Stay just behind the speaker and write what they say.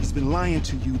has been lying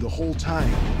to you the whole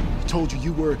time. He told you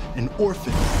you were an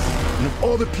orphan. And of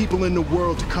all the people in the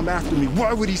world to come after me,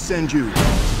 why would he send you?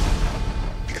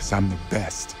 Because I'm the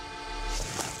best.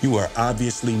 You are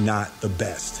obviously not the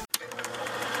best.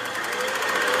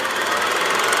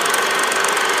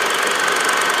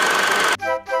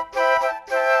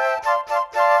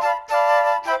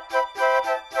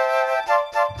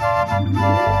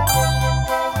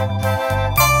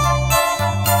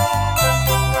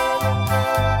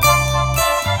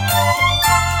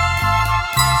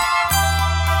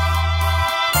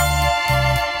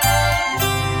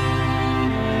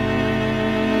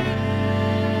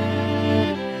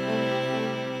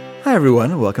 Hi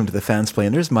everyone, welcome to the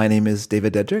Fansplainers. My name is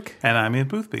David Dedrick. And I'm Ian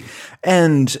Boothby.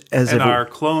 And our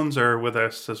clones are with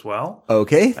us as well.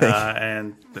 Okay,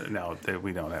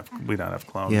 we don't have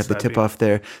clones. You have the tip off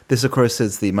there. This, of course,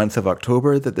 is the month of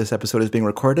October that this episode is being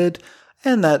recorded,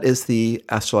 and that is the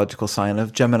astrological sign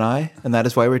of Gemini, and that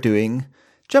is why we're doing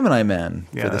Gemini Man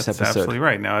for this episode. That's absolutely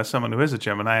right. Now, as someone who is a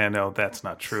Gemini, I know that's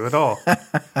not true at all.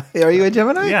 Are you a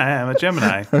Gemini? Yeah, I am a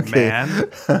Gemini man.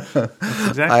 That's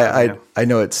exactly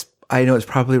I know it's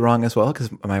probably wrong as well because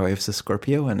my wife's a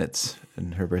Scorpio and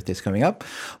her birthday's coming up.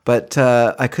 But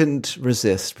I couldn't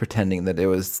resist pretending that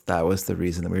that was the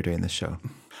reason that we were doing this show.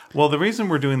 Well, the reason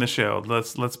we're doing the show,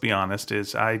 let's be honest,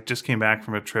 is I just came back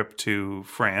from a trip to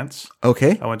France.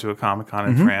 Okay. I went to a Comic-Con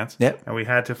in France. Yep. And we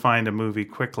had to find a movie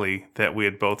quickly that we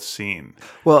had both seen.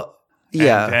 Well,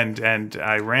 yeah. And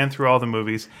I ran through all the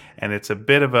movies, and it's a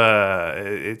bit of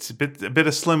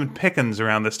a slim pickings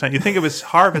around this time. You think it was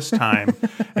harvest time,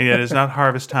 and yet it's not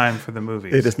harvest time for the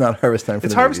movies. It is not harvest time for the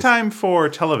movies. It's harvest time for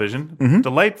television. Mm-hmm.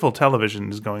 Delightful television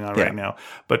is going on right now.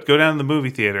 But go down to the movie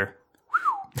theater.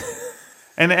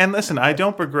 And listen, I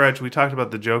don't begrudge. We talked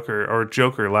about the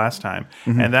Joker last time,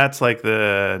 and that's like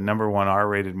the number one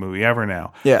R-rated movie ever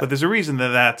now. Yeah. But there's a reason that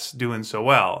that's doing so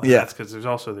well. And that's because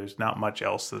there's not much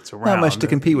else that's around. Not much to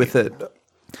compete with it.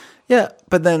 Yeah,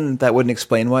 but then that wouldn't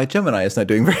explain why Gemini Man is not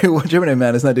doing very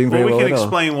well. We can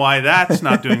explain why that's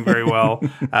not doing very well.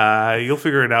 You'll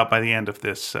figure it out by the end of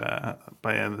this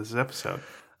episode.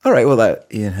 All right, well,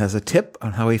 Ian has a tip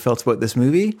on how he felt about this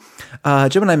movie.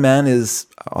 Gemini Man is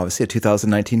obviously a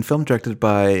 2019 film directed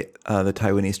by the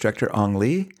Taiwanese director Ong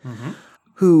Lee,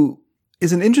 who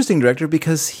is an interesting director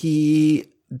because he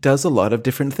does a lot of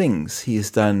different things.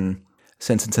 He's done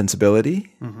Sense and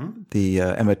Sensibility, the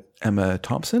Emma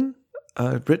Thompson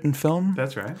written film.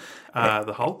 That's right.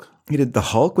 The Hulk. He did The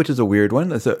Hulk, which is a weird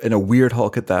one, and a weird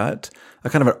Hulk at that. A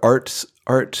kind of an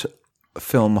art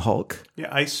film Hulk. Yeah,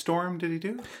 Ice Storm, did he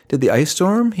do? Did the Ice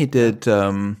Storm. He did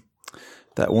that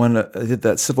one, did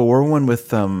that Civil War one with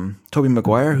Tobey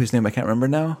Maguire, whose name I can't remember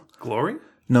now. Glory?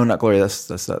 No, not Glory. That's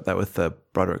that with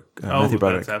Broderick, Matthew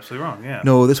Broderick. That's absolutely wrong, yeah.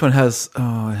 No, this one has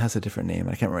a different name.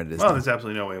 I can't remember what it is. Well, there's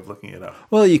absolutely no way of looking it up.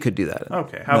 Well, you could do that.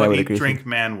 Okay, how about Eat, Drink,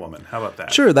 Man, Woman? How about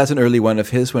that? Sure, that's an early one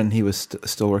of his when he was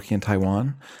still working in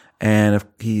Taiwan. And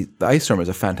the Ice Storm is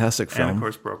a fantastic film. And, of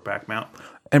course, Brokeback Mountain.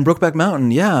 And Brokeback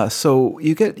Mountain, yeah. So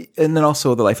you get, and then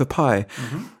also The Life of Pi.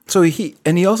 So he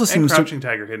also seems Crouching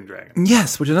Tiger, Hidden Dragon.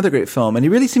 Yes, which is another great film, and he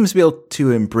really seems to be able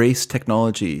to embrace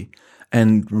technology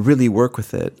and really work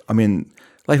with it. I mean,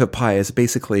 Life of Pi is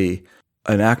basically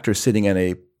an actor sitting in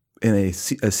a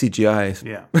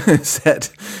CGI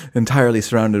set, entirely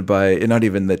surrounded by. Not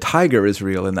even the tiger is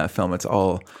real in that film. It's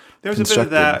all. There's a bit of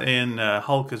that in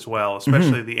Hulk as well,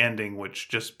 especially the ending, which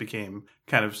just became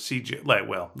kind of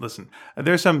CGI. Listen,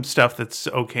 there's some stuff that's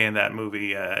okay in that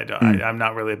movie. I'm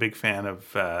not really a big fan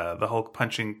of the Hulk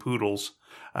punching poodles.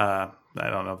 I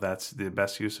don't know if that's the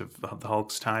best use of the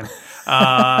Hulk's time.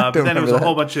 But then there was a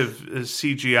whole bunch of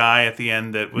CGI at the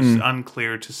end that was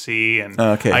unclear to see. And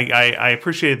I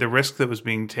appreciated the risk that was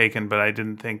being taken, but I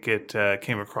didn't think it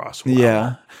came across well.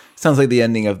 Yeah. Sounds like the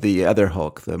ending of the other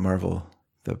Hulk, the Marvel.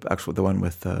 The one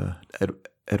with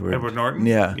Edward Norton?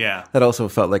 Yeah. That also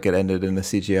felt like it ended in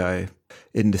a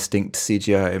indistinct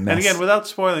CGI mess. And again, without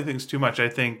spoiling things too much, I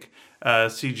think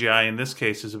CGI in this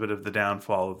case is a bit of the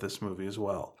downfall of this movie as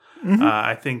well.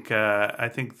 I think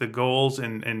the goals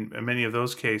in many of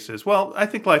those cases. Well, I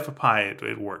think Life of Pi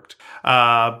it worked,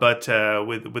 but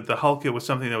with the Hulk, it was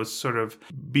something that was sort of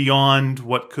beyond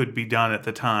what could be done at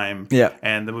the time. Yeah,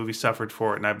 and the movie suffered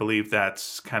for it, and I believe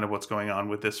that's kind of what's going on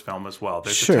with this film as well.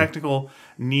 There's a technical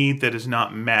need that is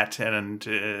not met, and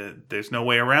there's no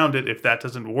way around it. If that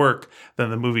doesn't work, then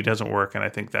the movie doesn't work, and I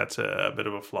think that's a bit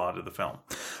of a flaw to the film.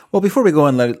 Well, before we go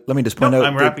on, let me just point out.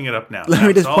 I'm wrapping it up now. Let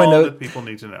me just point out that people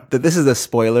need to know that this is a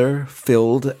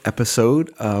spoiler-filled episode.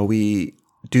 We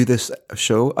do this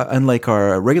show, unlike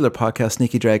our regular podcast,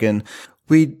 Sneaky Dragon,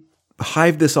 we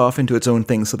hived this off into its own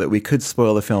thing so that we could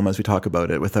spoil the film as we talk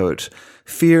about it without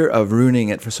fear of ruining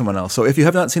it for someone else. So if you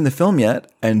have not seen the film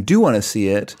yet and do want to see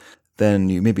it, then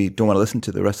you maybe don't want to listen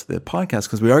to the rest of the podcast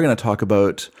because we are going to talk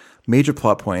about major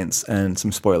plot points and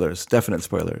some spoilers, definite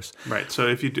spoilers. Right. So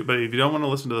if you don't want to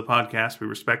listen to the podcast, we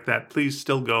respect that. Please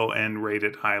still go and rate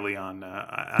it highly on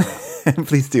Apple.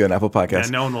 Please do on Apple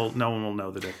Podcasts. Yeah, no one will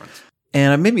know the difference.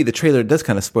 And maybe the trailer does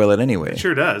kind of spoil it anyway. It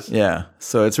sure does. Yeah.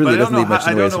 So it really doesn't leave much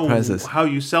in the way of surprises. I don't know how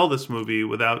you sell this movie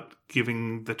without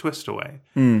giving the twist away.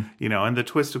 And the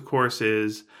twist, of course,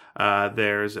 is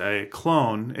there's a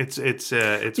clone. It's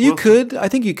you could. I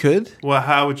think you could. Well,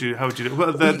 how would you do it?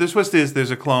 Well, the twist is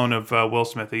there's a clone of Will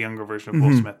Smith, a younger version of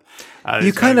Will Smith.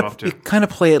 You kind of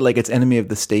play it like it's enemy of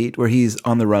the state, where he's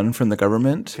on the run from the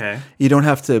government. Okay. You don't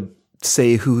have to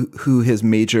say who his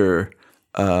major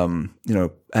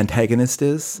antagonist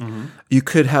is. You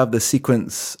could have the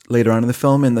sequence later on in the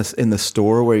film in the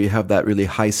store where you have that really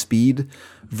high speed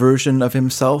version of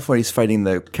himself where he's fighting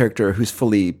the character who's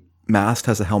fully masked,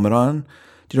 has a helmet on.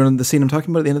 Do you know the scene I'm talking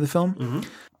about at the end of the film?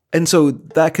 And so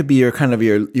that could be your kind of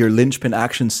your linchpin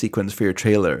action sequence for your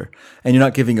trailer, and you're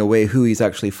not giving away who he's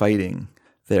actually fighting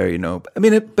there. I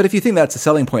mean, but if you think that's a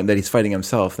selling point that he's fighting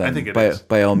himself, then I think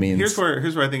by all means. Here's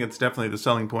where I think it's definitely the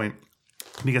selling point.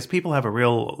 Because people have a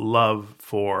real love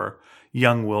for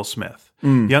young Will Smith.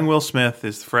 Young Will Smith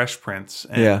is the Fresh Prince,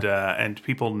 and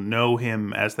people know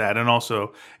him as that, and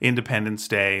also Independence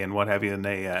Day and what have you. And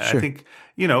I think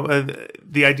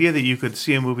the idea that you could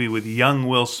see a movie with young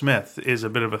Will Smith is a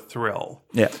bit of a thrill.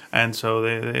 Yeah, and so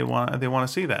they want to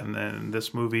see that, and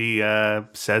this movie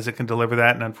says it can deliver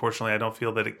that, and unfortunately, I don't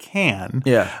feel that it can.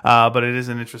 Yeah, but it is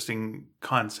an interesting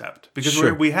concept because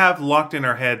we have locked in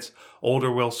our heads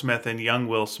older Will Smith and young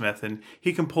Will Smith, and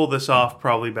he can pull this off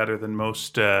probably better than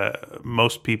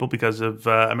most people because of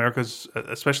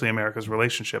especially America's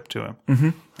relationship to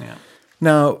him. Yeah.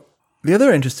 Now, the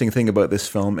other interesting thing about this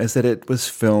film is that it was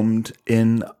filmed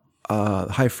in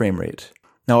high frame rate.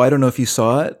 Now, I don't know if you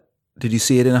saw it. Did you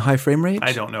see it in a high frame rate?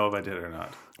 I don't know if I did or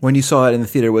not. When you saw it in the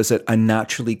theater, was it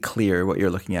unnaturally clear what you're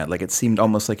looking at? Like it seemed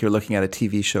almost like you're looking at a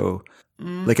TV show,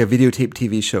 like a videotape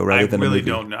TV show rather than a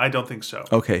movie? I don't think so.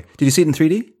 Okay. Did you see it in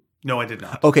 3D? No, I did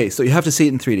not. Okay, so you have to see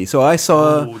it in 3D. So I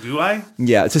saw... Oh, do I?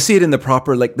 Yeah, to see it in the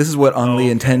proper... Like, this is what Ang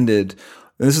Lee intended.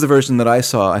 And this is the version that I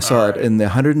saw. I saw it in the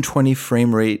 120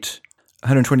 frame rate,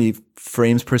 120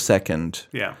 frames per second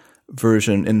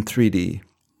version in 3D.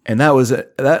 And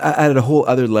that added a whole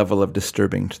other level of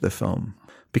disturbing to the film.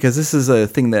 Because this is a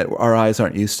thing that our eyes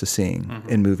aren't used to seeing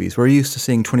in movies. We're used to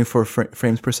seeing 24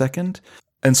 frames per second.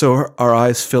 And so our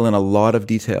eyes fill in a lot of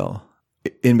detail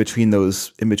in between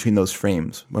those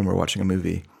frames when we're watching a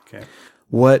movie. Okay.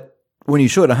 When you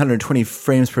show it 120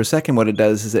 frames per second, what it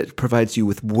does is it provides you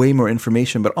with way more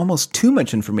information, but almost too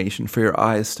much information for your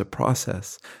eyes to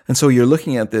process. And so you're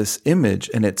looking at this image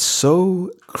and it's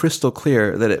so crystal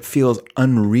clear that it feels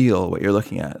unreal what you're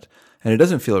looking at. And it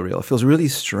doesn't feel real. It feels really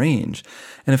strange.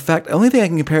 And in fact, the only thing I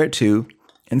can compare it to,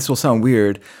 and this will sound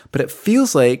weird, but it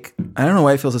feels like, I don't know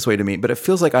why it feels this way to me, but it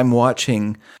feels like I'm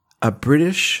watching a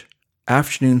British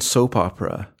afternoon soap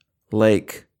opera,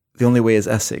 like The Only Way is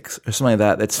Essex, or something like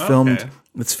that. That's filmed.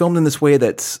 It's filmed in this way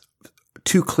that's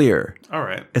too clear. All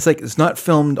right. It's like it's not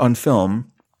filmed on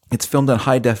film. It's filmed on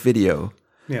high def video.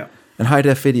 Yeah. And high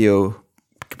def video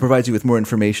provides you with more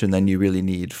information than you really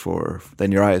need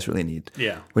than your eyes really need.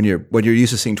 Yeah. When you're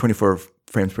used to seeing 24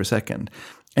 frames per second,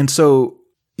 and so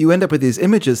you end up with these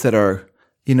images that are,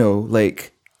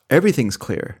 like everything's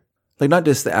clear. Like not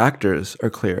just the actors are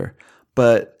clear,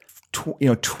 but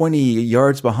 20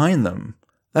 yards behind them,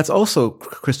 that's also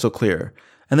crystal clear.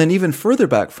 And then even further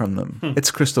back from them, it's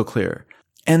crystal clear.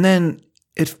 And then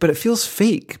but it feels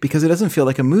fake because it doesn't feel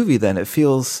like a movie then. It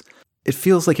feels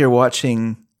like you're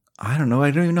watching, I don't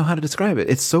even know how to describe it.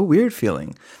 It's so weird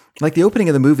feeling. Like the opening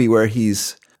of the movie where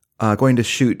he's going to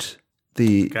shoot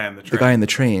the guy in the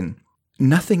train.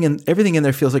 Everything in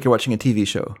there feels like you're watching a TV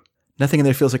show. Nothing in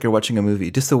there feels like you're watching a movie,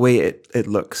 just the way it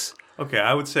looks. Okay,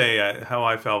 I would say how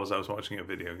I felt was I was watching a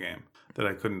video game that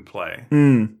I couldn't play.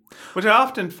 Which I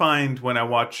often find when I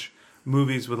watch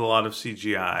movies with a lot of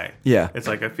CGI. Yeah. It's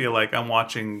like I feel like I'm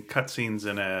watching cutscenes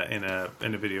in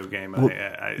a video game. Well,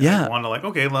 I want to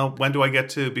okay, well, when do I get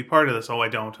to be part of this? Oh, I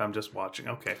don't. I'm just watching.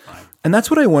 Okay, fine. And that's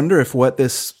what I wonder if what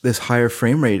this higher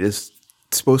frame rate is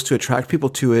supposed to attract people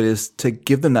to it is to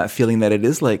give them that feeling that it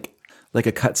is like a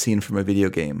cutscene from a video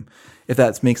game. If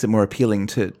that makes it more appealing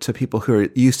to people who are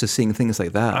used to seeing things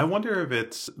like that. I wonder if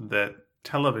it's that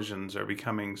televisions are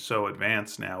becoming so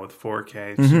advanced now with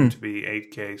 4K, soon to be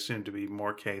 8K, soon to be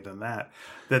more K than that.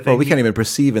 Well, we can't even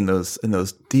perceive in those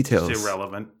details. It's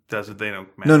irrelevant. They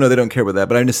don't matter. No, they don't care about that.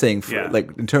 But I'm just saying,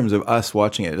 like in terms of us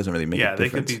watching it, it doesn't really make a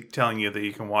difference. Yeah, they could be telling you that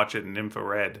you can watch it in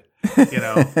infrared,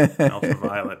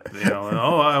 ultraviolet.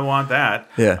 I want that.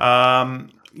 Yeah.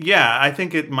 Yeah, I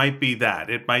think it might be that.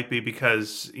 It might be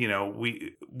because,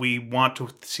 we want to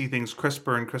see things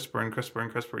crisper and crisper and crisper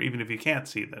and crisper, even if you can't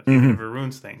see them, even if it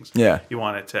ruins things. Yeah. You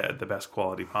want it to the best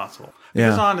quality possible.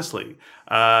 Because honestly,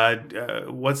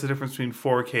 what's the difference between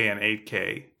 4K and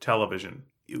 8K television?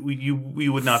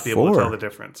 You would not be able to tell the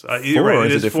difference. You're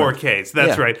right. It is 4K. So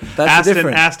that's right. That's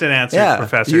asked and answered,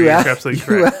 Professor. You're absolutely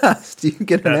correct. You asked. You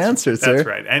get an answer, sir. That's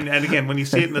right. And again, when you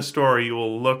see it in the store, you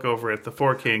will look over at the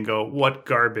 4K and go, "What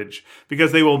garbage?"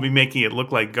 Because they will be making it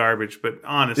look like garbage. But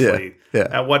honestly,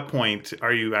 at what point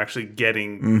are you actually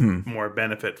getting more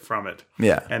benefit from it?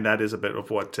 Yeah. And that is a bit of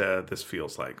what this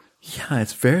feels like. Yeah,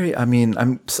 it's very. I mean,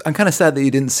 I'm kind of sad that you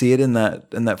didn't see it in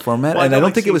that format, Well, and I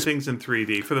don't think it was things in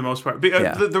 3D for the most part.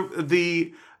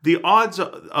 The odds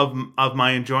of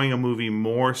my enjoying a movie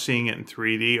more seeing it in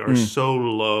 3D are so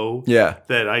low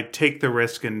that I take the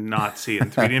risk and not see it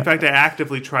in 3D. In fact, I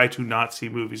actively try to not see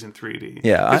movies in 3D.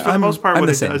 Yeah, because for the most part, what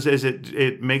it does is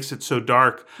it makes it so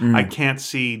dark I can't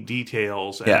see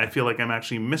details, and I feel like I'm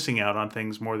actually missing out on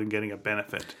things more than getting a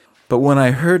benefit. But when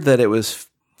I heard that it was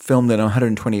filmed at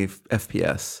 120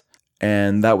 FPS,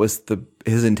 and that was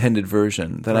his intended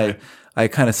version, then I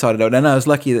kind of sought it out, and I was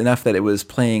lucky enough that it was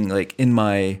playing like in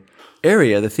my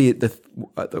area.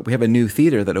 We have a new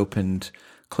theater that opened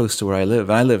close to where I live.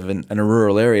 And I live in a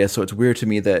rural area, so it's weird to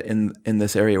me that in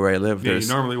this area where I live, you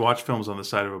normally watch films on the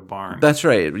side of a barn. That's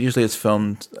right. Usually it's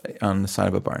filmed on the side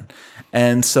of a barn,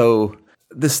 and so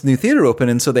this new theater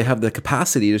opened, and so they have the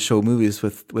capacity to show movies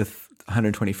with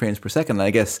 120 frames per second. And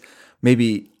I guess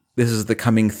maybe this is the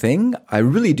coming thing. I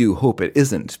really do hope it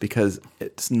isn't, because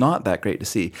it's not that great to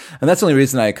see. And that's the only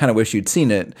reason I kind of wish you'd seen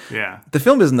it. Yeah. The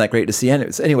film isn't that great to see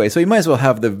anyway, so you might as well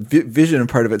have the vision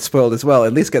part of it spoiled as well.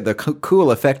 At least get the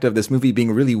cool effect of this movie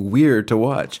being really weird to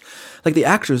watch. Like the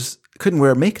actors couldn't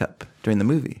wear makeup during the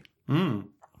movie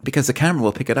because the camera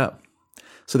will pick it up.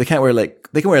 So they can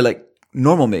wear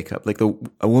normal makeup, like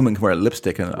a woman can wear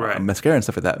lipstick and a mascara and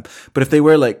stuff like that. But if they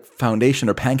wear like foundation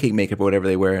or pancake makeup or whatever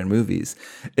they wear in movies,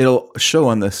 it'll show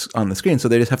on the screen. So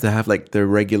they just have to have like their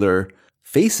regular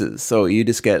faces. So you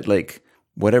just get like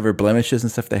whatever blemishes and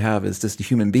stuff they have is just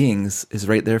human beings is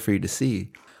right there for you to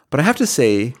see. But I have to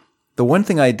say, the one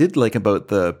thing I did like about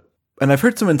and I've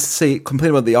heard someone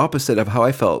complain about the opposite of how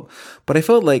I felt, but I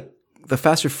felt like the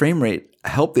faster frame rate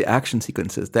helped the action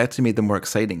sequences. That actually made them more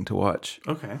exciting to watch.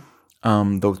 Okay.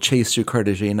 The chase through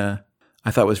Cartagena,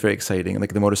 I thought was very exciting.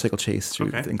 Like the motorcycle chase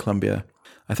in Colombia,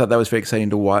 I thought that was very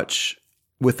exciting to watch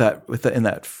with that in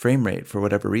that frame rate for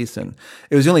whatever reason.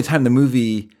 It was the only time the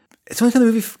movie. It's the only time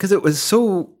the movie because it was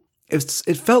so.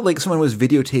 It felt like someone was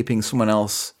videotaping someone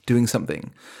else doing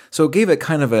something, so it gave it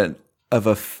kind of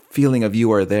a feeling of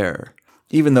you are there,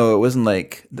 even though it wasn't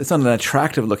like it's not an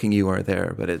attractive looking you are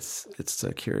there, but it's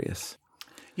curious.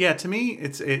 Yeah, to me,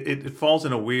 it falls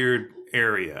in a weird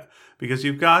area. Because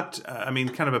you've got, kind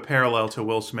of a parallel to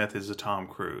Will Smith is a Tom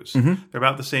Cruise. They're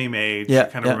about the same age. Yeah,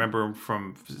 you kind of remember them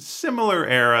from similar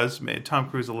eras. Tom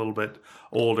Cruise a little bit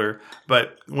older.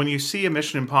 But when you see a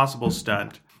Mission Impossible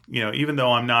stunt, even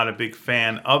though I'm not a big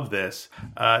fan of this,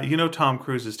 Tom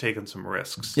Cruise has taken some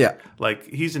risks. Yeah. Like,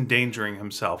 he's endangering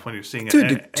himself when you're seeing it.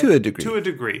 To a degree. To a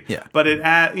degree. Yeah. But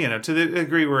to the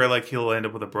degree where, like, he'll end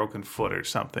up with a broken foot or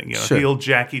something. Sure. He'll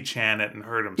Jackie Chan it and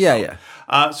hurt himself.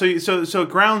 Yeah. So it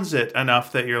grounds it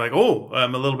enough that you're like, oh,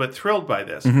 I'm a little bit thrilled by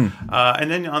this. And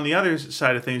then on the other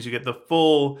side of things, you get the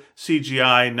full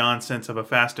CGI nonsense of a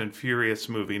Fast and Furious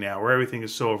movie now, where everything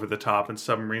is so over the top and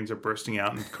submarines are bursting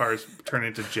out and cars turn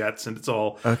into jets and it's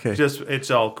all it's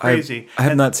all crazy. I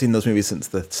have not seen those movies since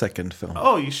the second film.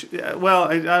 Oh, you should. Well,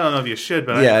 I don't know if you should,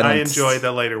 but I enjoy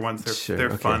the later ones.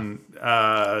 They're fun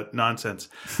nonsense.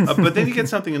 But then you get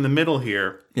something in the middle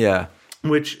here. Yeah.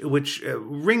 Which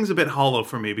rings a bit hollow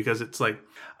for me because it's like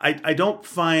I don't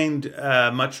find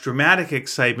much dramatic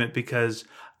excitement because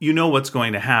you know what's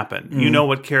going to happen. You know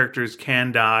what characters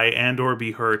can die and or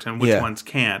be hurt and which ones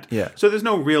can't. Yeah. So there's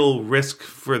no real risk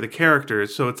for the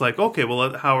characters. So it's like, okay,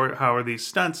 well, how are these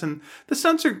stunts? And the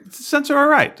stunts are all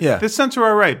right. Yeah. The stunts are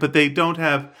all right, but they don't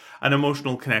have an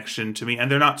emotional connection to me. And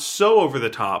they're not so over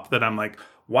the top that I'm like,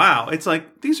 wow. It's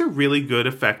like, these are really good,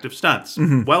 effective stunts.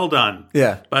 Well done.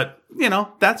 Yeah. But,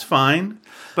 that's fine.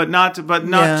 But not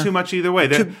too much either way.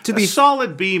 To be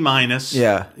solid B minus.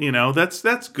 Yeah.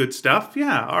 That's good stuff.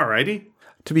 Yeah, alrighty.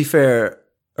 To be fair,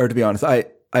 or to be honest,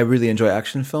 I really enjoy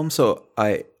action films, so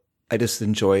I just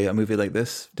enjoy a movie like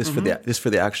this just for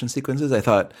the action sequences. I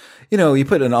thought, you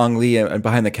put an Ang Lee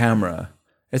behind the camera.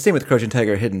 And same with Crouching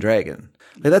Tiger, Hidden Dragon.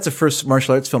 Like that's the first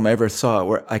martial arts film I ever saw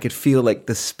where I could feel like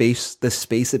the space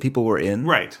that people were in.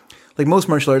 Right. Like most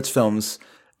martial arts films,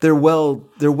 they're well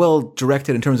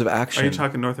directed in terms of action. Are you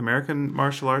talking North American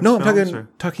martial arts? No, films, I'm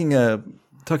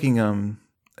talking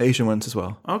Asian ones as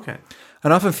well. Okay.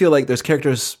 And I often feel like there's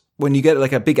characters when you get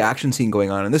like a big action scene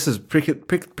going on, and this is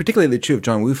particularly true of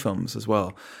John Woo films as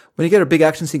well. When you get a big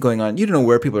action scene going on, you don't know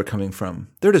where people are coming from.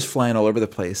 They're just flying all over the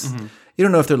place. Mm-hmm. You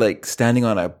don't know if they're like standing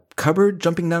on a cupboard,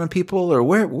 jumping down on people, or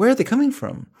where are they coming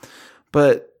from?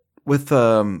 But with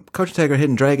Crouching Tiger,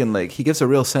 Hidden Dragon, like he gives a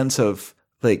real sense of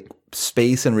like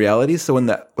space and reality. So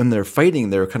when they're fighting,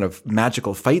 they're kind of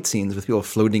magical fight scenes with people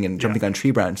floating and jumping on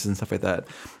tree branches and stuff like that.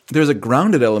 There's a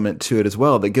grounded element to it as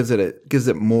well that gives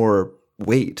it more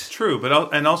weight. True,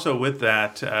 but and also with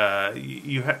that,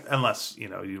 unless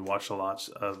you watch a lot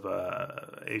of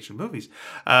Asian movies,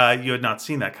 you had not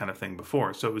seen that kind of thing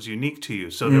before, so it was unique to you.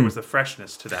 So there was the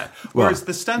freshness to that. Whereas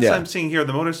the stunts I'm seeing here,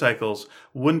 the motorcycles,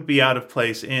 wouldn't be out of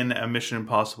place in a Mission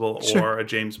Impossible or a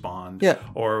James Bond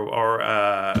or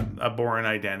a Bourne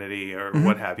Identity or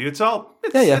what have you.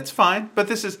 It's fine, but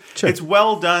this is it's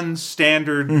well done,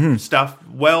 standard stuff.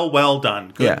 Well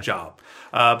done, good job,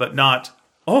 but not.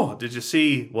 Oh, did you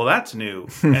see? Well, that's new,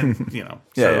 and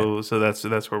so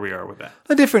that's where we are with that.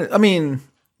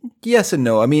 Yes and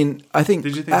no. I mean, I think.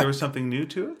 Did you think there was something new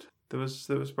to it that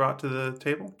was brought to the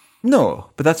table?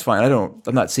 No, but that's fine.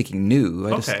 I'm not seeking new.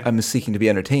 I'm seeking to be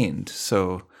entertained.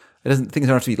 So things don't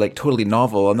have to be like totally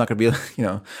novel. I'm not going to be,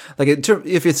 like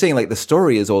if you're saying like the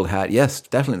story is old hat. Yes,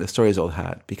 definitely the story is old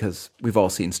hat because we've all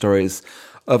seen stories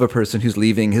of a person who's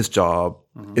leaving his job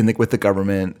with the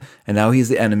government, and now he's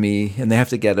the enemy, and they have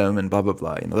to get him, and blah blah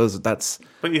blah.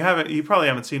 But you probably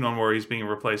haven't seen one where he's being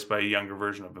replaced by a younger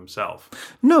version of himself.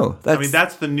 No,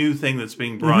 that's the new thing that's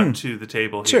being brought to the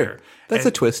table here. Sure, that's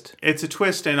a twist. It's a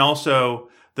twist, and also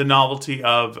the novelty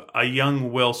of a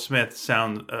young Will Smith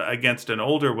against an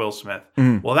older Will Smith.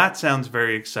 Well, that sounds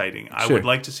very exciting. I would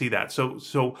like to see that.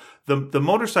 So the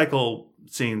motorcycle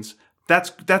scenes.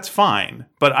 That's fine,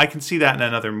 but I can see that in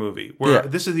another movie.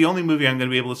 This is the only movie I'm going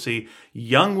to be able to see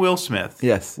young Will Smith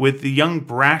with the young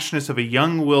brashness of a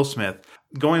young Will Smith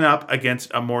going up against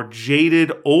a more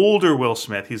jaded, older Will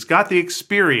Smith. He's got the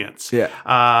experience,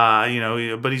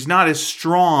 but he's not as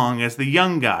strong as the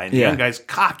young guy. The young guy's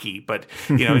cocky, but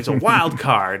he's a wild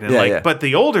card, and but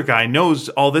the older guy knows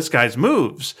all this guy's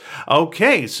moves.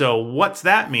 Okay, so what's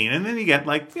that mean? And then you get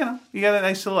you get a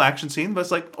nice little action scene, but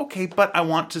it's like, okay, but I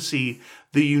want to see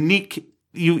the unique.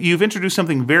 You've introduced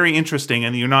something very interesting,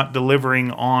 and you're not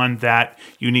delivering on that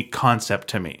unique concept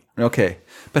to me. Okay,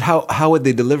 but how would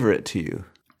they deliver it to you?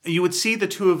 You would see the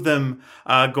two of them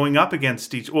going up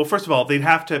against each. Well, first of all, they'd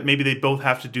both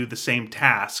have to do the same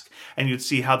task, and you'd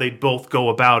see how they'd both go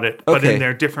about it, but in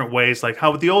their different ways. Like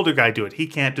how would the older guy do it? He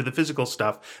can't do the physical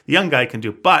stuff. The young guy can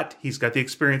do, but he's got the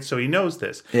experience, so he knows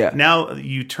this. Yeah. Now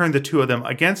you turn the two of them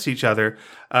against each other.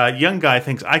 Young guy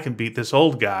thinks I can beat this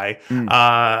old guy.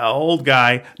 Old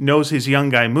guy knows his young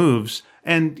guy moves.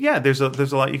 And there's a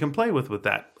lot you can play with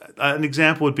that. An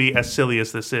example would be, as silly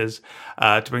as this is,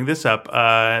 to bring this up,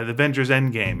 the Avengers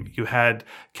Endgame. You had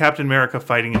Captain America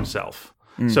fighting himself.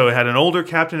 So it had an older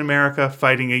Captain America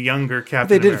fighting a younger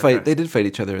Captain America. They did fight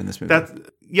each other in this movie.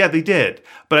 They did.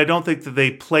 But I don't think that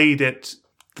they played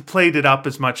it up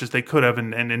as much as they could have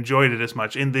and enjoyed it as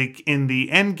much. In the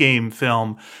Endgame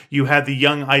film, you had the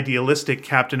young idealistic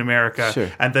Captain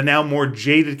America and the now more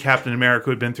jaded Captain America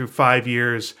who had been through 5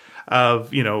 years of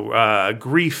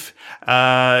grief,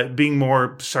 being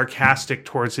more sarcastic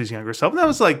towards his younger self. And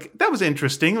that was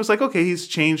interesting. It was like, okay, he's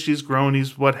changed, he's grown,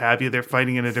 he's what have you. They're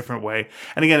fighting in a different way.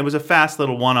 And again, it was a fast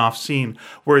little one-off scene.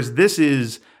 Whereas this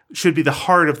should be the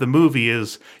heart of the movie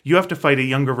is you have to fight a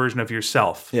younger version of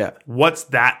yourself. Yeah. What's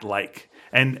that like?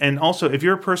 And also, if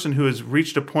you're a person who has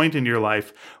reached a point in your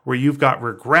life where you've got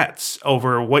regrets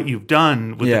over what you've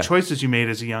done with the choices you made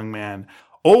as a young man.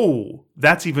 Oh,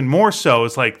 that's even more so.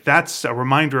 It's like that's a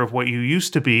reminder of what you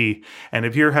used to be. And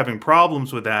if you're having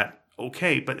problems with that,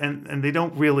 okay. But and they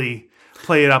don't really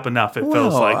play it up enough. It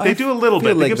feels like they do a little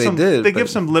bit. They give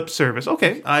some lip service.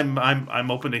 Okay,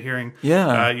 I'm open to hearing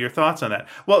your thoughts on that.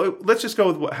 Well, let's just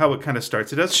go with how it kind of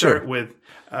starts. It does start with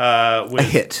a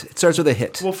hit. It starts with a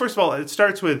hit. Well, first of all, it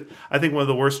starts with I think one of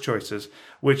the worst choices,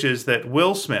 which is that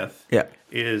Will Smith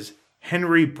is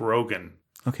Henry Brogan.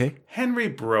 Okay, Henry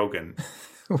Brogan.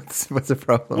 What's the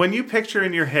problem? When you picture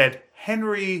in your head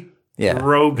Henry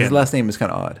Brogan. His last name is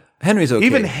kind of odd. Henry's okay.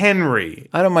 Even Henry.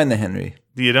 I don't mind the Henry.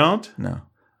 You don't? No.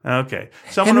 Okay.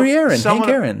 Hank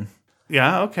Aaron.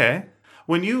 Yeah. Okay.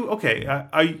 When you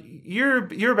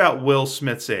you're about Will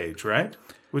Smith's age, right?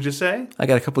 Would you say I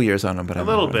got a couple years on him, but a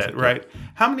little bit, right?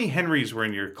 How many Henrys were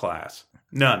in your class?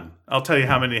 None. I'll tell you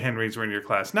how many Henrys were in your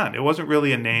class. None. It wasn't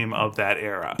really a name of that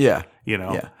era. Yeah.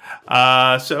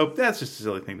 Yeah. So that's just a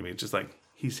silly thing to me. It's just like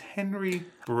he's Henry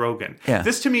Brogan. Yeah.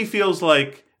 This to me feels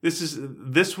like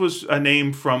this was a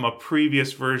name from a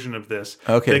previous version of this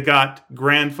that got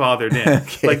grandfathered in.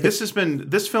 Okay. Like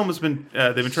this film has been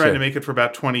they've been trying to make it for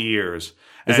about 20 years.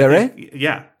 Is that right?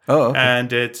 Yeah. Oh, okay.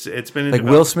 And it's been in like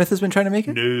Will Smith has been trying to make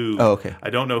it? No. Oh, okay. I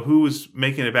don't know who was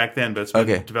making it back then, but it's been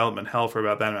in development hell for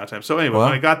about that amount of time. So anyway,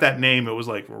 when I got that name, it was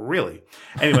like, really?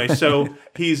 Anyway, so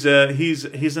he's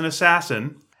an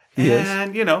assassin.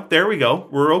 And, there we go.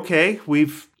 We're okay.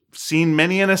 We've seen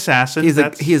many an assassin.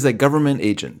 He is a government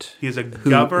agent. He is a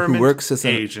government who works as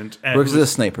agent. Works as a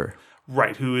sniper.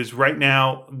 Right, who is right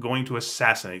now going to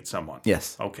assassinate someone.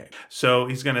 Yes. Okay. So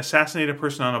he's going to assassinate a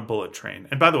person on a bullet train.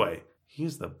 And by the way,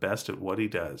 he's the best at what he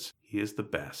does. He is the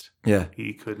best. Yeah.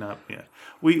 He could not. Yeah.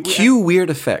 Cue weird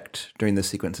effect during this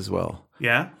sequence as well.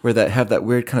 Yeah. Where have that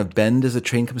weird kind of bend as the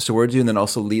train comes towards you and then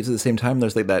also leaves at the same time.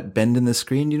 There's like that bend in the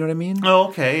screen. Do you know what I mean? Oh,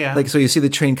 okay. Yeah. Like, so you see the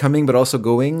train coming, but also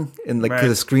going, and like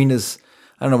the screen is.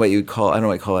 I don't know what you would call. I don't know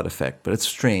what you call that effect, but it's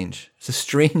strange. It's a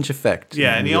strange effect.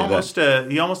 Yeah, and he almost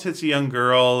hits a young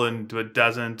girl but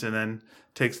doesn't, and then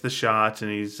takes the shot, and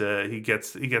he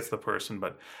gets the person,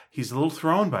 but he's a little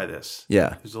thrown by this.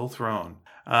 Yeah, he's a little thrown,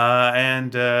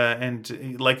 and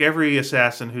like every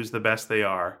assassin who's the best they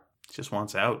are, just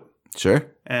wants out. Sure.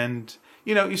 And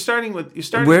you're starting.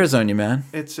 Wears on you, man.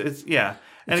 It's yeah.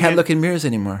 And you can't look in mirrors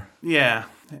anymore. Yeah,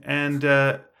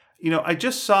 and. I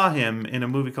just saw him in a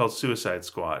movie called Suicide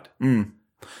Squad. Mm.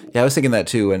 Yeah, I was thinking that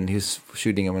too when he was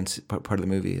shooting him in part of the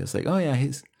movie. I was like, oh yeah,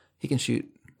 he can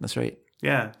shoot. That's right.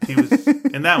 Yeah, he was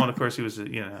in that one. Of course, he was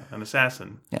an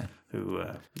assassin. Yeah, who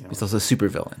he's also a super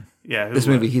villain. Yeah, this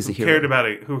movie he's a hero.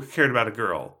 Who cared about a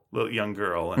girl, little young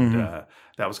girl, and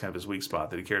that was kind of his weak spot,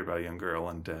 that he cared about a young girl.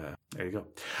 And there you go.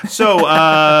 So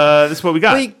this is what we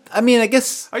got. Wait, I mean, I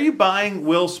guess. Are you buying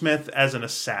Will Smith as an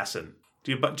assassin?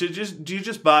 Do you buy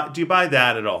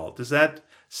that at all? Does that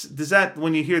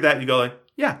when you hear that you go like,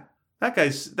 yeah, that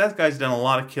guy's done a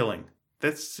lot of killing.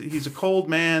 He's a cold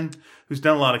man who's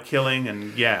done a lot of killing,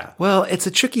 and yeah. Well, it's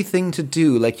a tricky thing to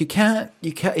do. Like you have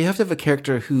to have a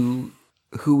character who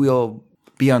will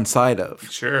be on side of.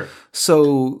 Sure.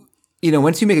 So,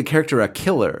 once you make a character a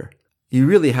killer, you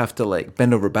really have to like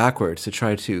bend over backwards to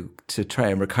try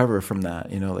and recover from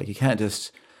that. Like you can't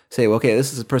just say, well, okay,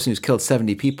 this is a person who's killed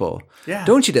 70 people. Yeah.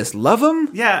 Don't you just love him?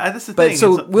 Yeah, that's the thing. But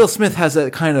so Will Smith has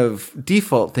a kind of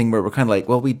default thing where we're kind of like,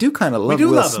 well, we do kind of love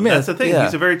Will Smith. Him. That's the thing. Yeah.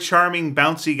 He's a very charming,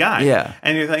 bouncy guy. Yeah.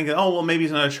 And you're thinking, oh, well, maybe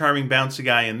he's not a charming, bouncy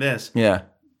guy in this. Yeah.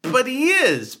 But he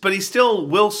is. But he still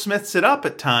Will Smiths it up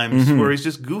at times where he's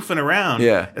just goofing around.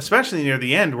 Yeah. Especially near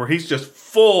the end where he's just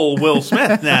full Will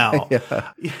Smith now. Yeah.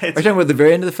 Are you talking about the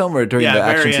very end of the film or during the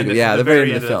action sequence? Yeah, the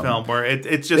very end of the film. Where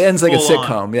it's just it ends like a sitcom,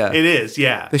 on. Yeah. It is,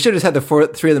 yeah. They should have just had the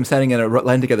three of them standing in a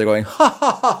line together going, ha, ha,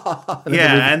 ha, ha, ha.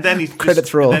 And then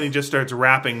credits roll. And then he just starts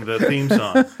rapping the theme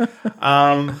song.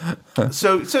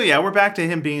 So yeah, we're back to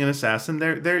him being an assassin.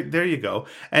 There you go.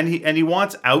 And he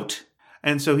wants out.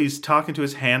 And so he's talking to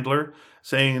his handler,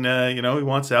 saying, he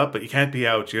wants out, but you can't be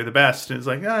out. You're the best. And it's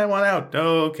like, I want out.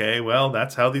 Oh, okay. Well,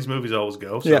 that's how these movies always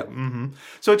go. So, yeah.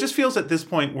 So it just feels at this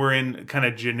point we're in kind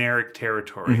of generic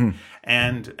territory.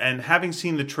 And having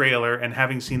seen the trailer and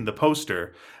having seen the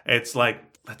poster, it's like,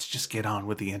 let's just get on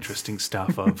with the interesting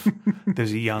stuff of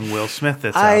there's a young Will Smith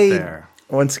that's out there.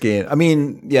 Once again, I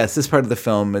mean, yes, this part of the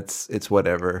film, it's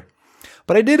whatever.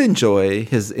 But I did enjoy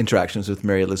his interactions with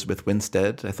Mary Elizabeth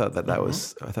Winstead. I thought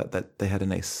I thought that they had a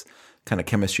nice kind of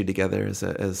chemistry together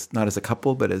as not as a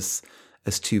couple, but as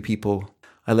two people.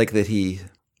 I like that he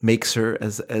makes her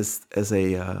as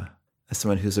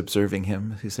someone who's observing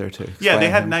him, who's there to. Yeah, they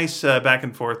had nice back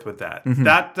and forth with that.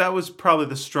 That was probably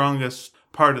the strongest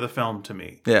part of the film to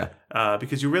me. Yeah.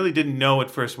 Because you really didn't know at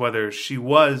first whether she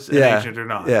was an agent or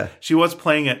not. Yeah. She was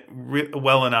playing it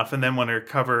well enough, and then when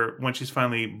she's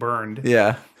finally burned.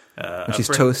 Yeah. When she's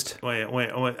toast. Wait,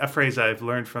 a phrase I've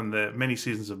learned from the many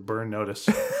seasons of Burn Notice.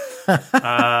 She's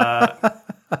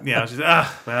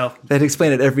well. They'd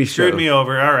explain it every show. Screwed me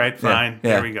over. All right, fine.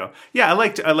 Yeah. There we go. Yeah, I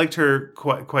liked her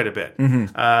quite a bit.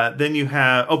 Then you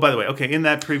have. Oh, by the way, okay. In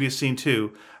that previous scene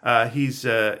too, what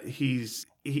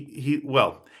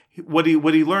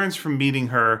he learns from meeting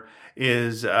her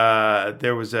is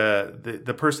there was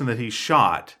the person that he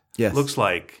shot. Yes. Looks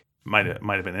like might have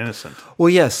been innocent. Well,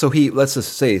 yes. So let's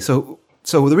just say so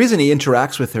the reason he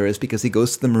interacts with her is because he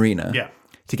goes to the marina. Yeah.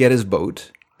 To get his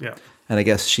boat. Yeah. And I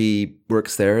guess she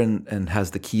works there and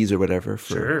has the keys or whatever.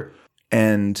 Sure.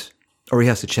 Or he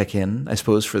has to check in, I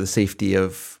suppose, for the safety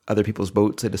of other people's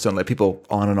boats. They just don't let people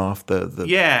on and off the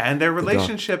Yeah, and their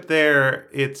relationship there,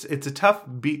 it's a tough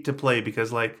beat to play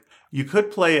because, like, you could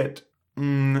play it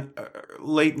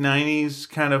late 90s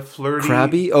kind of flirty.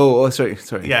 Crabby? Oh, sorry.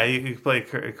 Yeah, you could play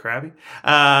crabby.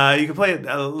 You could play it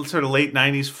sort of late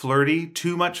 90s flirty,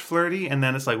 too much flirty, and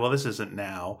then it's like, well, this isn't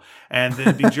now. And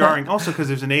it'd be jarring also because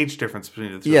there's an age difference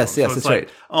between the two. Yes, so that's right.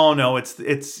 Oh, no, it's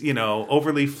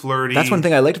overly flirty. That's one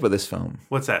thing I liked about this film.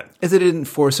 What's that? Is it didn't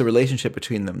force a relationship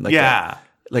between them.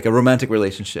 Like a romantic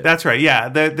relationship. That's right. Yeah,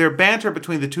 their banter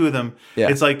between the two of them. Yeah.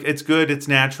 It's like it's good, it's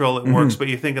natural, it works. But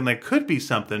you're thinking there could be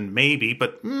something, maybe,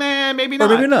 but maybe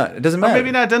not. Or maybe not. It doesn't matter. Or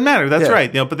maybe not. It doesn't matter. That's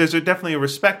right. But there's definitely a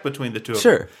respect between the two of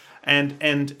them. Sure.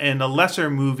 And a lesser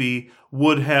movie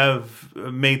would have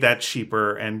made that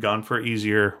cheaper and gone for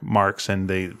easier marks, and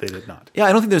they did not. Yeah,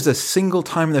 I don't think there's a single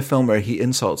time in the film where he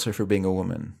insults her for being a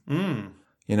woman.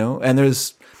 You know, and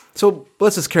so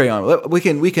let's just carry on. We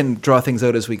can draw things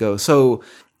out as we go. So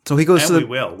he goes and to we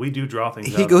will. We do draw things.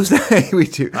 He goes down. We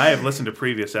do. I have listened to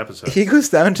previous episodes. He goes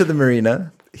down to the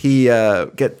marina. He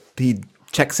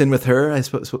checks in with her. I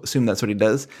assume that's what he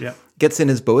does. Yeah. Gets in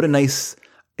his boat.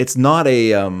 It's not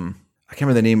a I can't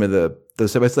remember the name of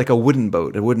those. It's like a wooden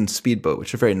boat, a wooden speedboat,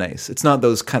 which are very nice. It's not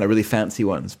those kind of really fancy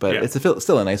ones, but it's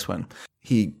still a nice one.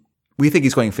 We think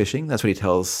he's going fishing. That's what he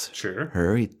tells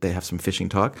her. They have some fishing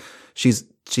talk. She's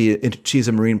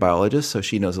a marine biologist, so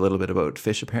she knows a little bit about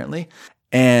fish apparently.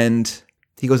 And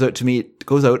he goes out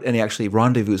and he actually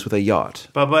rendezvous with a yacht.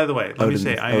 But by the way, let me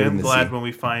say, I am glad when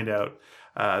we find out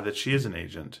that she is an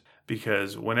agent,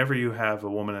 because whenever you have a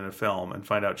woman in a film and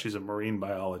find out she's a marine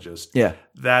biologist,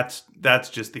 that's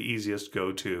just the easiest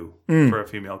go-to for a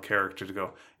female character to go,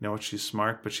 you know what, she's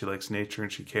smart, but she likes nature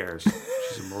and she cares.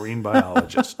 She's a marine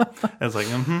biologist. And it's like,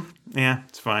 yeah,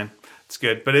 it's fine. It's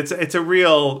good, but it's a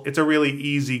really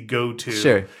easy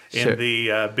go-to in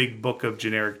the big book of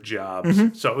generic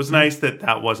jobs. So it was nice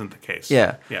that wasn't the case.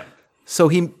 Yeah. So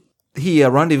he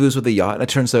rendezvous with the yacht, and it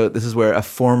turns out this is where a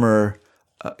former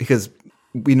because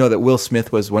we know that Will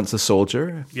Smith was once a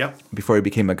soldier. Before he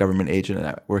became a government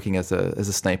agent working as a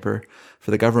sniper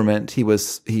for the government.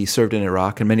 He served in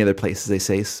Iraq and many other places. They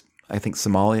say, I think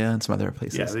Somalia and some other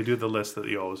places. Yeah, they do the list that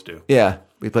you always do. Yeah,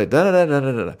 we played da da da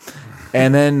da da da,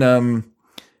 and then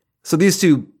so these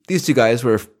two guys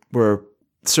were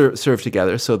served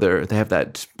together. So they have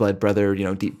that blood brother,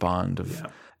 deep bond of,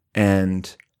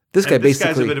 and this guy basically.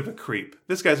 This guy's a bit of a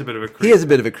creep. He is a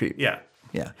bit of a creep. Yeah.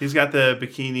 He's got the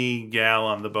bikini gal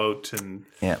on the boat, and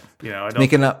I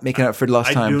don't making up for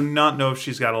lost time. I do not know if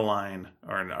she's got a line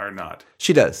or not.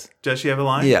 She does. Does she have a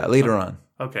line? Yeah, later on.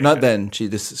 Okay. Not good. Then.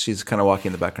 She's kind of walking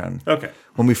in the background. Okay.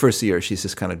 When we first see her, she's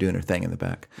just kind of doing her thing in the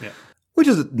back. Yeah. Which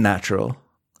is natural.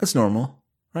 That's normal,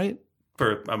 right?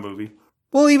 For a movie.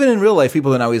 Well, even in real life,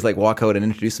 people don't always like walk out and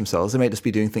introduce themselves. They might just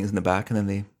be doing things in the back, and then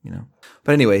they,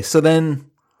 But anyway, so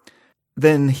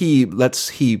then he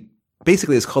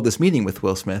basically has called this meeting with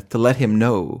Will Smith to let him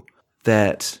know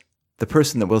that the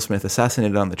person that Will Smith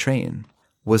assassinated on the train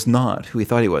was not who he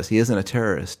thought he was. He isn't a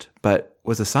terrorist, but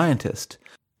was a scientist,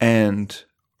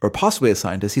 or possibly a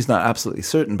scientist. He's not absolutely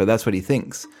certain, but that's what he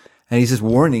thinks. And he's just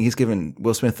warning. He's given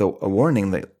Will Smith a warning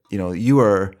that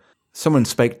someone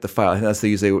spiked the file. I think that's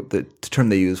the term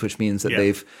they use, which means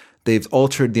that they've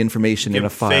altered the information in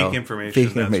a file.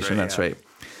 Fake information. That's right.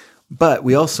 But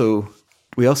we also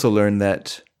learn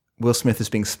that Will Smith is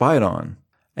being spied on,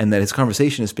 and that his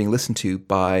conversation is being listened to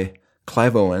by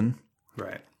Clive Owen,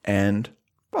 and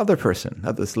other person,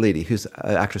 this lady who's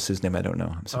an actress whose name I don't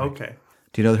know. I'm sorry. Okay.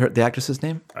 Do you know the actress's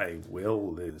name? I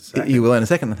will in a second. You will in a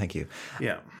second. Thank you.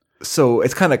 Yeah. So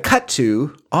it's kind of cut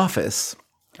to office.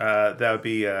 That would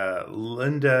be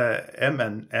Linda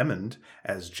Emmond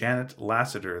as Janet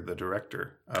Lassiter, the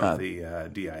director of the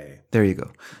DIA. There you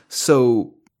go.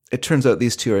 So it turns out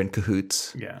these two are in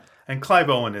cahoots. Yeah. And Clive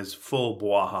Owen is full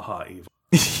bwahaha evil.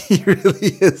 He really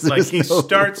is. He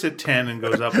starts at 10 and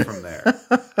goes up from there.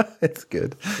 It's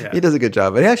good. Yeah. He does a good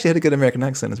job. And he actually had a good American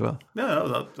accent as well.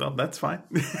 No, that's fine.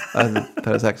 I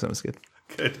thought his accent was good.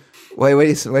 Good. Why are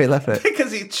you laughing at?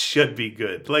 Because he should be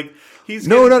good. Like he's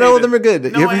not all of them are good.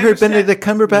 You ever heard Benedict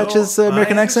Cumberbatch's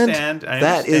American accent?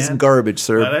 That is garbage,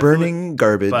 sir. Burning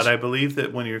garbage. But I believe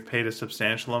that when you're paid a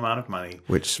substantial amount of money,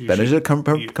 which Benedict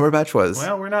Cumberbatch was.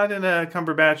 Well, we're not in a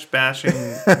Cumberbatch bashing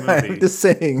movie. I'm just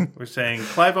saying. We're saying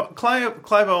Clive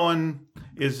Owen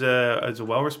is a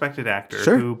well-respected actor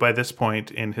Sure. who, by this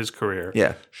point in his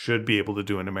career, should be able to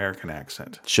do an American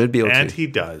accent. Should be able to. And he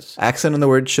does. Accent on the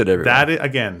word should, everyone. That is,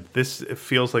 again, this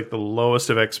feels like the lowest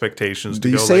of expectations. Do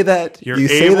you say that? You're you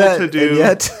say able that, to do...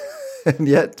 and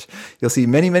yet you'll see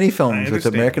many films with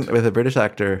a British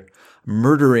actor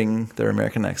murdering their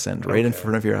American accent right in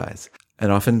front of your eyes,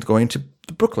 and often going to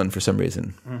Brooklyn for some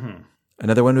reason. Mm-hmm.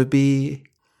 Another one would be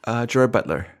Gerard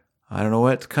Butler. I don't know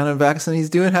what kind of accent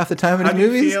he's doing half the time in his movies.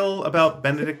 How do you feel about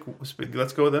Benedict?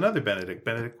 Let's go with another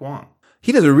Benedict Wong.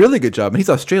 He does a really good job, and he's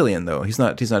Australian though. He's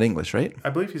not English, right?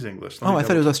 I believe he's English. I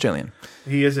thought he was Australian.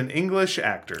 He is an English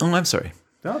actor. Oh, I'm sorry.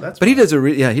 No, that's. But fine.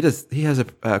 He has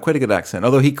a quite a good accent.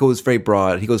 Although he goes very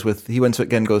broad. He goes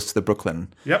to the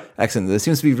Brooklyn accent. This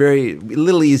seems to be a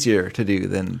little easier to do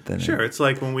than sure. It's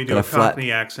like when we do a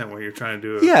Cockney accent where you're trying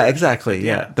to do exactly. Accent.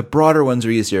 Yeah, the broader ones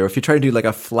are easier. If you try to do like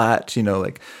a flat,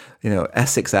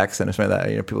 Essex accent or something like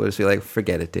that, people will just be like,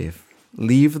 forget it, Dave.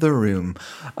 Leave the room.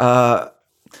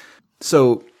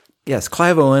 So yes,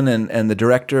 Clive Owen and the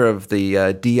director of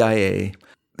the DIA,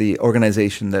 the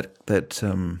organization that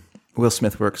Will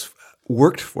Smith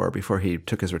worked for before he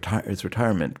took his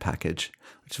retirement package,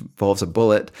 which involves a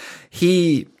bullet.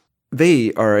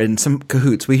 They are in some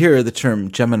cahoots. We hear the term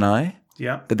Gemini.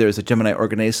 Yeah. That there's a Gemini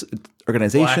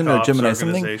organization or Gemini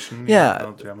something.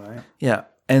 Gemini. Yeah.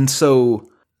 And so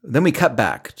then we cut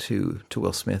back to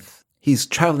Will Smith. He's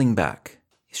traveling back.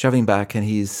 And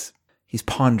he's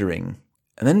pondering.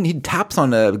 And then he taps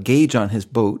on a gauge on his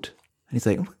boat. And he's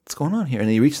like, what's going on here? And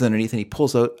he reaches underneath and he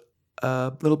pulls out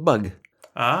a little bug.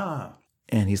 Ah.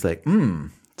 And he's like,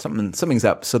 something's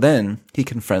up. So then he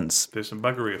confronts... There's some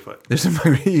buggery afoot.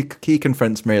 He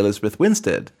confronts Mary Elizabeth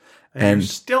Winstead. And you're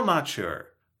still not sure.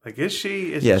 Like, is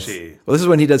she? Isn't she? Well, this is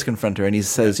when he does confront her. And he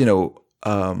says, he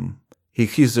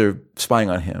accuses her of spying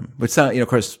on him. Which, of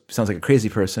course, sounds like a crazy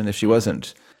person if she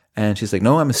wasn't. And she's like,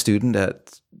 no, I'm a student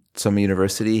at some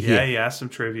university. Yeah, he asked some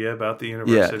trivia about the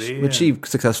university. Which he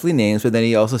successfully names, but then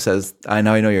he also says, I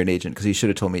know you're an agent, because you should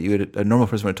have told me. A normal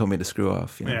person would have told me to screw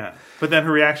off. Yeah. But then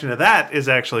her reaction to that is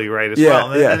actually right as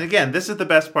well. And again, this is the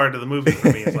best part of the movie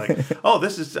for me. It's like, oh,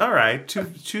 this is, all right,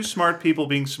 two smart people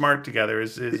being smart together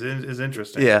is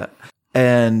interesting. Yeah.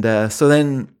 And so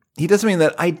then he does something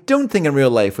that I don't think in real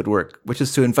life would work, which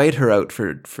is to invite her out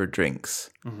for drinks.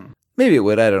 Mm-hmm. Maybe it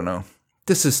would, I don't know.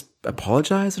 This is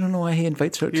apologize. I don't know why he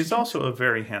invites her. He's also a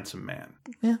very handsome man.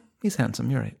 Yeah, he's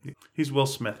handsome. You're right. He's Will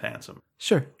Smith handsome.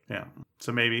 Sure. Yeah.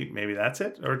 So maybe that's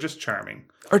it, or just charming.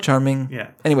 Or charming.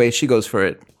 Yeah. Anyway, she goes for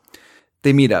it.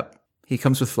 They meet up. He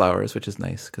comes with flowers, which is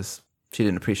nice because she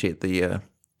didn't appreciate the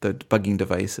bugging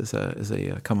device as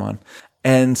a come on.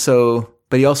 And so,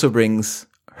 but he also brings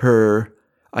her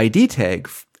ID tag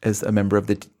as a member of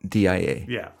the DIA.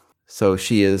 Yeah. So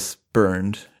she is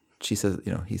burned. She says,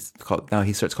 he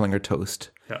starts calling her Toast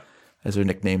as her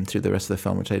nickname through the rest of the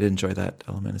film, which I did enjoy that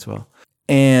element as well.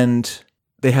 And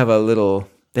they have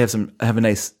a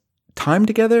nice time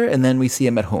together, and then we see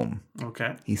him at home.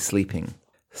 Okay. He's sleeping.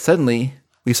 Suddenly,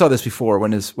 we saw this before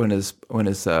when his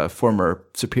former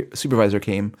supervisor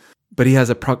came, but he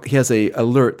has a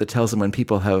alert that tells him when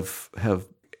people have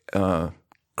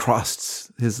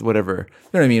crossed his whatever. You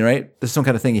know what I mean, right? There's some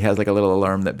kind of thing he has, like a little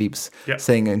alarm that beeps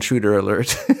saying intruder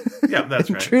alert. Yeah, that's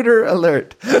right. Intruder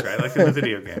alert. That's right, like in the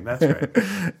video game. That's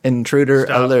right. Intruder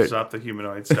alert. Stop the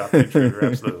humanoid, stop the intruder,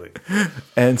 absolutely.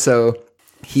 And so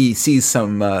he sees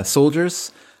some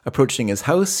soldiers approaching his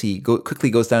house. He quickly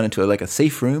goes down into a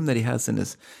safe room that he has in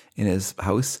his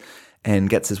house and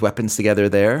gets his weapons together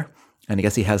there. And I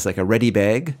guess he has like a ready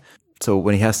bag. So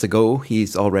when he has to go,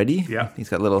 he's all ready. Yeah. He's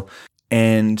got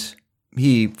and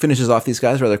he finishes off these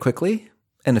guys rather quickly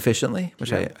and efficiently,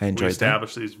 which I enjoyed. We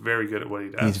established that he's very good at what he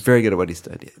does. He's very good at what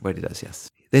he does, yes.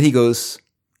 Then he goes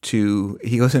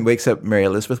and wakes up Mary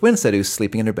Elizabeth Winstead, who's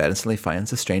sleeping in her bed, and suddenly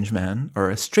finds a strange man, or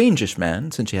a strangish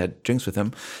man, since she had drinks with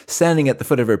him, standing at the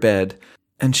foot of her bed.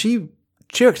 And she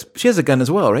has a gun as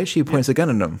well, right? She points a gun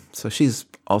at him. So she's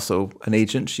also an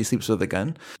agent. She sleeps with a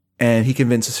gun. And he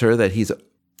convinces her that he's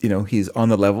on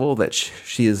the level, that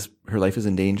her life is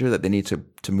in danger, that they need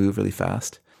to move really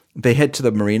fast. They head to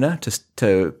the marina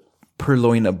to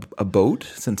purloin a boat,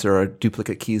 since there are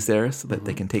duplicate keys there, so that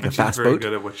they can take a fast boat. She's very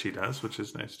good at what she does, which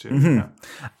is nice too. Mm-hmm.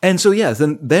 Yeah. And so,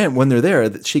 then when they're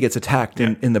there, she gets attacked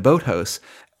in the boathouse.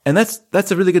 And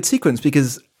that's a really good sequence,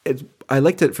 because I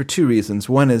liked it for two reasons.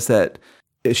 One is that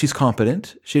she's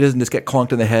competent. She doesn't just get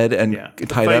clonked in the head and tied up. The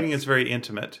fighting is very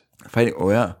intimate. Fighting,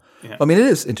 oh yeah. Yeah. I mean, it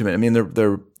is intimate. I mean,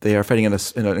 they are fighting in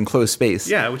an enclosed space.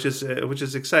 Yeah, which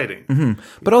is exciting. Mm-hmm.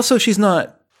 But also, she's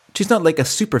not like a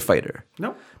super fighter.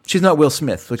 No, she's not Will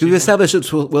Smith. Like we've established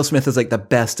that Will Smith is like the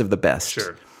best of the best.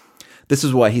 Sure. this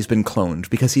is why he's been cloned,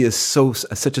 because he is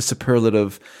such a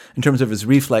superlative in terms of his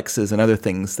reflexes and other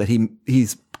things that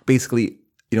he's basically,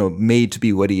 made to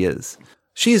be what he is.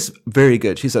 She's very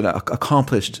good. She's an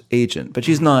accomplished agent, but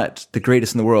she's not the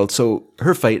greatest in the world. So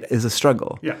her fight is a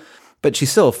struggle. Yeah. But she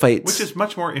still fights. Which is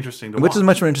much more interesting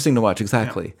to watch.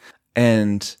 Exactly. Yeah.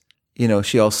 And,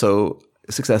 she also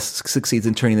succeeds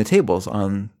in turning the tables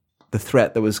on the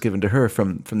threat that was given to her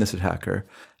from this attacker.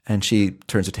 And she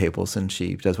turns the tables and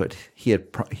she does what he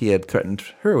had threatened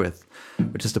her with,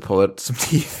 which is to pull out some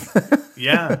teeth.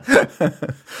 Yeah,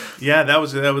 that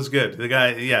was good. The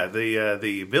guy,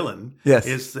 the villain,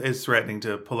 is threatening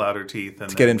to pull out her teeth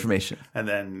and get information. And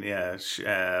then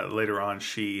later on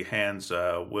she hands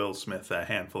Will Smith a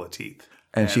handful of teeth,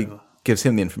 and she gives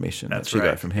him the information that she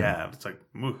got from him. Yeah, it's like,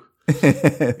 woo.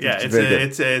 Yeah,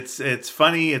 it's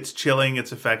funny, it's chilling,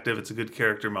 it's effective, it's a good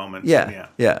character moment.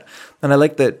 Yeah. And I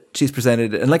like that she's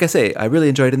presented, and like I say, I really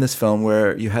enjoyed in this film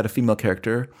where you had a female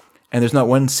character, and there's not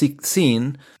one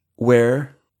scene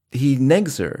where he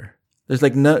negs her. There's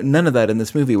like none of that in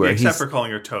this movie where except for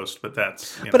calling her toast, but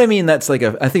that's. But I mean, that's like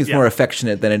I think it's more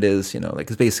affectionate than it is,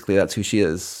 because basically that's who she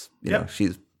is. You know,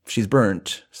 she's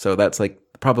burnt, so that's like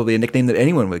probably a nickname that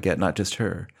anyone would get, not just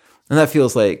her. And that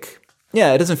feels like.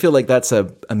 Yeah, it doesn't feel like that's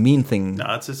a mean thing. No,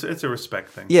 it's a respect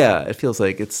thing. Yeah, it feels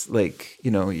like it's like,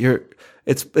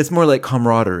 it's more like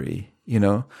camaraderie,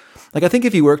 Like I think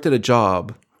if you worked at a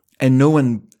job and no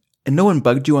one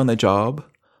bugged you on the job,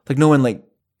 like no one like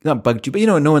not bugged you, but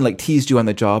no one like teased you on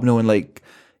the job, no one like,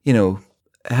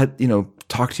 had,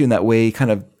 talked to you in that way, kind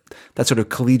of that sort of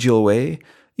collegial way,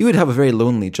 you would have a very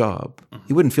lonely job. Mm-hmm.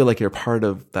 You wouldn't feel like you're part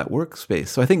of that workspace.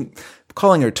 So I think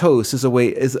calling her toast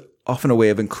is often a way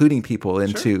of including people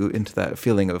into that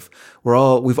feeling of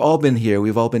we've all been here,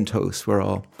 we've all been toast, we're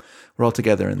all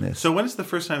together in this. So when is the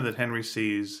first time that Henry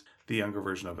sees the younger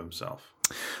version of himself?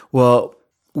 Well,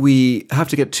 we have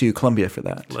to get to Colombia for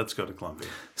that. Let's go to Colombia.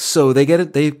 So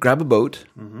they grab a boat,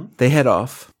 they head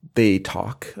off, they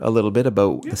talk a little bit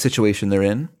about the situation they're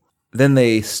in. Then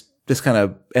they just kind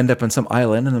of end up on some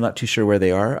island, and I'm not too sure where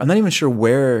they are. I'm not even sure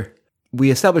where. We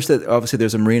established that obviously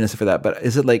there's a marina for that, but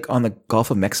is it like on the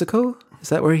Gulf of Mexico? Is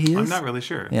that where he is? I'm not really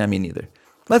sure. Yeah, me neither.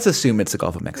 Let's assume it's the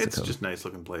Gulf of Mexico. It's just a nice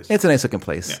looking place. It's a nice looking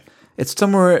place. Yeah. It's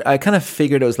somewhere, I kind of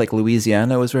figured it was like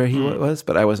Louisiana was where he was,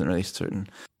 but I wasn't really certain.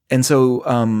 And so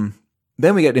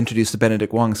then we get introduced to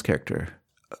Benedict Wong's character,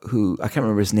 who, I can't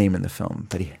remember his name in the film,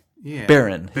 but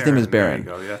Baron. His name is Baron.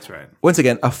 There you go. That's right. Once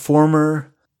again, a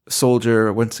former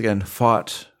soldier,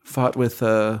 fought with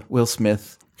Will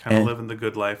Smith. Kind of living the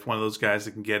good life. One of those guys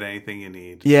that can get anything you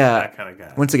need. Yeah. That kind of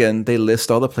guy. Once again, they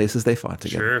list all the places they fought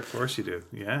together. Sure, of course you do.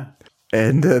 Yeah.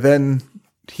 And then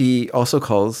he also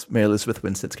calls Mary Elizabeth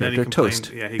Winstead's character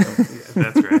Toast. Yeah,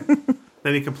 that's right.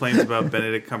 Then he complains about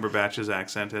Benedict Cumberbatch's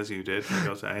accent, as you did. He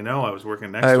goes, I know, I was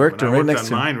working next to him. I worked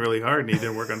on mine really hard, and he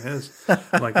didn't work on his.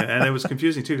 And it was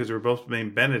confusing, too, because we were both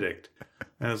named Benedict.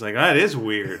 And I was like, that is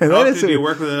weird. How often do you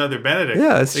work with another Benedict?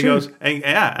 Yeah, that's true. He goes, and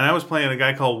I was playing a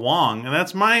guy called Wong, and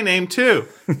that's my name, too.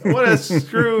 What a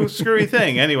screwy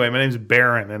thing. Anyway, my name's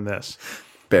Baron in this.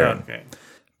 Baron. Okay.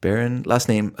 Baron, last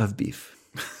name of beef.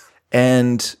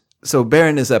 And so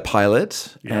Baron is a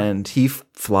pilot, and he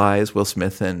flies Will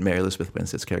Smith and Mary Elizabeth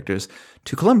Winstead's characters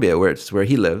to Colombia, where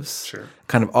he lives. Sure.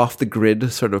 Kind of off the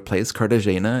grid sort of place,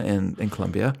 Cartagena in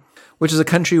Colombia, which is a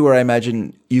country where I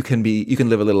imagine you can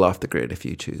live a little off the grid if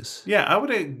you choose. Yeah, I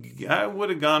would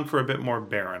have gone for a bit more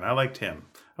Baron. I liked him.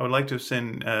 I would like to have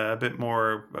seen a bit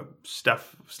more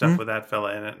stuff with that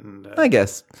fella in it. And I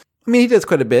guess. I mean, he does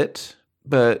quite a bit,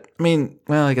 but I mean,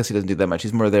 well, I guess he doesn't do that much.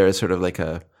 He's more there as sort of like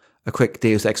a quick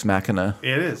Deus Ex Machina.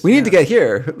 It is. We need to get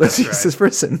here. Let's use this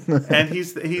person. And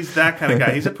he's that kind of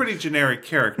guy. He's a pretty generic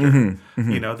character,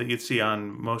 that you'd see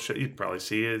on most. You'd probably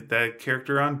see that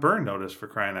character on Burn Notice, for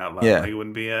crying out loud. Yeah, he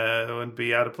wouldn't be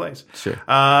out of place. Sure.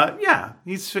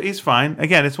 He's fine.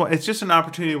 Again, it's just an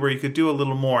opportunity where you could do a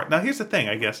little more. Now, here's the thing.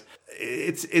 I guess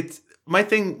it's. My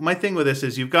thing with this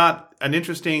is you've got an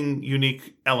interesting,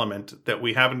 unique element that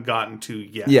we haven't gotten to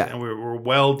yet. Yeah. And we're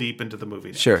well deep into the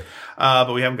movie now. Sure.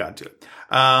 But we haven't gotten to it.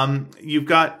 You've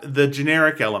got the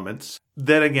generic elements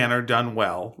that, again, are done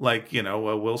well. Like,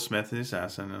 Will Smith, the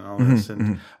assassin, and all this.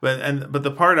 But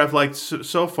the part I've liked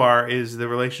so far is the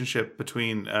relationship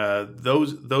between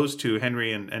those two,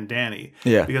 Henry and Danny.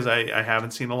 Yeah. Because I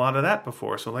haven't seen a lot of that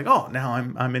before. So now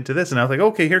I'm into this. And I was like,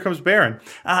 okay, here comes Baron.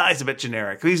 He's a bit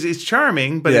generic. He's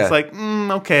charming, but it's like,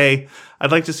 okay.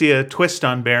 I'd like to see a twist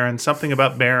on Baron, something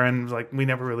about Baron. Like, we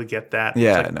never really get that.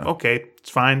 Yeah, it's like, no. okay,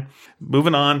 it's fine.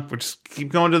 Moving on. We'll just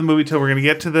keep going to the movie till we're going to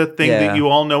get to the thing that you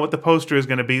all know what the poster is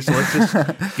going to be. So let's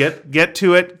just get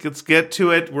to it. Let's get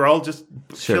to it. We're all just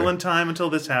killing time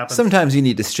until this happens. Sometimes you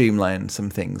need to streamline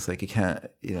some things. Like, you can't,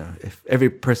 if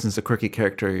every person's a quirky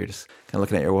character, you're just kind of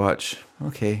looking at your watch.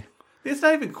 Okay. It's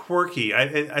not even quirky.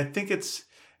 I think it's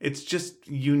just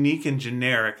unique and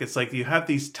generic. It's like you have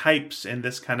these types in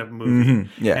this kind of movie,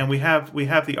 and we have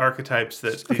the archetypes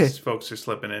that these folks are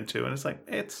slipping into, and it's like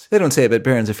they don't say it, but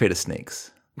Baron's afraid of snakes.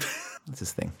 That's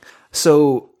his thing.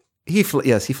 So he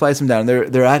flies him down.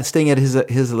 They're staying at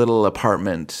his little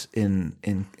apartment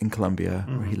in Colombia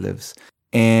where he lives,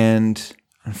 and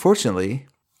unfortunately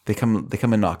they come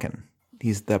and knocking.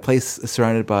 That place is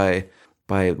surrounded by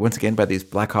once again by these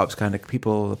black ops kind of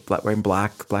people, wearing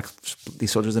black,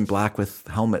 these soldiers in black with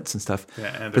helmets and stuff.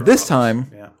 Yeah, and but this time,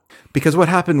 because what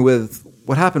happened was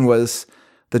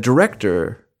the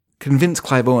director convinced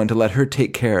Clive Owen to let her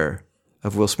take care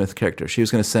of Will Smith's character. She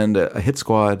was going to send a hit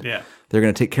squad. Yeah. They're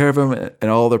going to take care of him,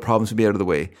 and all their problems would be out of the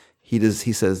way. He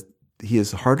says he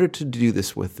is harder to do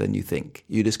this with than you think.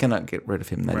 You just cannot get rid of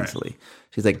him that easily.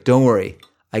 She's like, don't worry,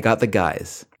 I got the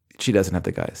guys. She doesn't have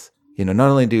the guys.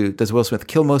 Not only does Will Smith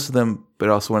kill most of them, but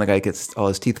also when a guy gets all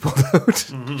his teeth pulled out.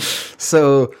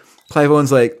 So Clive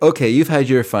Owen's like, okay, you've had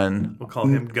your fun. We'll call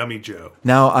him Gummy Joe.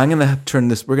 Now I'm going to turn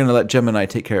this, we're going to let Gemini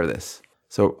take care of this.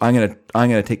 So I'm going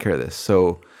to take care of this.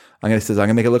 So I'm going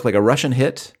to make it look like a Russian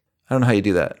hit. I don't know how you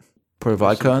do that. Pour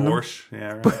vodka on them. Borscht.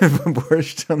 Yeah, right.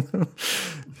 Borscht on them.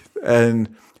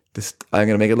 And I'm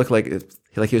going to make it look like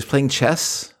he was playing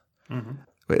chess.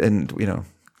 And,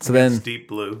 so then Deep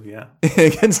Blue, yeah.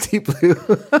 Against Deep Blue.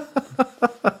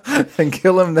 And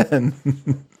kill him then.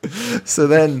 So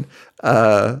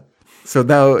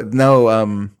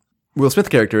now Will Smith's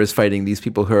character is fighting these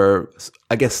people who are,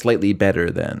 I guess, slightly better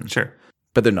than. Sure.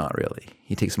 But they're not really.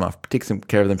 He takes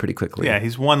care of them pretty quickly. Yeah,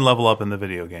 he's one level up in the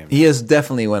video game. He is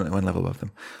definitely one level above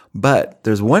them. But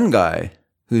there's one guy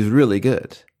who's really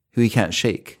good, who he can't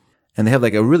shake. And they have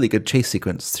like a really good chase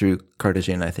sequence through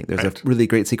Cartagena, I think. There's a really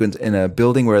great sequence in a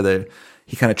building where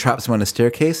he kind of traps him on a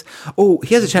staircase. Oh,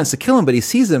 he has a chance to kill him, but he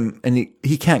sees him and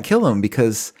he can't kill him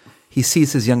because he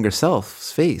sees his younger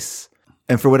self's face.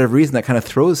 And for whatever reason, that kind of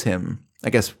throws him. I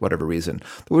guess whatever reason.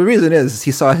 The reason is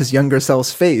he saw his younger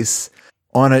self's face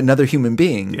on another human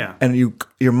being. Yeah. And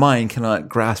your mind cannot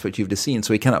grasp what you've just seen,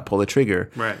 so he cannot pull the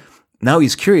trigger. Right. Now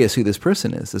he's curious who this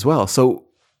person is as well. So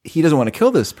he doesn't want to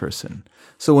kill this person.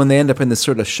 So when they end up in this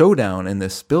sort of showdown in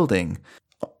this building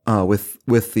with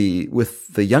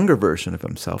the younger version of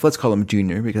himself, let's call him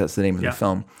Junior because that's the name of the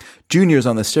film. Junior's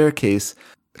on the staircase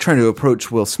trying to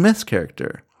approach Will Smith's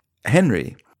character,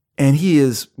 Henry, and he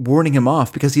is warning him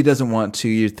off because he doesn't want to.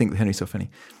 You think Henry's so funny.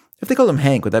 If they called him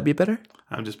Hank, would that be better?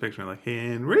 I'm just picturing like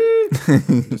Henry.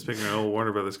 Just picturing an old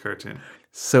Warner Brothers cartoon.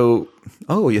 So,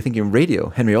 you're thinking radio,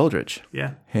 Henry Aldrich.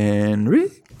 Yeah.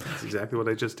 Henry? That's exactly what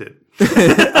I just did.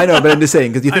 I know, but I'm just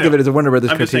saying, because you think of it as a Warner Brothers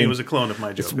cartoon. I'm just saying it was a clone of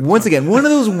my joke. Once again, one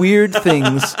of those weird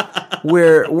things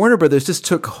where Warner Brothers just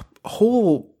took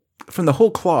from the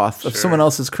whole cloth of someone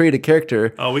else's created character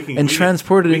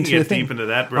transported it into a thing. Deep into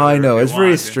that, I know, it's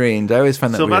very strange. I always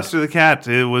find that Sylvester weird. the Cat,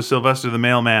 it was Sylvester the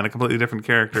Mailman, a completely different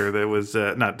character that was,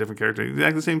 not different character,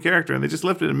 exactly the same character, and they just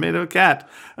lifted it and made it a cat.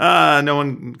 No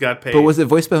one got paid. But was it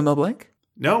voiced by Mel Blanc?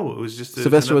 No, it was just...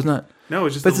 Sylvester was not? No, it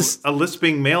was just a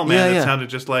lisping mailman that sounded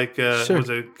just like... It was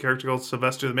a character called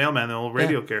Sylvester the Mailman, the old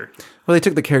radio character. Well, they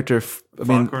took the character...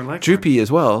 Droopy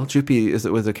as well. Droopy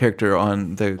was a character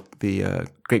on the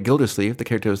Great Gildersleeve. The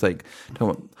character was like,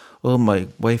 my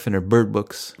wife and her bird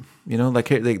books.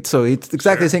 So it's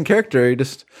exactly the same character.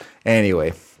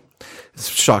 Anyway... It's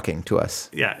shocking to us.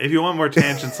 Yeah, if you want more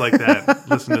tangents like that,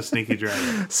 listen to Sneaky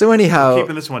Dragon. So anyhow... We're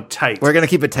keeping this one tight. We're going to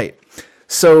keep it tight.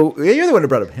 So, you're the one who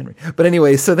brought up Henry. But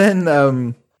anyway, so then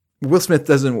Will Smith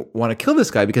doesn't want to kill this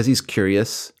guy because he's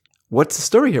curious. What's the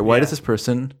story here? Why does this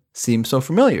person seem so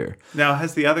familiar? Now,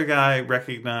 has the other guy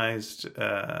recognized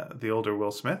the older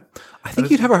Will Smith? I think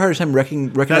you'd have a harder time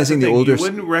recognizing the older... You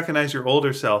wouldn't recognize your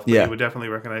older self, but you would definitely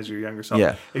recognize your younger self.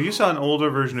 Yeah. If you saw an older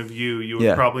version of you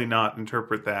would probably not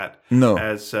interpret that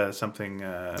as something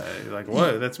like,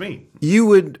 what? That's me. You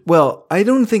would... Well, I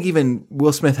don't think even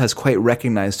Will Smith has quite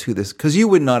recognized who this... Because you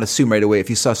would not assume right away if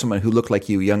you saw someone who looked like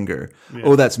you younger,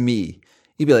 oh, that's me.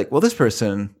 You'd be like, well, this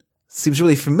person seems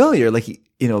really familiar.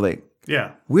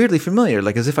 Weirdly familiar,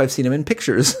 like as if I've seen him in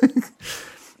pictures.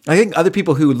 I think other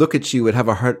people who look at you would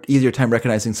have easier time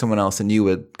recognizing someone else than you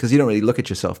would, because you don't really look at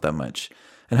yourself that much.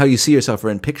 And how you see yourself are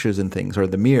in pictures and things, or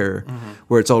the mirror,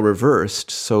 where it's all reversed.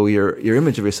 So your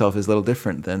image of yourself is a little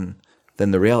different than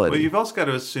than the reality. Well, you've also got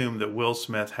to assume that Will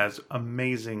Smith has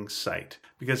amazing sight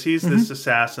because he's this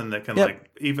assassin that can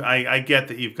even I get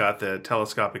that you've got the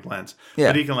telescopic lens,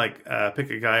 but he can pick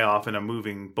a guy off in a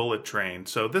moving bullet train.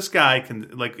 So this guy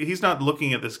can he's not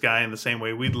looking at this guy in the same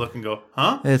way we'd look and go,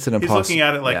 huh? It's an impossible. He's looking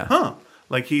at it huh?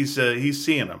 Like he's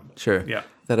seeing him. Sure. Yeah.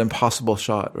 That impossible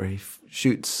shot where he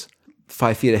shoots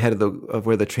 5 feet ahead of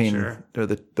where the train or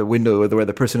the window or where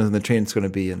the person in the train is going to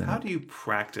be. And how do you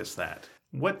practice that?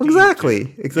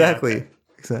 Exactly.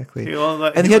 Well,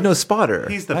 and he had no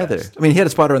spotter either. Best. I mean, he had a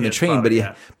spotter on the train,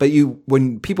 but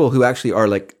when people who actually are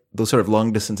like those sort of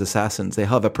long distance assassins, they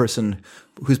have a person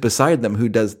who's beside them who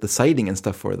does the sighting and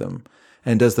stuff for them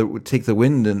and take the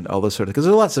wind and all those sort of, because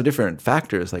there's lots of different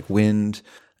factors like wind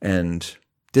and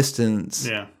distance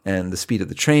and the speed of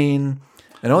the train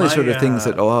and all these sort of things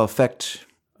that all affect.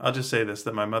 I'll just say this,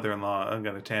 that my mother-in-law, I'm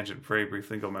going to tangent very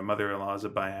briefly go, my mother-in-law is a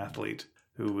biathlete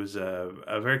who was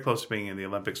very close to being in the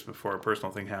Olympics before a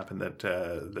personal thing happened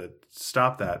that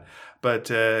stopped that. But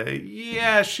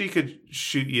she could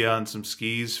shoot you on some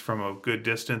skis from a good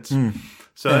distance.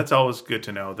 So that's always good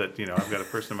to know that, I've got a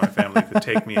person in my family who could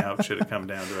take me out should it come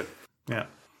down to it. Yeah.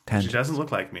 She doesn't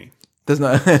look like me. Does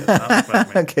not. Does not look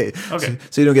like me. Okay.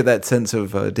 So you don't get that sense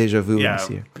of deja vu when you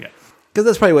see her. Yeah. Because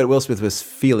that's probably what Will Smith was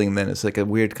feeling then. It's like a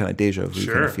weird kind of deja vu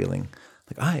kind of feeling.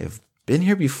 Like, I have been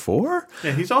here before?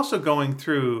 Yeah, he's also going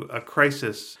through a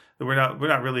crisis. We're not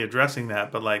really addressing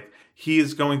that, but he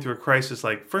is going through a crisis.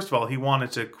 First of all, he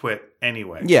wanted to quit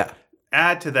anyway. Yeah.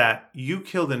 Add to that, you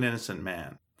killed an innocent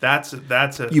man.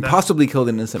 Possibly killed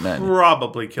an innocent man.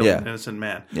 Probably killed an innocent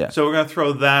man. Yeah. So we're going to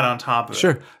throw that on top of it.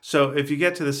 Sure. So if you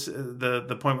get to this,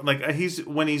 the point,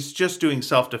 when he's just doing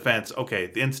self-defense, okay,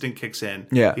 the instinct kicks in.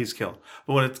 Yeah. He's killed.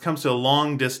 But when it comes to a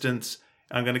long distance,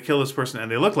 I'm going to kill this person and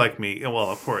they look like me.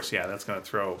 Well, of course, that's going to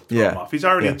throw him off. He's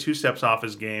already 2 steps off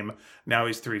his game. Now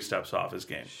he's 3 steps off his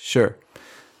game. Sure.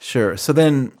 So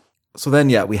then,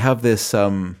 we have this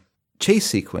chase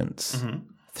sequence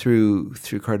through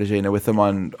Cartagena with them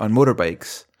on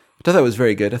motorbikes. I thought it was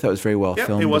very good. I thought it was very well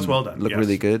filmed. It was well done. Looked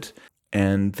really good,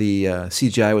 and the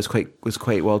CGI was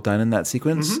quite well done in that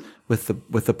sequence with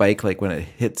the bike. Like when it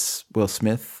hits Will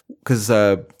Smith, because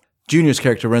Junior's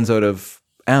character runs out of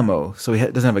ammo, so he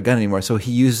doesn't have a gun anymore. So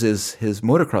he uses his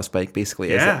motocross bike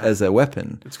basically as a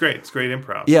weapon. It's great. It's great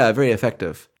improv. Yeah, very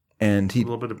effective. And a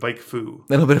little bit of bike foo.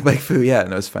 Yeah,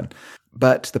 no, it was fun.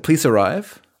 But the police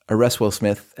arrive, arrest Will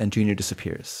Smith, and Junior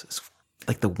disappears. It's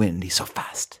like the wind. He's so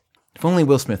fast. If only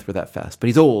Will Smith were that fast. But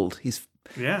he's old. He's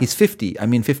 50. I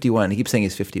mean 51. He keeps saying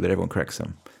he's 50, but everyone corrects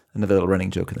him. Another little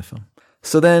running joke in the film.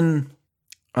 So then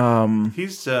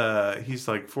he's 4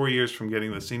 years from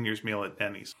getting the seniors meal at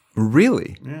Denny's.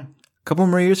 Really? Yeah. A couple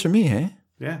more years for me, hey?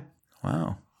 Yeah.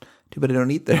 Wow. Too bad I don't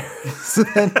eat there.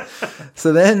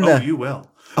 so then oh, you will.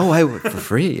 Oh, I would for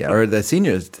free, or the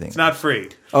seniors thing. It's not free.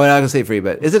 Oh, I'm not gonna say free,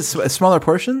 but is it smaller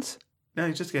portions? No,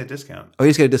 you just get a discount. Oh, you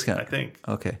just get a discount. I think.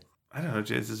 Okay. I don't know.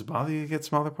 Does it bother you to get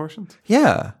smaller portions?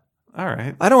 Yeah. All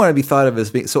right. I don't want to be thought of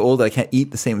as being so old that I can't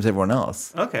eat the same as everyone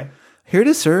else. Okay. Here it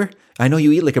is, sir. I know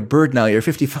you eat like a bird now. You're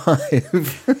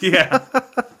 55. Yeah.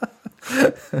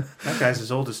 That guy's as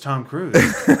old as Tom Cruise.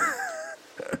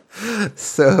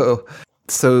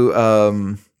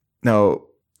 No.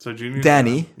 So Junior,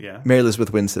 Danny, Mary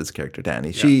Elizabeth Winstead's character,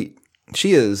 Danny, she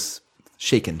is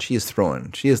shaken. She is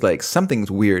thrown. She is like,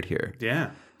 something's weird here. Yeah.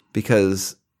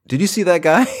 Because, did you see that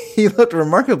guy? He looked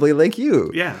remarkably like you.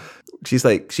 Yeah. She's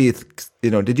like,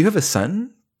 did you have a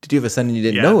son? Did you have a son and you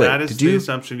didn't know it? That is the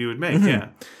assumption you would make, yeah.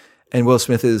 And Will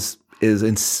Smith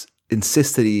insists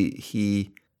that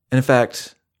he, and in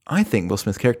fact, I think Will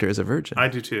Smith's character is a virgin. I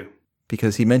do too.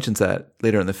 Because he mentions that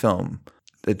later in the film,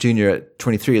 that Junior at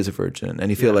 23 is a virgin,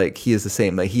 and you feel like he is the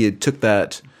same. Like he had took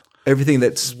that, everything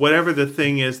that's... Whatever the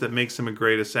thing is that makes him a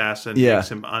great assassin, makes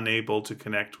him unable to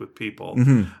connect with people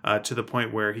to the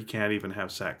point where he can't even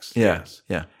have sex. Yeah, yes.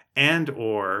 yeah. And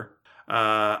or,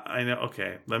 I know,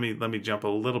 okay, let me jump a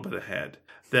little bit ahead.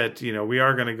 That, we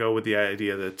are going to go with the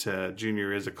idea that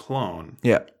Junior is a clone.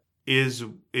 Yeah. Is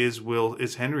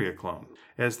Henry a clone?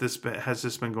 Has this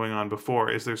been going on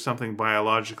before? Is there something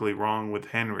biologically wrong with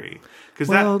Henry? He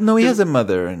has a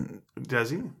mother, and does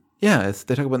he? Yeah,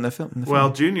 they talk about in the film.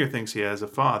 Well, Junior thinks he has a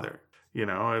father. He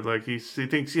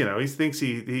thinks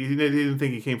he didn't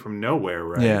think he came from nowhere,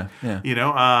 right?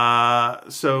 Yeah.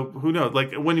 So who knows?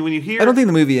 Like when you hear, I don't think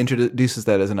the movie introduces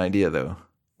that as an idea, though.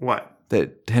 What?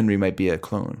 That Henry might be a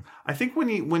clone. I think when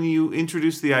you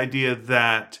introduce the idea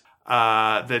that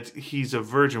he's a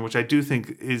virgin, which I do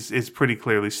think is pretty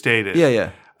cclearly stated.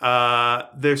 Yeah.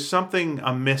 There's something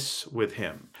amiss with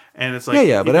him, and it's like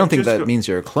but I don't think that means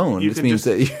you're a clone. It means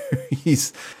that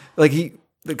he's like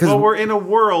because we're in a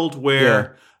world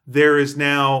where there is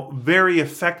now very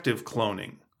effective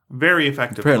cloning. Very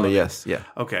effective apparently, cloning. yes, yeah.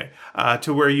 Okay.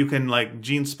 To where you can like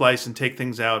gene splice and take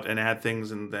things out and add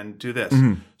things and then do this.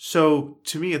 So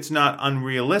to me, it's not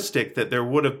unrealistic that there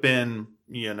would have been,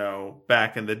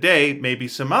 back in the day, maybe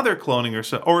some other cloning or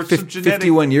some genetic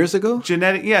 51 years ago?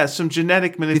 some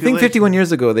genetic manipulation. You think 51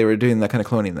 years ago they were doing that kind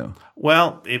of cloning though?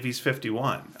 Well, if he's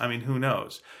 51, I mean, who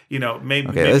knows? Maybe. Okay,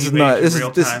 maybe this is not. this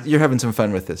real time. You're having some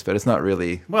fun with this, but it's not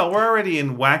really. Well, we're already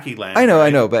in wacky land. I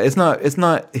right? know, but it's not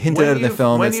hinted at in the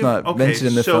film. It's not mentioned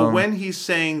in the film. So when he's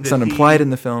saying that it's not implied in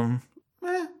the film.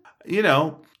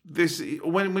 This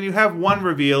when you have one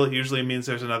reveal, it usually means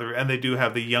there's another, and they do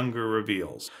have the younger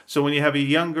reveals. So when you have a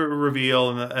younger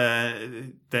reveal,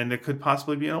 then it could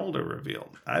possibly be an older reveal.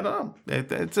 I don't know.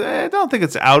 I don't think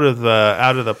it's out of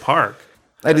the park.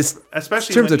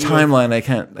 Especially in terms of timeline, I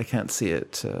can't see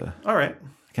it. All right,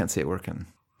 I can't see it working.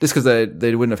 Just because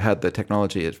they wouldn't have had the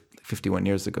technology at 51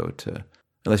 years ago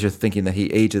unless you're thinking that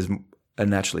he ages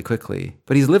unnaturally quickly.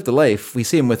 But he's lived a life. We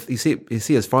see him you see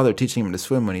his father teaching him to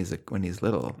swim when he's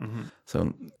little.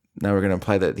 So now we're going to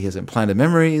imply that he has implanted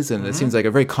memories, and it seems like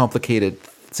a very complicated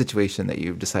situation that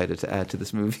you've decided to add to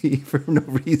this movie for no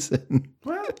reason.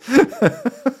 What?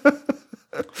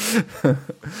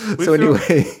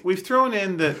 Anyway, we've thrown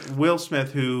in that Will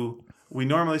Smith, who we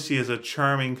normally see as a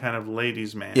charming kind of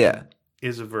ladies' man,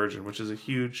 is a virgin, which is a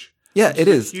huge it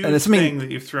is, huge and it's thing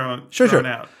that you've thrown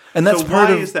out. And that's so part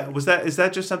why of is that? Is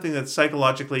that just something that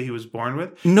psychologically he was born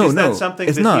with? No, is that something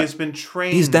it's that not. he has been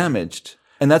trained? He's damaged,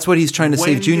 and that's what he's trying to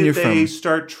save Junior from. When did they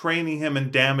start training him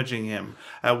and damaging him?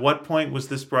 At what point was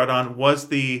this brought on? Was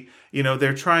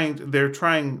they're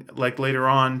trying like later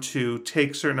on to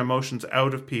take certain emotions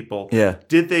out of people. Yeah.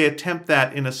 Did they attempt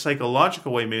that in a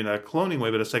psychological way, maybe not a cloning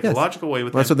way, but a psychological way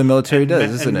with him? That's what the military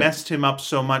does, isn't it? And messed him up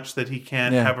so much that he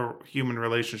can't have a human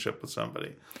relationship with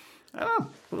somebody. I don't know.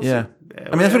 We'll see. I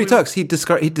mean, that's what he talks. He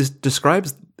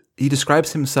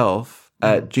describes himself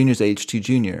at Junior's age to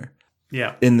Junior.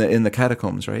 Yeah. In the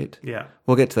catacombs, right? Yeah.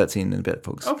 We'll get to that scene in a bit,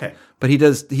 folks. Okay. But he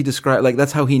describe like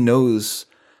that's how he knows.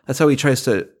 That's how he tries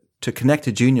to connect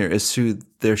to Junior is through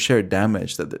their shared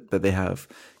damage that they have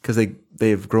because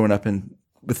they've grown up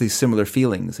with these similar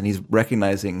feelings, and he's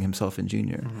recognizing himself in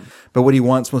Junior. But what he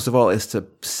wants most of all is to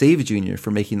save Junior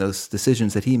from making those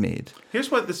decisions that he made.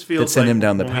 Here's what this feels that send like him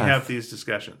down the when path. we have these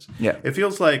discussions. Yeah. It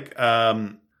feels like,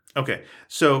 okay,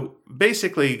 so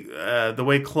basically the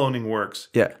way cloning works,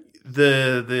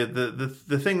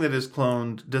 the thing that is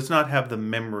cloned does not have the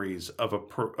memories of the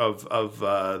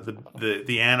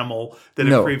animal that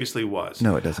it previously was.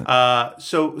 No, it doesn't.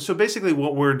 So basically,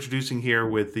 what we're introducing here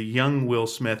with the young Will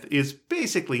Smith is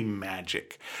basically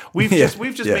magic. We've just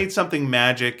made something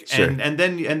magic, and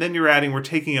then you're adding we're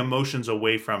taking emotions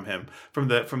away from him from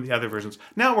the other versions.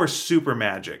 Now we're super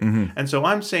magic, and so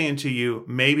I'm saying to you,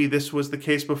 maybe this was the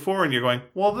case before, and you're going,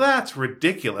 well, that's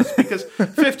ridiculous because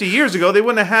 50 years ago they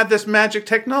wouldn't have had this magic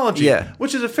technology,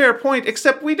 which is a fair point,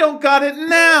 except we don't got it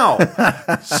now.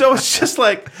 So it's just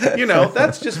like,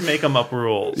 that's just make them up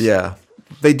rules. Yeah.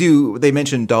 They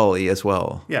mention Dolly as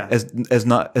well. Yeah. As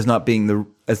not being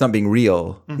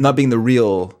real, not being the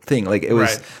real thing. Like it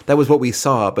was that was what we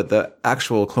saw, but the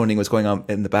actual cloning was going on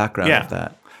in the background of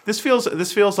that. This feels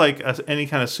like any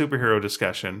kind of superhero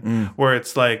discussion where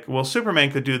it's like, well,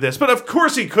 Superman could do this, but of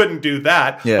course he couldn't do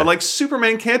that. Yeah. But like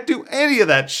Superman can't do any of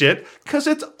that shit because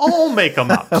it's all make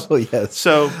 'em up. Oh yes.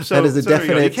 So that is a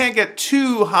definite. You can't get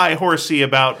too high horsey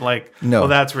about like, well,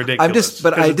 that's ridiculous.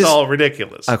 It's all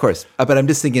ridiculous. Of course, but I'm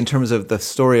just thinking in terms of the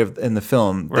story in the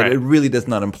film that it really does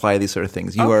not imply these sort of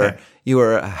things. You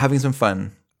are having some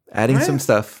fun, adding some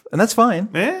stuff, and that's fine.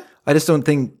 Yeah. I just don't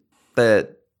think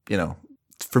that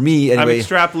For me, anyway, I'm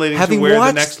extrapolating to where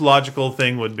the next logical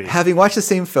thing would be. Having watched the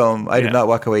same film, I did not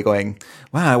walk away going,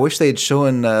 "Wow, I wish they'd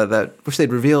shown that. Wish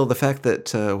they'd revealed the fact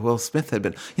that Will Smith had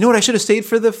been. You know what? I should have stayed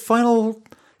for the final,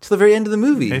 to the very end of the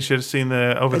movie. They should have seen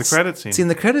the credit scene. Seen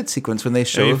the credit sequence when they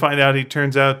show. You find out he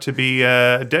turns out to be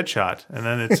a Deadshot, and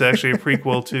then it's actually a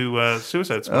prequel to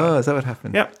Suicide Squad. Oh, is that what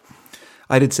happened? Yep.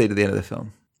 I did say to the end of the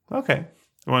film. Okay.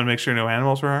 You want to make sure no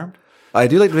animals were harmed? I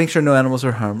do like to make sure no animals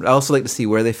are harmed. I also like to see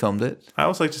where they filmed it. I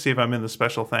always like to see if I'm in the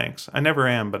special thanks. I never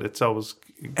am, but it's always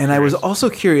curious. And I was also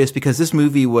curious because this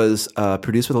movie was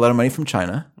produced with a lot of money from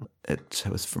China. It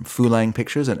was from Fulang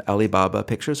Pictures and Alibaba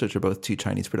Pictures, which are both two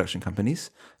Chinese production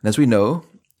companies. And as we know,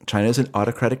 China is an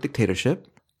autocratic dictatorship.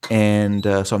 And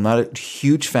so I'm not a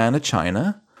huge fan of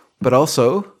China. But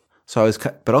also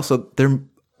their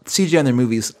CGI in their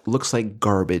movies looks like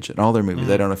garbage in all their movies.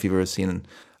 I don't know if you've ever seen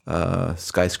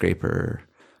Skyscraper.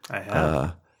 I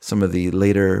have. Some of the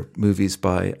later movies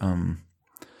by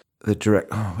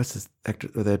what's his actor?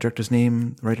 The director's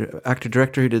name, actor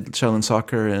director who did Shaolin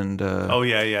Soccer and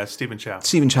Stephen Chow.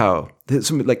 Stephen Chow,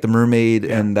 something like the Mermaid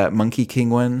and that Monkey King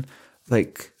one,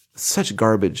 like such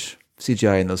garbage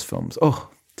CGI in those films. Oh,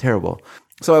 terrible.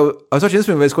 So I was watching this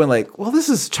movie, I was going like, well, this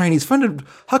is Chinese funded.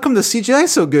 How come the CGI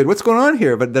is so good? What's going on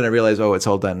here? But then I realized, it's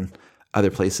all done other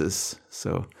places.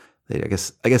 So I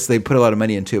guess they put a lot of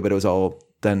money into it, but it was all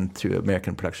done through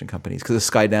American production companies because of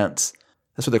Skydance.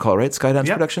 That's what they're called, right? Skydance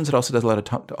Productions. It also does a lot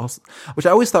of which I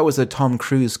always thought was a Tom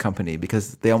Cruise company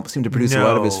because they seem to produce a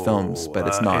lot of his films, but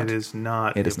it's not. It is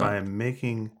not. It is not. I am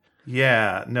making.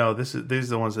 Yeah, no. These are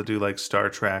the ones that do like Star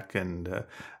Trek and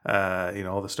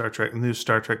all the new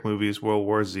Star Trek movies, World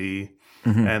War Z,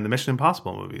 and the Mission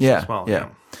Impossible movies as well. Yeah.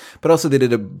 But also they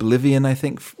did Oblivion, I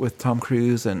think, with Tom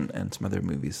Cruise and some other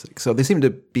movies. So they seem to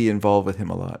be involved with him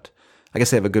a lot. I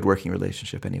guess they have a good working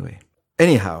relationship anyway.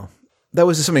 Anyhow, that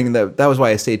was just something that was why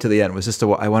I stayed to the end. Was just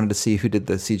I wanted to see who did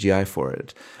the CGI for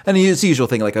it, and it's the usual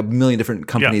thing, like a million different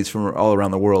companies from all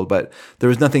around the world. But there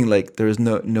was nothing like there was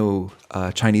no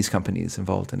Chinese companies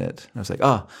involved in it. And I was like,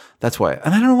 that's why.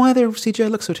 And I don't know why their CGI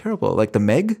looks so terrible. Like the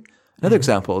Meg, another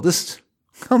example. Just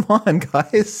come on,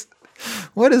 guys.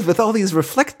 What is with all these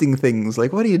reflecting things?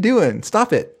 Like, what are you doing?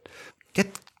 Stop it.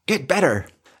 Get better.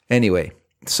 Anyway,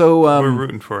 so we're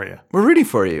rooting for you. We're rooting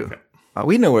for you. Okay.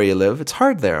 We know where you live. It's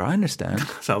hard there. I understand.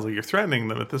 Sounds like you're threatening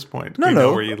them at this point. No,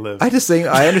 know where you live. I just saying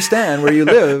I understand where you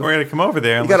live. We're going to come over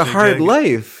there. You got a hard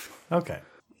life. Okay.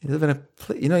 You live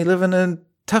in a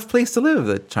tough place to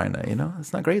live. China.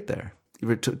 It's not great there. You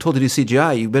were told to do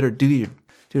CGI. You better do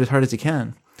it as hard as you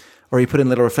can, or you put in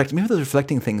little reflecting. Maybe those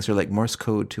reflecting things are like Morse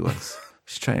code to us.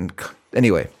 Just try and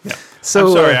anyway. Yeah. So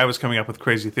I'm sorry, I was coming up with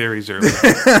crazy theories earlier.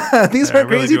 These aren't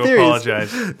crazy theories.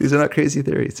 Apologize. These are not crazy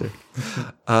theories, sir.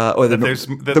 Or the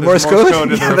Morse code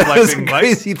and the reflecting light.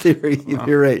 Crazy theory. Oh.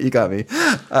 You're right. You got me.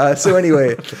 So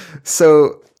anyway,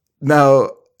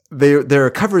 now there are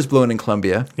covers blown in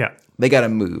Colombia. Yeah. They got to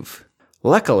move.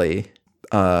 Luckily,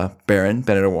 Baron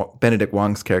Benedict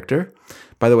Wong's character.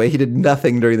 By the way, he did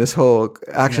nothing during this whole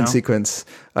action sequence.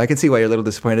 I can see why you're a little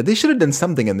disappointed. They should have done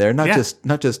something in there, not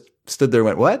just stood there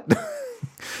and went, what?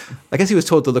 I guess he was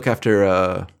told to look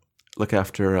after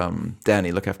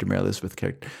Danny, look after Mary Elizabeth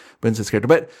Winslet's character.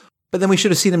 But then we should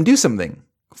have seen him do something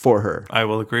for her. I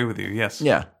will agree with you, yes.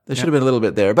 Yeah, there should have been a little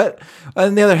bit there. But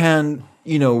on the other hand,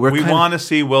 we want to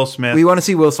see Will Smith. We want to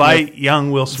see Will Smith fight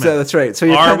young Will Smith. So that's right.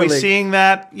 So are we seeing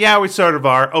that? Yeah, we sort of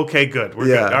are. Okay, good. We're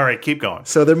good. All right, keep going.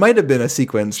 So there might have been a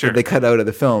sequence that they cut out of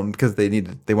the film because they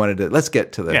wanted to. Let's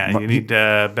get to the. Yeah, you need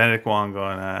Benedict Wong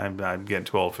going. I'm getting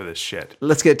too old for this shit.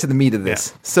 Let's get to the meat of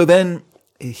this. Yeah. So then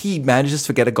he manages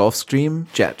to get a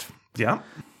Gulfstream jet. Yeah,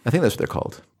 I think that's what they're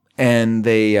called, and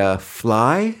they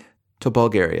fly to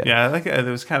Bulgaria. Yeah,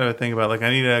 there was kind of a thing about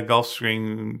I need a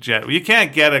Gulfstream jet. Well, you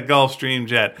can't get a Gulfstream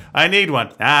jet. I need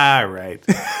one. Right.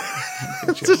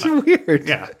 It's just weird.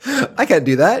 Yeah. I can't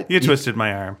do that. You twisted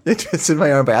my arm. You twisted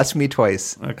my arm by asking me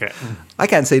twice. Okay. I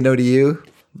can't say no to you,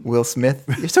 Will Smith.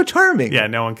 You're so charming. Yeah,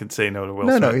 no one can say no to Will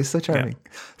Smith. No, he's so charming.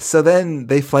 Yeah. So then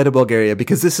they fly to Bulgaria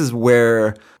because this is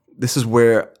where there's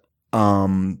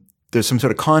some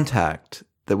sort of contact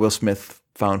that Will Smith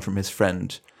found from his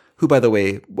friend. Who, by the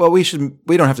way,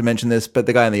 we don't have to mention this, but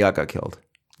the guy on the yacht got killed.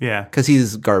 Yeah, because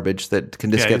he's garbage that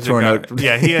can just get thrown out.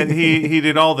 Yeah, he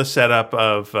did all the setup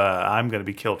of I'm going to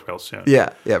be killed real soon.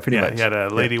 Yeah, pretty much. He had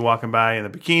a lady walking by in a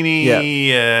bikini.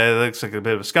 Yeah, looks like a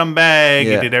bit of a scumbag.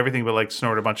 Yeah. He did everything but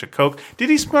snort a bunch of coke.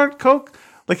 Did he snort coke?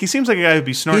 He seems like a guy who'd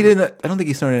be snorting. He didn't. I don't think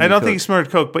he snorted. I don't think he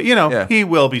snorted coke, but he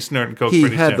will be snorting coke. He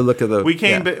pretty had soon. the look of the. We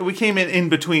came in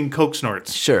between coke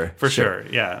snorts. Sure, for sure.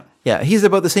 Yeah. Yeah, he's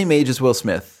about the same age as Will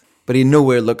Smith. But he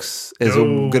nowhere looks as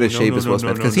good a shape as Will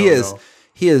Smith because he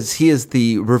is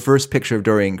the reverse picture of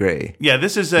Dorian Gray. Yeah,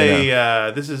 this is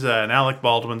an Alec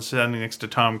Baldwin standing next to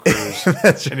Tom Cruise,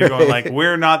 That's and you're going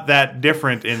we're not that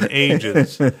different in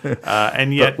ages,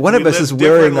 and yet but one of us is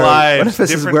wearing our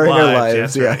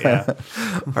lives. Right, yeah.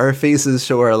 Our faces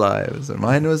show our lives, and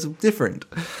mine was different.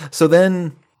 So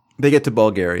then they get to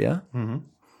Bulgaria. Mm-hmm.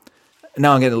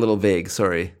 Now I'm getting a little vague.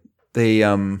 Sorry. They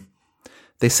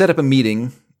set up a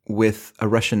meeting with a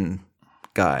Russian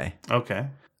guy. Okay.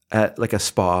 At a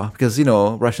spa because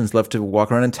Russians love to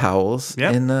walk around in towels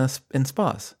in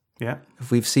spas. Yeah.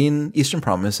 If we've seen Eastern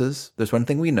Promises, there's one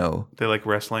thing we know. They like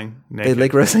wrestling naked. They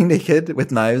like wrestling naked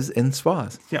with knives in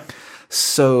spas. Yeah.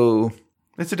 So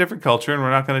it's a different culture and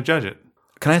we're not going to judge it.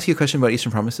 Can I ask you a question about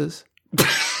Eastern Promises?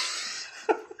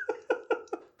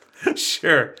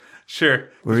 Sure.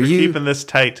 We're keeping this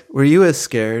tight. Were you as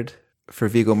scared for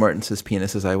Viggo Mortensen's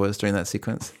penis as I was during that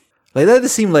sequence? That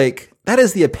just seemed like that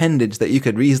is the appendage that you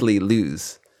could easily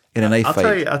lose in a knife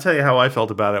fight. I'll tell you how I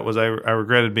felt about it. Was I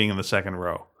regretted being in the second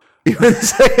row. You were in the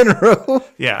second row.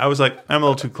 Yeah, I was like, I'm a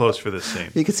little too close for this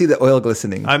scene. You can see the oil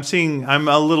glistening. I'm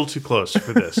a little too close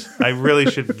for this. I really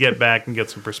should get back and get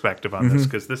some perspective on this,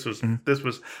 because this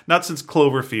was not since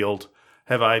Cloverfield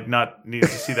have I not needed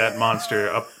to see that monster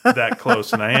up that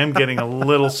close, and I am getting a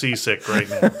little seasick right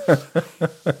now.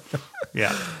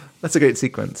 Yeah, that's a great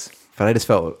sequence. But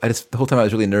the whole time I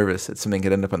was really nervous that something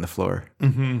could end up on the floor.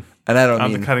 Mm-hmm. And I don't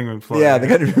mean the cutting room floor. Yeah, the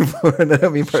cutting room floor. And I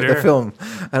don't mean part of the film.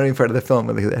 I don't mean part of the film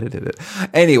when they edited it.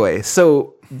 Anyway,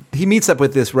 so he meets up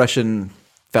with this Russian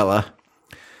fella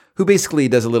who basically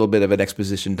does a little bit of an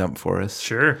exposition dump for us.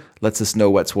 Sure. Lets us know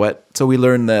what's what. So we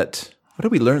learn that. What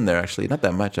did we learn there, actually? Not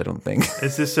that much, I don't think.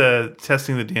 Is this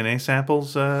testing the DNA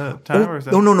samples time? Or is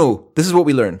that... No. This is what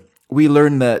we learn. We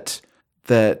learn that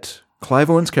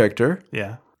Clive Owen's character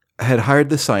had hired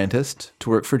the scientist to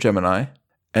work for Gemini,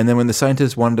 and then when the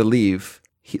scientist wanted to leave,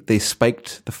 they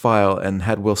spiked the file and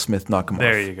had Will Smith knock him off.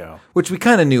 There you go. Which we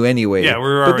kind of knew anyway. Yeah, we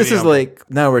were already. But this is like,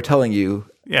 now we're telling you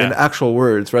in actual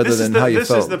words rather than how you felt.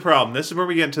 This is the problem. This is where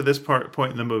we get to this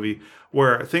point in the movie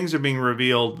where things are being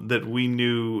revealed that we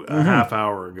knew a half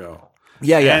hour ago.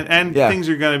 Yeah. And things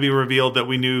are going to be revealed that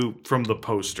we knew from the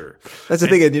poster. That's the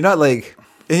thing. And you're not like...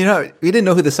 we didn't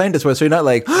know who the scientist was, so you're not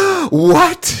like,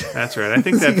 what? That's right. I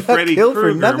think that Freddy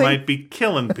Krueger might be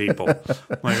killing people.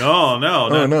 Like, oh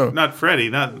no, not Freddy,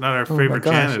 not our favorite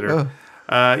janitor.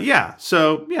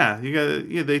 So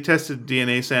they tested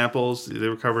DNA samples. They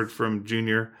recovered from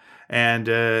Junior, and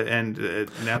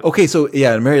now. Okay, so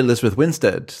Mary Elizabeth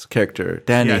Winstead's character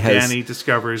Danny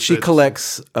discovers she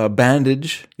collects a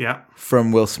bandage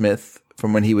from Will Smith.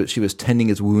 From when she was tending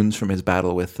his wounds from his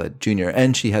battle with Junior.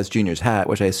 And she has Junior's hat,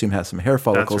 which I assume has some hair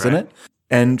follicles in it.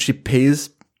 And she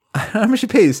pays, how much she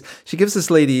pays? She gives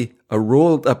this lady a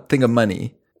rolled up thing of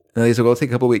money. And they say, well, it'll take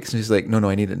a couple of weeks. And she's like, no,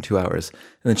 I need it in 2 hours. And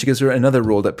then she gives her another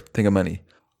rolled up thing of money.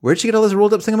 Where'd she get all this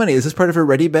rolled up thing of money? Is this part of her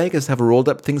ready bag? Is to have a rolled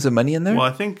up things of money in there? Well,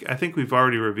 I think we've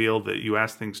already revealed that you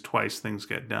ask things twice, things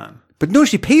get done. But no,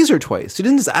 she pays her twice. She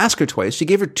didn't just ask her twice. She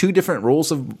gave her 2 different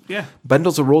rolls of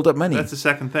bundles of rolled up money. That's the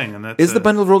second thing. And is the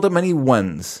bundle of rolled up money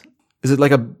ones? Is it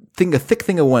like a thick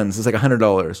thing of ones? It's like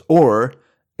 $100, or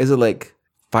is it like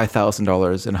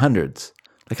 $5,000 in hundreds?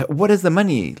 Like, what is the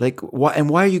money? Like,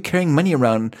 why are you carrying money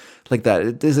around like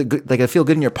that? Is it good, like, I feel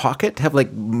good in your pocket to have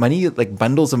like money, like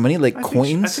bundles of money, like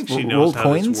coins? I think she knows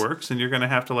how this works, and you're going to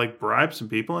have to like bribe some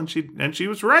people. And she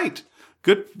was right.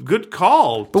 Good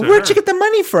call. But where'd she get the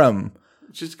money from?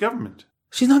 She's government.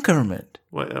 She's not government.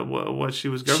 What she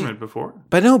was government before?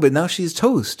 But now she's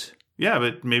toast. Yeah,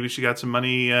 but maybe she got some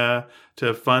money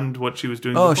to fund what she was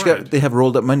doing. Oh, they have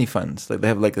rolled up money funds. Like they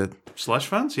have like a slush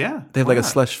funds. Yeah, they have like a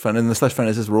slush fund, and the slush fund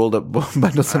is just rolled up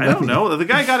bundles of money. I don't know. The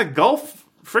guy got a Gulf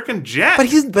freaking jet.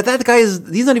 But that guy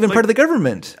he's not even part of the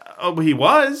government. Oh, but he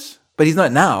was. But he's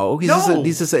not now. He's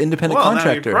just an independent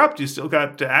contractor. Now you're corrupt. You still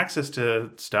got access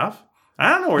to stuff.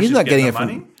 I don't know where he's she's not getting the it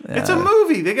money. It's a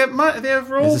movie. They get money. They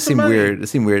have rolls of money. It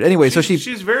seemed weird. Anyway,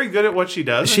 she's very good at what she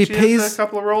does. She pays a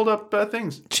couple of rolled up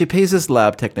things. She pays this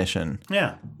lab technician.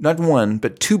 Yeah, not 1,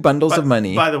 but 2 bundles of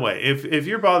money. By the way, if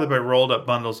you're bothered by rolled up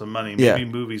bundles of money, maybe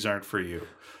movies aren't for you.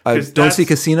 Don't see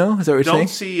Casino? Is that what you're saying? Don't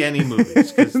see any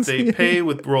movies because they pay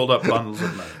with rolled up bundles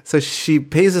of money. So she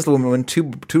pays this woman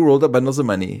two rolled up bundles of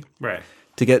money. Right.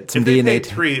 To get some DNA. If they paid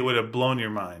 3, it would have blown your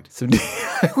mind.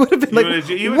 I would have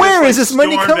been where is this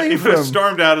money coming from? You would have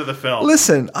stormed out of the film.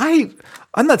 Listen, I'm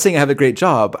not saying I have a great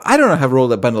job. I don't have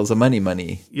rolled up bundles of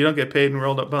money. You don't get paid in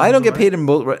rolled up bundles? I don't get paid in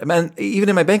man, even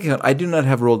in my bank account, I do not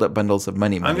have rolled up bundles of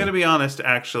money. I'm going to be honest,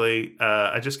 actually.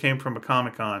 I just came from a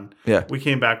Comic-Con. Yeah. We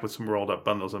came back with some rolled up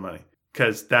bundles of money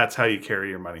because that's how you carry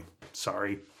your money.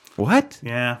 Sorry. What?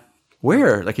 Yeah.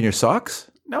 Where? Like in your socks?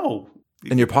 No.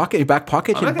 In your pocket, your back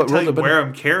pocket? I'm not going to tell you where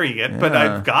I'm carrying it, but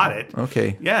I've got it.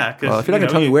 Okay. Yeah. Well, if you're not going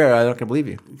to tell me where, I'm not going to believe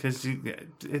you. Because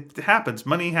it happens.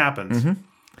 Money happens. Mm-hmm.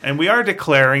 And we are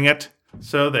declaring it.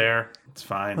 So there. It's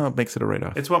fine. Well, it makes it a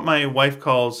write-off. It's what my wife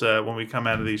calls, when we come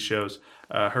out of these shows,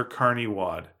 her carny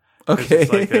wad. Okay.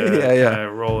 It's like a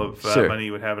roll of money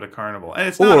you would have at a carnival. And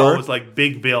it's not always like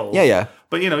big bills. Yeah.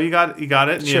 But, you got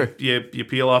it. And sure. you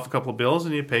peel off a couple of bills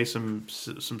and you pay some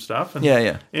stuff. And,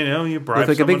 yeah. You bribe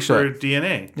someone for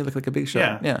DNA. You look like a big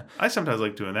shot. Yeah. I sometimes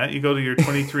like doing that. You go to your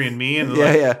 23andMe and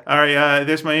all right,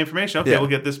 there's my information. Okay, we'll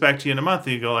get this back to you in a month.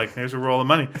 And you go like, here's a roll of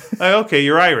money. Like, okay,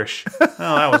 you're Irish. Oh,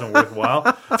 that wasn't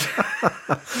worthwhile.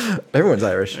 Everyone's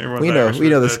Irish. We know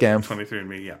the scam.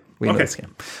 23andMe, yeah. We know the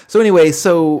scam. So anyway,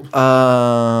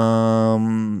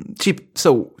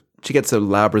 she gets the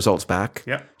lab results back.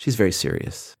 Yeah. She's very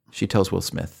serious. She tells Will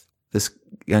Smith, this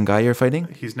young guy you're fighting?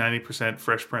 He's 90%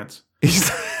 Fresh Prince.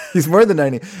 He's more than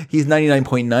 90. He's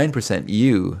 99.9%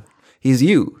 you. He's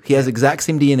you. He has exact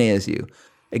same DNA as you.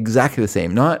 Exactly the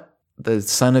same. Not the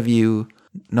son of you,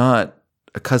 not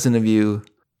a cousin of you,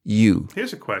 you.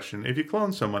 Here's a question. If you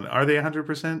clone someone, are they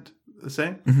 100% the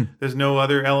same? Mm-hmm. There's no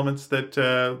other elements that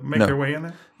make their way in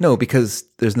there? No, because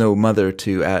there's no mother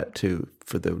to add to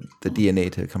for the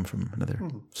DNA to come from another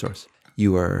source.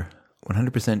 You are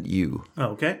 100% you.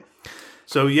 Okay.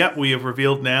 So, yeah, we have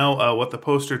revealed now what the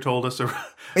poster told us when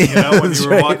you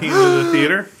were walking into the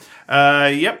theater.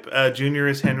 Junior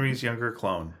is Henry's younger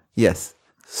clone. Yes.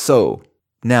 So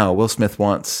now Will Smith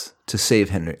wants to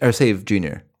save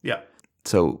Junior. Yeah.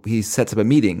 So he sets up a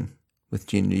meeting with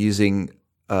Junior using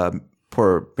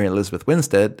poor Mary Elizabeth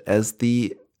Winstead as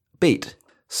the bait.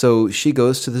 So she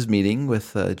goes to this meeting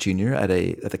with Junior at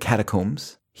the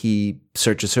catacombs. He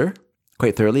searches her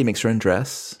quite thoroughly, makes her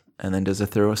undress, and then does a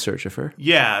thorough search of her.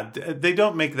 Yeah, they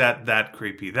don't make that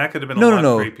creepy. That could have been a lot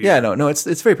creepier. Yeah, no,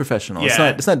 it's very professional. Yeah.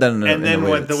 It's not done in a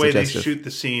way the way suggestive. they shoot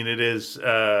the scene, it is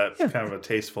kind of a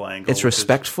tasteful angle. It's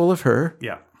respectful of her.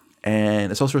 Yeah.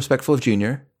 And it's also respectful of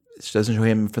Junior. It doesn't show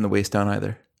him from the waist down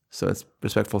either. So it's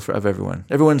respectful of everyone.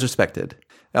 Everyone's respected.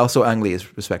 Also, Ang Lee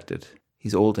is respected.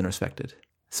 He's old and respected.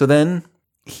 So then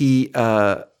he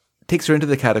takes her into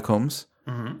the catacombs,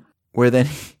 where then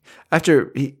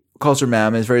after he calls her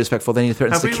ma'am and is very respectful, then he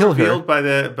threatens to kill her. Have we revealed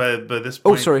by this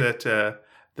point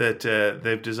that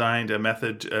they've designed a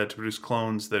method to produce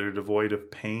clones that are devoid of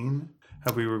pain?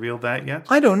 Have we revealed that yet?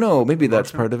 I don't know. Maybe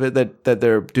that's part of it. That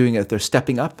they're doing it. They're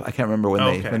stepping up. I can't remember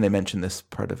when they mentioned this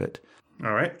part of it.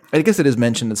 All right. I guess it is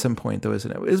mentioned at some point, though,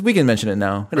 isn't it? We can mention it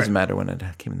now. It doesn't matter when it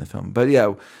came in the film. But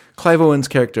yeah, Clive Owen's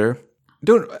character.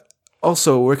 We're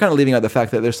kind of leaving out the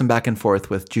fact that there's some back and forth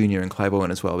with Junior and Clive Owen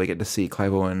as well. We get to see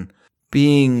Clive Owen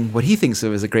being what he thinks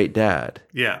of as a great dad.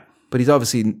 Yeah. But he's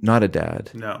obviously not a dad.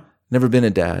 No. Never been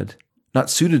a dad. Not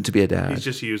suited to be a dad. He's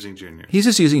just using Junior. He's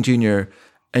just using Junior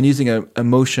and using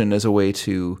emotion as a way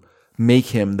to make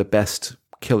him the best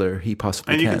killer he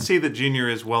possibly can. And you can see that Junior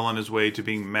is well on his way to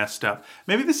being messed up.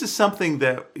 Maybe this is something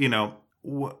that,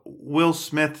 Will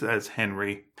Smith as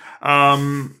Henry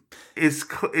is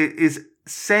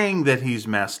saying that he's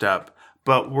messed up,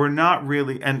 but we're not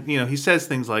really. And he says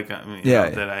things like,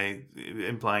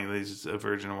 implying that he's a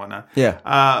virgin and whatnot. Yeah.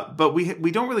 But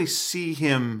we don't really see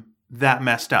him that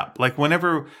messed up. Like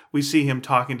whenever we see him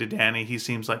talking to Danny, he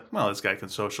seems like, well, this guy can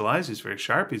socialize. He's very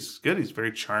sharp. He's good. He's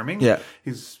very charming. Yeah.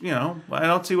 He's, I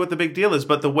don't see what the big deal is.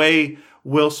 But the way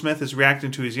Will Smith is reacting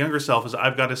to his younger self is,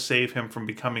 I've got to save him from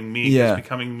becoming me. Yeah. Because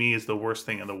becoming me is the worst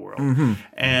thing in the world. Mm-hmm.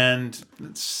 And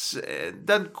it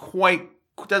doesn't quite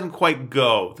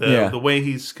go. The way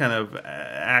he's kind of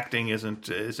acting isn't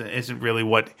really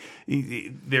what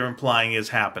they're implying is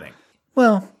happening.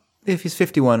 Well, if he's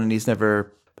 51 and he's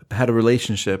never had a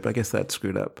relationship, I guess that's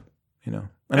screwed up. I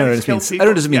don't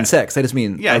just mean sex. I just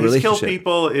mean a relationship. He's killed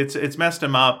people. It's messed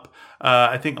him up.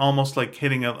 I think almost like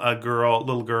hitting a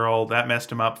little girl, that messed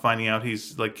him up. Finding out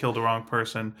he's like killed the wrong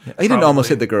person. Yeah, he didn't almost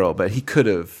hit the girl, but he could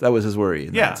have. That was his worry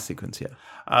in that sequence. Yeah.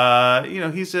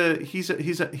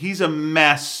 He's a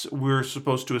mess. We're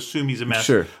supposed to assume he's a mess.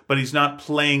 Sure. But he's not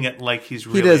playing it like he's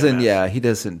really. He doesn't. A mess. Yeah, he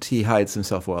doesn't. He hides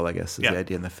himself well, I guess, is the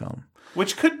idea in the film.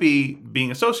 Which could be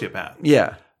being a sociopath.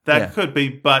 Yeah. That could be,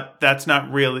 but that's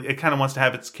not really. It kind of wants to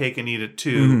have its cake and eat it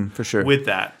too. For sure. With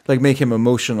that, like make him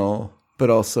emotional,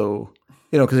 but also,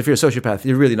 because if you're a sociopath,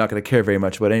 you're really not going to care very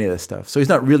much about any of this stuff. So he's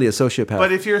not really a sociopath.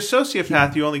 But if you're a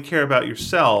sociopath, you only care about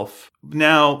yourself.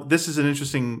 Now, this is an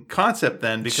interesting concept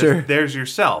then, because there's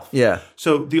yourself. Yeah.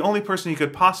 So the only person you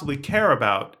could possibly care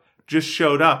about just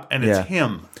showed up, and it's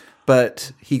him.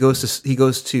 But he goes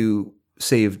to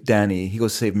save Danny. He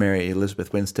goes to save Mary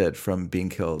Elizabeth Winstead from being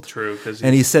killed. True,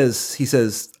 and he says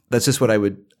that's just what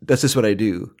I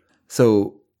do.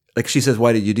 So like she says,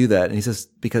 why did you do that? And he says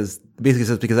because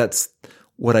that's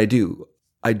what I do.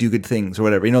 I do good things or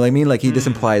whatever. You know what I mean? Like he just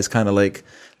implies kind of like,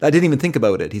 I didn't even think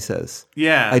about it, he says.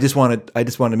 Yeah. I just wanted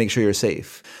to make sure you're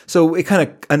safe. So it kind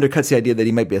of undercuts the idea that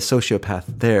he might be a sociopath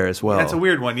there as well. That's a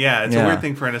weird one. Yeah. It's a weird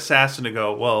thing for an assassin to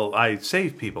go, well, I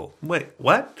save people. Wait,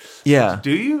 what? Yeah.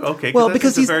 Do you? Okay. Well,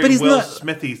 because he's but he's Will not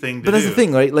Smithy thing to do. But that's the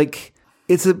thing, right? Like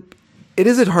it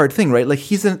is a hard thing, right? Like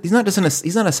he's not an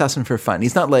assassin for fun.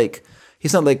 He's not like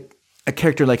a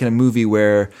character like in a movie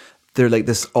where they're like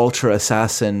this ultra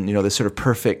assassin, this sort of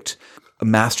perfect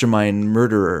mastermind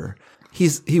murderer.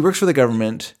 He works for the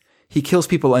government. He kills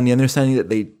people on the understanding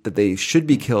that they should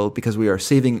be killed because we are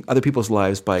saving other people's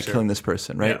lives by killing this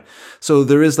person, right? Yeah. So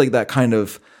there is like that kind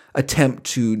of attempt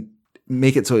to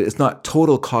make it so it's not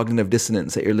total cognitive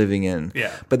dissonance that you're living in.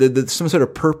 Yeah. But there's some sort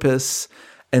of purpose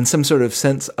and some sort of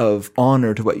sense of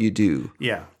honor to what you do.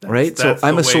 Yeah. Right? So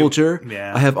I'm a soldier.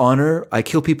 Yeah. I have honor. I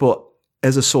kill people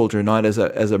as a soldier, not as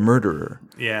a murderer.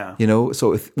 Yeah. You know,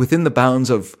 so within the bounds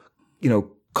of, you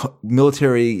know,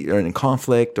 military or in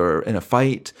conflict or in a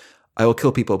fight, I will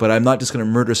kill people, but I'm not just going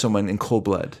to murder someone in cold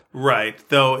blood. Right.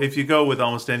 Though if you go with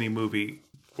almost any movie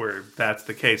where that's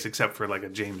the case, except for like a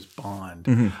James Bond,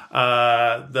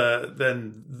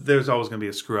 then there's always going to be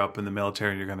a screw up in the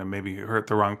military. You're going to maybe hurt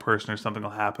the wrong person or something will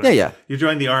happen. Yeah. You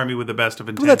join the army with the best of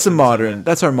intentions. Well,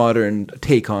 that's our modern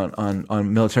take on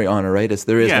military honor, right?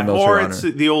 There is no military honor. Or it's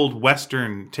the old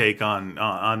Western take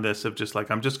on this of just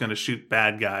like, I'm just going to shoot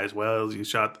bad guys. Well, you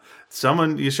shot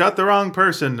the wrong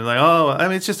person. And like, I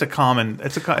mean, it's just a common. I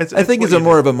think it's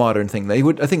more of a modern thing.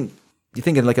 You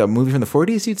think in like a movie from the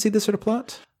 40s, you'd see this sort of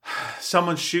plot?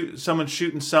 Someone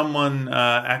shooting someone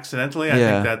accidentally. I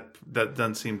think that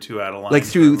doesn't seem too out of line. Like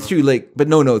through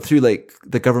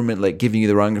the government like giving you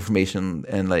the wrong information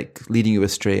and like leading you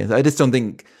astray. I just don't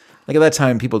think like at that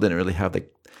time people didn't really have like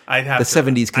the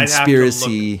 70s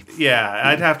conspiracy.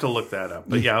 I'd have to look that up.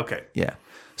 But yeah, okay. Yeah.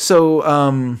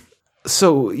 So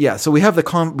we have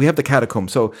the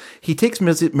catacombs. So he takes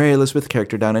Mary Elizabeth's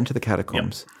character down into the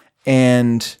catacombs,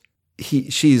 and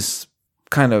she's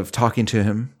kind of talking to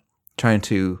him, trying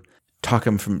to talk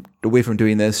him away from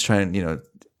doing this,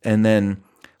 and then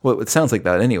it sounds like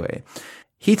that anyway.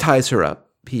 He ties her up.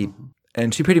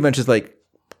 And she pretty much is like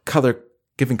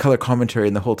giving color commentary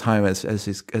in the whole time as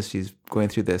she's going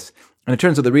through this. And it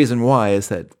turns out the reason why is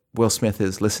that Will Smith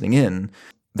is listening in.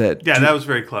 That was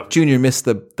very clever. Junior missed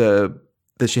that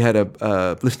she had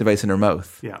a listening device in her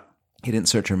mouth. Yeah, he didn't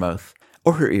search her mouth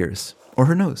or her ears or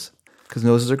her nose because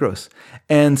noses are gross.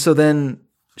 And so then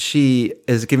she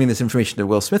is giving this information to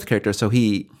Will Smith character, so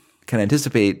he can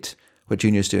anticipate what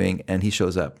Junior's doing, and he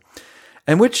shows up.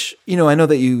 And which I know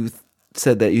that you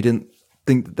said that you didn't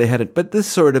think that they had it, but this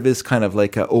sort of is kind of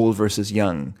like a old versus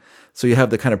young. So you have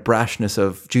the kind of brashness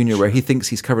of Junior where he thinks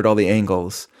he's covered all the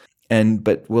angles.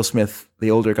 But Will Smith,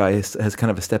 the older guy, has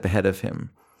kind of a step ahead of him.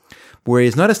 Where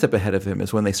he's not a step ahead of him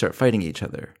is when they start fighting each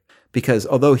other. Because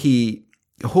although he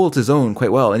holds his own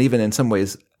quite well, and even in some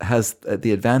ways has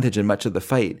the advantage in much of the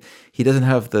fight, he doesn't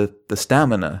have the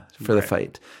stamina for the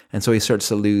fight. And so he starts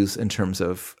to lose in terms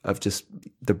of just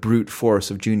the brute force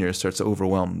of Junior starts to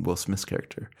overwhelm Will Smith's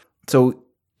character. So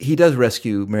he does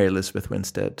rescue Mary Elizabeth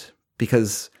Winstead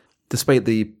because despite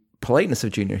the politeness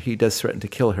of Junior, he does threaten to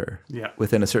kill her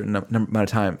within a certain amount of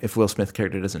time if Will Smith's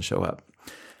character doesn't show up.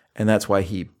 And that's why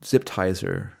he zip ties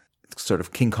her, sort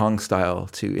of King Kong style,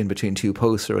 to in between two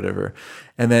posts or whatever.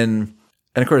 And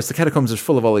of course, the catacombs are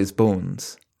full of all these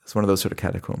bones. It's one of those sort of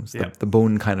catacombs, the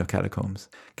bone kind of catacombs,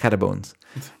 catabones.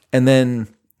 And then,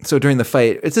 so during the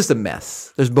fight, it's just a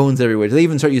mess. There's bones everywhere. They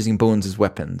even start using bones as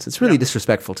weapons. It's really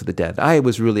disrespectful to the dead. I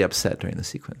was really upset during the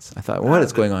sequence. I thought, what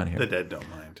is going on here? The dead don't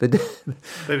mind.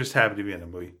 They're just happy to be in a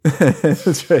movie.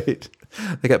 That's right.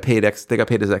 They got paid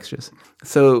as extras.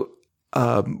 So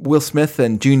Will Smith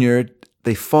and Junior,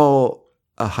 they fall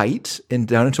a height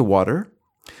down into water.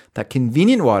 That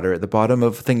convenient water at the bottom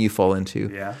of the thing you fall into.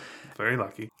 Yeah, very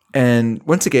lucky. And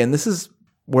once again, this is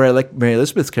where I like Mary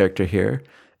Elizabeth's character here,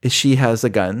 is she has a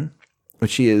gun,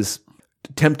 which she is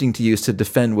attempting to use to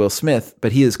defend Will Smith,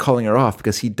 but he is calling her off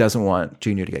because he doesn't want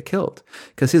Junior to get killed.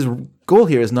 Because his goal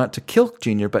here is not to kill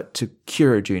Junior, but to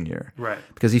cure Junior. Right.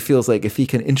 Because he feels like if he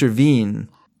can intervene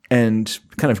and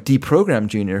kind of deprogram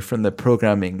Junior from the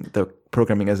programming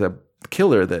as a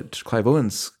killer that Clive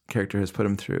Owen's character has put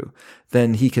him through,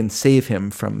 then he can save him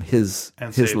from his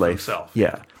life. Himself.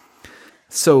 Yeah.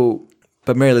 So,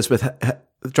 but Mary Elizabeth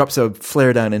drops a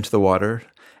flare down into the water,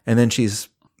 and then she's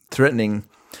threatening.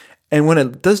 And when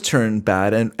it does turn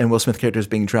bad, and Will Smith's character is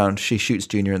being drowned, she shoots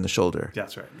Junior in the shoulder.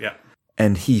 That's right. Yeah.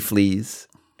 And he flees,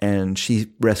 and she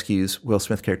rescues Will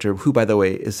Smith's character, who, by the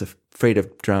way, is afraid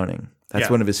of drowning. That's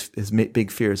one of his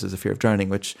big fears, is a fear of drowning,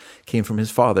 which came from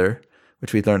his father,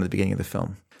 which we learned at the beginning of the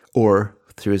film, or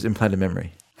through his implanted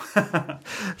memory.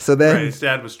 So then, his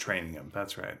dad was training him.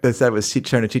 That's right. His dad was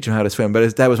trying to teach him how to swim, but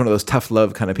his dad was one of those tough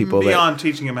love kind of people. Beyond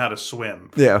teaching him how to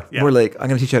swim. Yeah, more like, I'm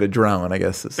going to teach you how to drown, I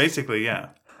guess. Basically, yeah.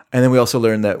 And then we also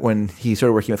learned that when he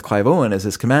started working with Clive Owen as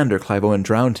his commander, Clive Owen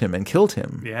drowned him and killed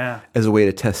him as a way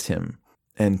to test him.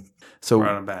 And so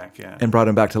brought him back, and brought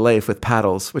him back to life with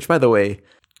paddles, which, by the way,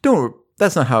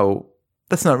 it's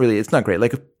not great.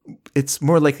 Like, it's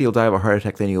more likely you'll die of a heart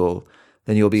attack than you'll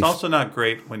be. It's also not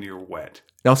great when you're wet.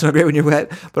 Also not great when you're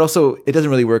wet, but also it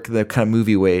doesn't really work in the kind of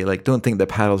movie way. Like, don't think that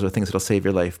paddles are things that'll save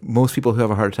your life. Most people who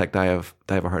have a heart attack die of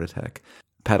a heart attack.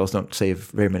 Paddles don't save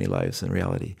very many lives in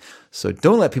reality. So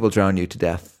don't let people drown you to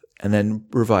death. and then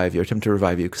revive you, or attempt to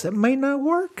revive you, because that might not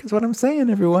work, is what I'm saying,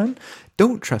 everyone.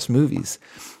 Don't trust movies.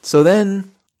 So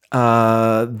then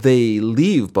they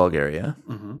leave Bulgaria.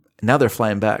 Mm-hmm. Now they're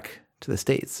flying back to the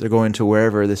States. They're going to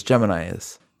wherever this Gemini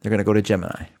is. They're going to go to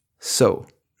Gemini. So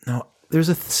now there's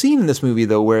a scene in this movie,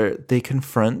 though, where they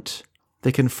confront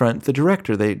the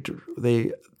director.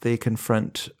 They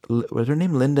confront, what's her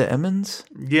name? Linda Emmons?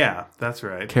 Yeah, that's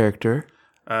right. Character.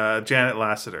 Janet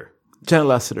Lasseter. Janet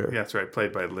Lasseter. Yeah, that's right.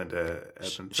 Played by Linda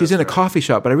Evans. She's in a coffee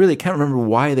shop, but I really can't remember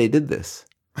why they did this.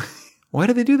 Why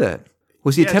did they do that?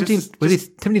 Was he attempting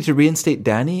to reinstate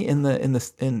Danny as a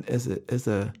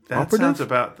that operative? Sounds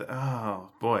about oh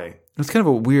boy. It's kind of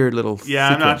a weird little Yeah,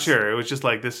 sequence. I'm not sure. It was just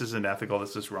like, this isn't ethical,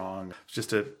 this is wrong. It's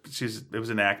just it was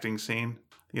an acting scene,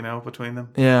 between them.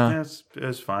 Yeah. It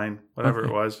was fine. Whatever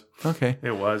it was. Okay.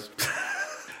 It was.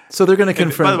 So they're going to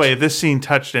confront... By the way, if this scene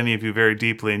touched any of you very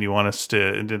deeply and you want us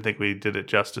to, and didn't think we did it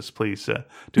justice, please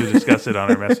do discuss it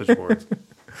on our message boards.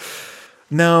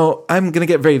 Now, I'm going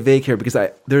to get very vague here because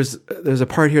there's a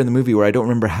part here in the movie where I don't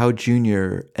remember how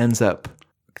Junior ends up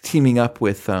teaming up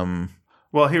with...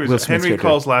 Well, here Will is Henry Smith's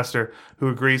calls Lasseter, who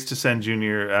agrees to send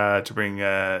Junior to bring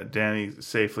Danny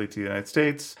safely to the United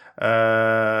States.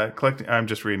 I'm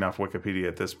just reading off Wikipedia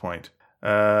at this point.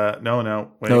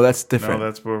 No, wait. No, that's different. No,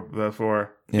 that's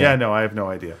for yeah. No, I have no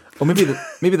idea. Well,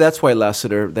 maybe that's why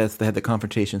Lasseter. They had the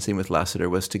confrontation scene with Lasseter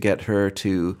was to get her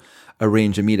to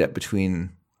arrange a meetup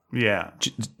between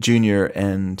Junior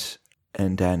and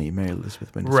Danny, Mary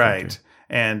Elizabeth Winstead. Right. Character.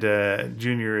 And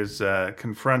Junior is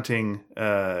confronting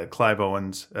Clive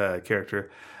Owen's character,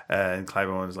 and Clive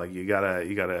Owen's like, you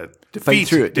gotta defeat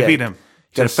him.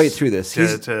 You got to fight through this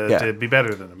to be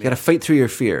better than him. You got to fight through your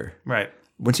fear. Right.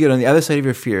 Once you get on the other side of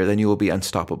your fear, then you will be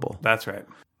unstoppable. That's right.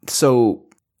 So,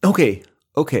 okay.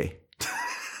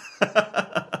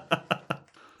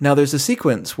 Now there's a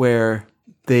sequence where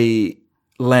they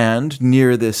land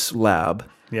near this lab.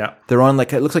 Yeah. They're on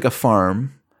it looks like a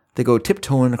farm. They go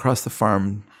tiptoeing across the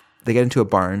farm. They get into a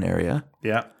barn area.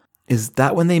 Yeah. Is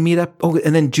that when they meet up? Oh,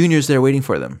 and then Junior's there waiting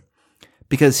for them.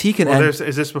 Because he can... Is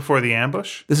this before the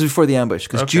ambush? This is before the ambush.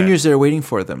 Because Junior's there waiting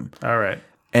for them. All right.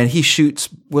 And he shoots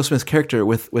Will Smith's character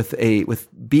with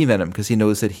bee venom because he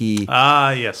knows that he...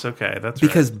 yes, okay, that's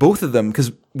because both of them...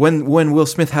 Because when Will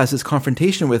Smith has his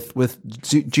confrontation with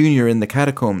Junior in the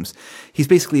catacombs, he's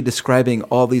basically describing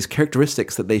all these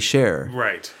characteristics that they share.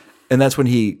 Right. And that's when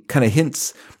he kind of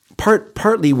hints...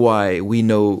 Partly why we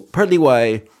know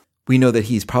that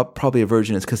he's probably a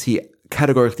virgin is because he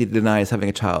categorically denies having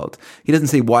a child. He doesn't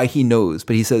say why he knows,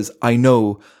 but he says, I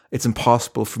know it's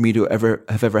impossible for me to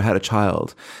have ever had a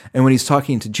child. And when he's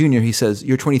talking to Junior, he says,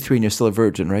 you're 23 and you're still a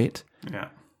virgin, right? Yeah.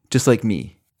 Just like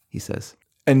me, he says.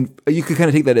 And you could kind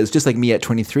of take that as just like me at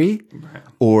 23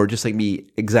 or just like me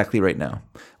exactly right now,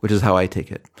 which is how I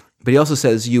take it. But he also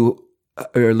says you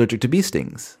are allergic to bee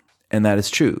stings. And that is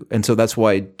true. And so that's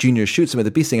why Junior shoots him with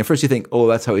the bee sting. At first you think, oh,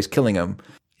 that's how he's killing him.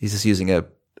 He's just using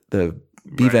the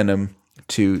bee venom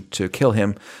to kill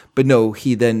him. But no,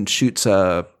 he then shoots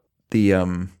the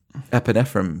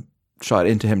epinephrine shot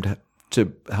into him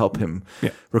to help him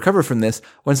recover from this.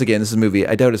 Once again, this is a movie.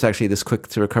 I doubt it's actually this quick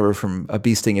to recover from a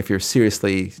bee sting if you're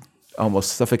seriously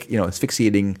almost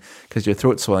asphyxiating because your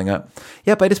throat's swelling up.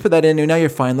 Yep, I just put that in. Now you're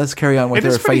fine. Let's carry on with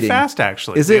our fighting. It's pretty fast,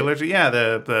 actually. Is it? Yeah,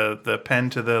 the pen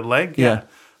to the leg. Yeah.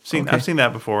 I've seen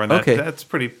that before, and that's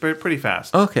pretty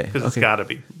fast. Okay. Because it's got to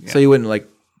be. Yeah. So you wouldn't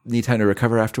need time to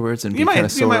recover afterwards and be kind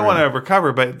of sore? You might want to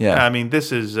recover, but I mean,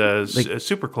 this is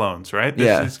super clones, right?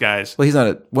 These guys.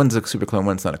 Well, one's a super clone,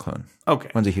 one's not a clone. Okay.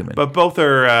 One's a human. But both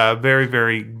are very,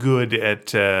 very good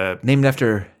at... Named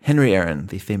after Henry Aaron,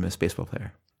 the famous baseball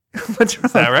player. What's wrong?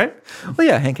 Is that right? Well,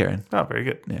 yeah, Hank Aaron. Oh, very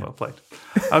good. Yeah. Well played.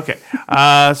 Okay.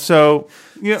 So,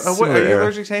 are you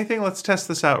allergic to anything? Let's test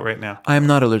this out right now. I'm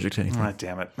not allergic to anything. Oh,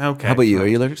 damn it. Okay. How about you? Are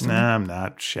you allergic to something? Nah, I'm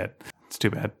not. Shit. It's too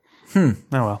bad. Oh,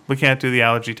 well. We can't do the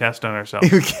allergy test on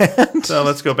ourselves. You can't? So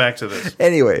let's go back to this.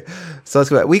 Anyway, so let's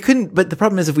go back. We couldn't, but the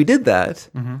problem is if we did that,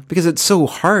 because it's so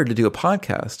hard to do a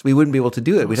podcast, we wouldn't be able to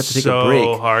do it. We'd have to take a break.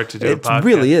 So hard to do a podcast. It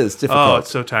really is difficult. Oh, it's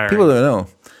so tiring. People don't know.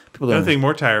 The other thing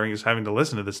more tiring is having to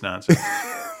listen to this nonsense.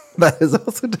 That is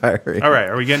also tiring. All right,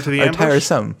 are we getting to the ambush?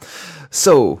 Tiresome.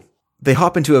 So they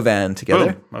hop into a van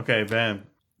together. Boom. Okay, van.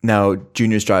 Now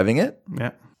Junior's driving it.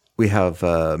 Yeah. We have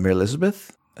Mary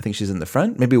Elizabeth. I think she's in the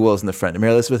front. Maybe Will's in the front. And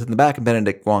Mary Elizabeth in the back, and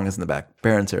Benedict Wong is in the back.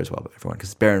 Barron's there as well, but everyone,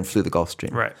 because Barron flew the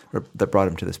Gulfstream. Right. That brought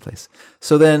him to this place.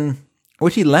 So then,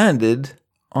 he landed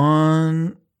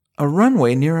on a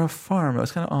runway near a farm. It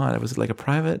was kind of odd. It was like a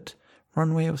private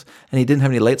runway. And he didn't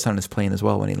have any lights on his plane as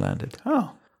well when he landed.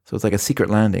 Oh. So it's like a secret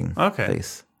landing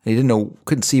place. And he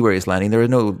couldn't see where he's landing. There were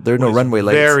no runway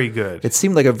lights. Very good. It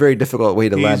seemed like a very difficult way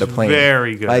to land a plane.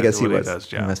 Very good. I guess he what was. He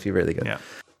does, He must be really good. Yeah.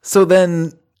 So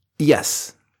then,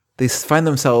 yes, they find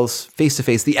themselves face to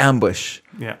face. The ambush.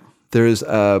 Yeah. There's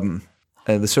the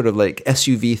sort of like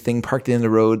SUV thing parked in the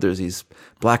road. There's these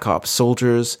Black Ops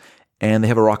soldiers, and they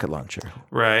have a rocket launcher.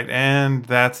 Right, and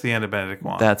that's the end of Benedict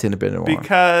Wong. That's in a bit of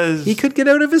because he could get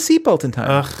out of his seatbelt in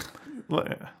time.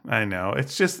 I know.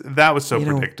 It's just that was so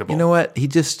predictable. You know what? He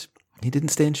didn't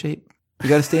stay in shape. You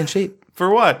got to stay in shape. For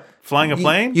what? Flying a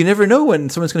plane? You never know when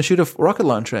someone's going to shoot a rocket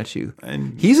launcher at you.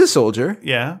 And he's a soldier.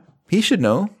 Yeah. He should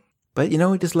know. But, he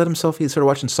just let himself, he's sort of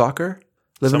watching soccer,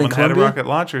 living in Colombia. Someone had a rocket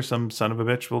launcher, some son of a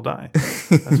bitch will die.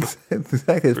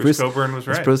 Exactly. Bruce Coburn was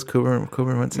right. Bruce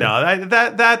Coburn once said. No,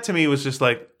 that to me was just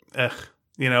like, ugh.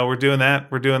 We're doing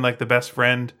that. We're doing like the best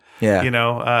friend. Yeah.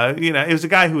 It was a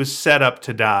guy who was set up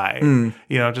to die.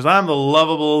 Just I'm the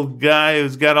lovable guy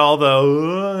who's got all the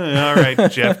all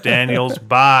right, Jeff Daniels,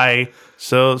 bye.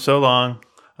 So long.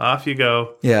 Off you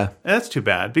go. Yeah. And that's too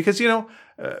bad because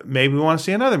maybe we want to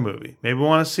see another movie. Maybe we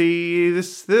want to see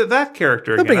that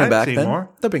character They'll again. bring him back then. More.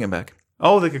 They'll bring him back.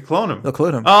 Oh, they could clone him. They'll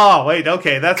clone him. Oh, wait.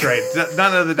 Okay, that's right.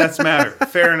 None of the deaths matter.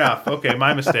 Fair enough. Okay,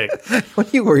 my mistake. What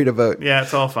are you worried about? Yeah,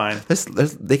 it's all fine.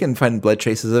 They can find blood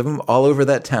traces of him all over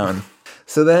that town.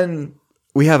 So then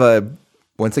we have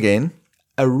once again,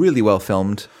 a really well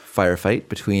filmed firefight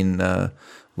between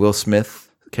Will Smith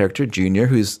character Jr.,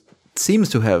 who seems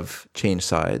to have changed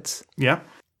sides. Yeah.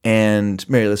 And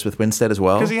Mary Elizabeth Winstead as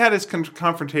well. Because he had his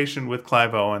confrontation with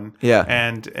Clive Owen. Yeah.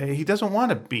 And he doesn't want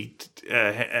to beat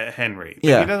Henry.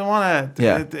 Yeah. He doesn't want to.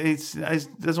 Yeah. He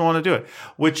doesn't want to do it.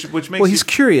 Which makes he's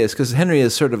curious because Henry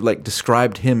has sort of like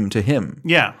described him to him.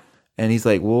 Yeah. And he's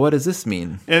like, well, what does this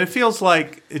mean? And it feels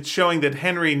like it's showing that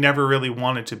Henry never really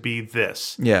wanted to be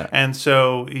this. Yeah. And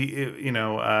so,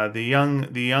 the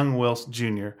young Will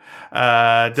Jr.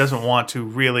 Doesn't want to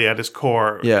really at his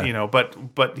core, yeah.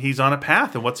 But he's on a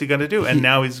path, and what's he going to do? And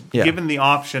now he's given the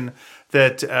option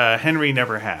that Henry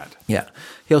never had. Yeah.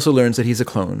 He also learns that he's a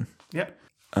clone. Yeah.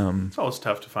 It's always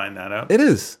tough to find that out. It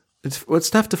is. It's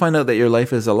tough to find out that your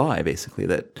life is a lie, basically,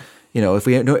 that...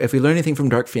 if we learn anything from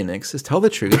Dark Phoenix, is tell the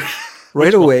truth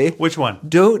right away. Which one?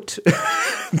 Don't.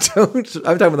 I'm talking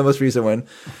about the most recent one.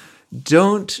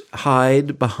 Don't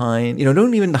hide behind.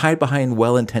 Don't even hide behind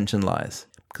well-intentioned lies,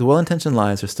 because well-intentioned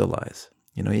lies are still lies.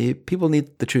 People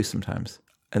need the truth sometimes,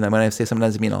 and then when I say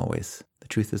sometimes, I mean always. The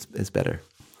truth is better,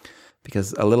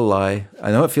 because a little lie.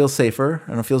 I know it feels safer.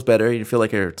 I know it feels better. You feel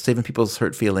like you're saving people's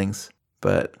hurt feelings,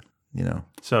 but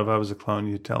So if I was a clone,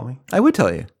 you'd tell me? I would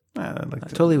tell you. I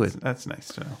totally would. That's nice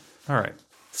to know. All right.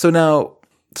 So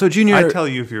Junior... I'd tell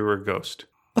you if you were a ghost.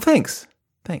 Oh, thanks.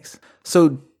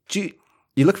 So you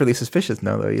look really suspicious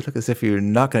now, though. You look as if you're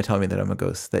not going to tell me that I'm a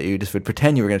ghost, that you just would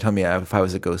pretend you were going to tell me if I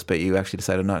was a ghost, but you actually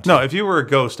decided not to. No, if you were a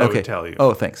ghost, I would tell you.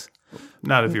 Oh, thanks.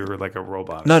 Not if you were like a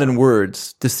robot. Not in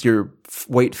words. Just your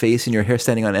white face and your hair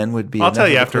standing on end would be... I'll tell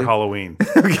you after Halloween.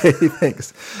 Okay,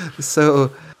 thanks.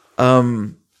 So,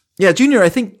 Junior, I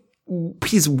think...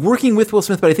 he's working with Will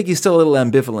Smith, but I think he's still a little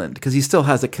ambivalent because he still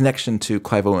has a connection to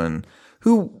Clive Owen,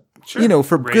 who,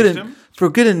 for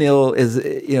good and ill is,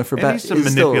 for bad. He's a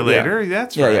manipulator. Still,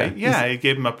 That's right. Yeah, he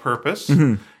gave him a purpose.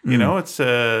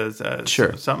 It's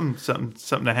sure.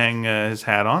 something to hang his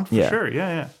hat on. For sure.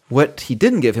 Yeah. What he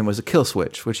didn't give him was a kill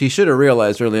switch, which he should have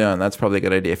realized early on. That's probably a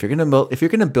good idea. If you're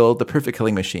gonna build the perfect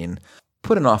killing machine,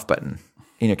 put an off button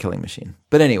in your killing machine.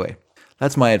 But anyway,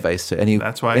 that's my advice to any.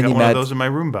 That's why I got one of those in my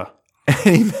Roomba.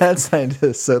 Any mad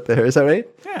scientists out there? Is that right?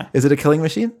 Yeah. Is it a killing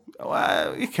machine?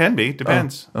 Well, it can be.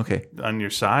 Depends. Oh, okay. On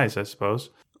your size, I suppose.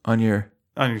 On your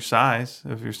size.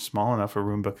 If you're small enough, a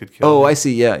Roomba could kill you. Oh, I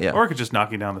see. Yeah. Or it could just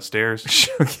knock you down the stairs.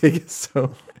 Okay.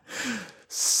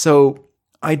 So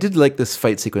I did like this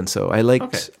fight sequence. So I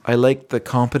liked the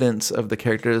competence of the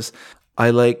characters. I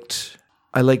liked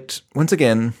once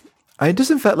again. I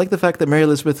just in fact like the fact that Mary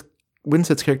Elizabeth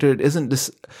Winstead's character isn't just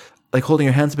like holding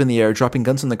her hands up in the air, dropping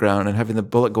guns on the ground, and having the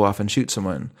bullet go off and shoot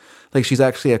someone. Like she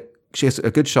has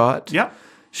a good shot. Yeah.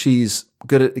 She's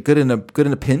good in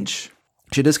a pinch.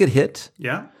 She does get hit.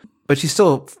 Yeah. But she's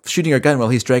still shooting her gun while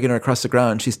he's dragging her across the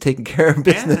ground. She's taking care of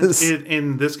business. And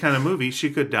in this kind of movie, she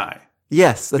could die.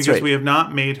 Yes, that's right. Because we have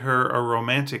not made her a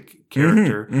romantic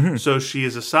character, so she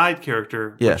is a side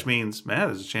character, which means, man,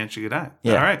 there's a chance she could die.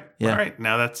 Yeah. All right. Yeah. All right.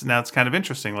 Now it's kind of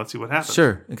interesting. Let's see what happens.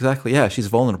 Sure, exactly. Yeah, she's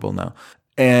vulnerable now.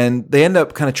 And they end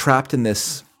up kind of trapped in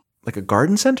this, like a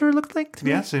garden center, it looked like to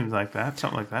me. Yeah, seems like that.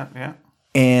 Something like that, yeah.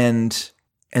 And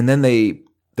then they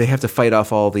have to fight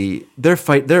off all the...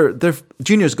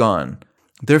 Junior's gone.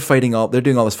 They're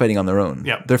doing all this fighting on their own.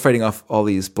 Yeah. They're fighting off all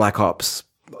these Black Ops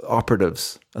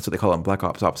operatives. That's what they call them, black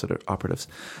ops operatives.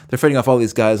 They're fighting off all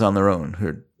these guys on their own who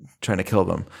are trying to kill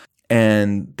them.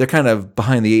 And they're kind of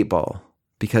behind the 8 ball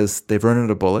because they've run out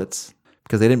of bullets.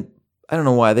 Because they didn't, I don't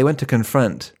know why, they went to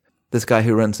confront this guy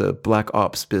who runs a black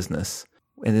ops business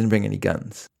and didn't bring any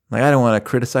guns. Like, I don't want to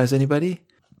criticize anybody,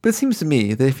 but it seems to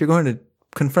me that if you're going to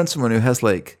confront someone who has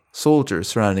like soldiers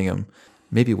surrounding him,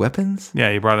 maybe weapons? Yeah,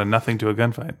 you brought a nothing to a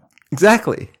gunfight.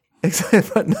 Exactly.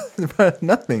 Brought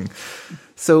nothing.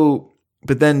 So,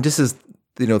 but then just as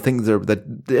things are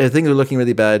looking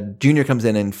really bad, Junior comes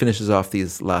in and finishes off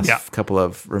these last couple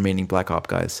of remaining Black Op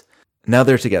guys. Now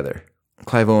they're together.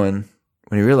 Clive Owen,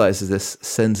 when he realizes this,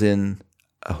 sends in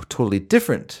a totally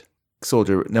different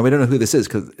soldier. Now we don't know who this is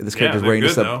because this character's wearing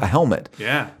just a helmet.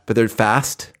 Yeah, but they're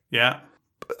fast. Yeah,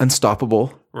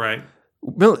 unstoppable. Right.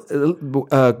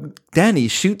 Danny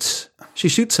shoots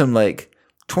him like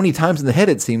 20 times in the head,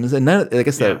 it seems, and none, I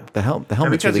guess the helmet's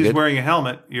and because really he's good. wearing a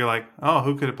helmet, you're like, oh,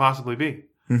 who could it possibly be?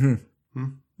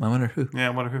 I wonder who. Yeah,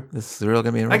 I wonder who. This is really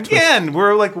going to be a real Again, twist.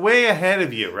 We're like way ahead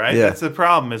of you, right? Yeah. That's the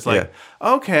problem. It's like,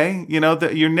 okay,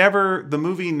 the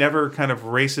movie never kind of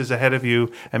races ahead of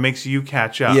you and makes you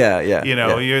catch up.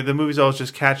 The movie's always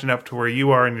just catching up to where you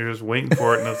are and you're just waiting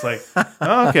for it. And it's like,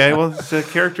 oh, okay, well, it's a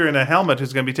character in a helmet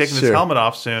who's going to be taking his helmet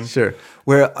off soon. Sure.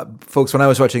 Where, folks, when I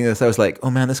was watching this, I was like, oh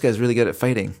man, this guy's really good at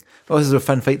fighting. Oh, this is a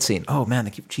fun fight scene. Oh man,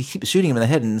 she keeps shooting him in the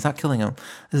head and it's not killing him.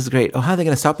 This is great. Oh, how are they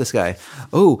going to stop this guy?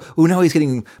 Oh, now he's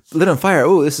getting lit on fire.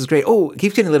 Oh, this is great. Oh, he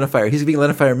keeps getting lit on fire. He's being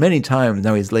lit on fire many times.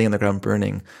 Now he's laying on the ground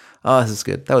burning. Oh, this is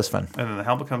good. That was fun. And then the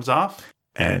helmet comes off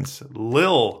and it's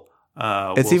Lil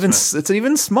It's an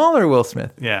even smaller Will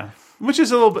Smith. Yeah. Which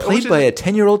is a little bit... Played by a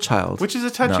 10-year-old child. Which is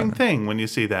a touching thing when you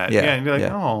see that. Yeah. And you're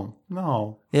like, oh,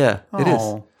 no. Yeah, it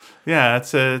is. Yeah,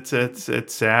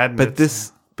 it's sad.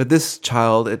 But this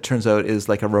child, it turns out, is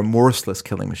like a remorseless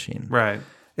killing machine. Right.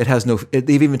 It has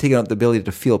they've even taken out the ability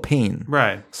to feel pain.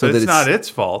 Right. So it's not its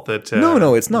fault that...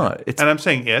 No, it's not. And I'm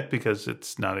saying it because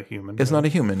it's not a human. It's not a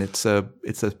human. It's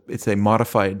a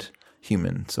modified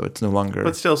human, so it's no longer...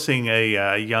 But still seeing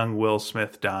a young Will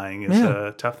Smith dying is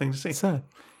a tough thing to see. It's sad.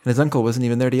 And his uncle wasn't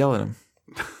even there to yell at him.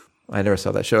 I never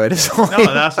saw that show. I just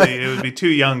it would be too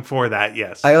young for that,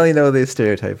 yes. I only know the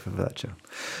stereotype of that show.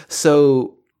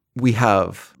 So we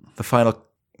have the final...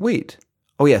 Wait.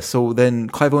 Oh, yeah. So then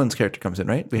Clive Owen's character comes in,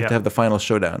 right? We have to have the final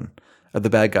showdown of the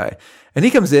bad guy. And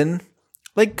he comes in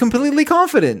like completely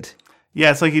confident. Yeah,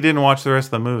 it's like he didn't watch the rest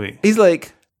of the movie. He's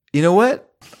like, you know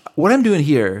what? What I'm doing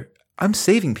here, I'm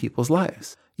saving people's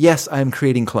lives. Yes, I'm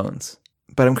creating clones.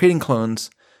 But I'm creating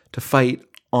clones to fight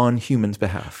on humans'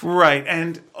 behalf. Right.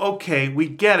 And okay, we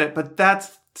get it, but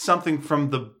that's something from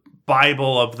the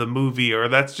Bible of the movie, or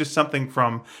that's just something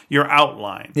from your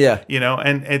outline. Yeah.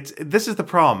 And this is the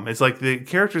problem. It's like the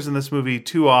characters in this movie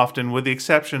too often, with the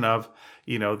exception of,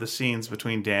 the scenes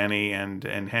between Danny and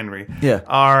Henry,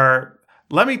 are,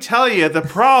 let me tell you the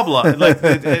problem.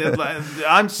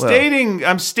 I'm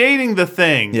stating the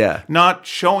thing, not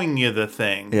showing you the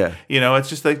thing. Yeah. It's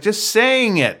just like, just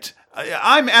saying it.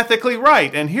 I'm ethically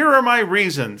right, and here are my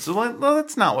reasons. Well,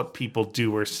 that's not what people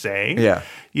do or say. Yeah.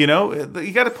 You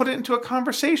got to put it into a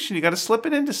conversation. You got to slip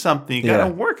it into something. You got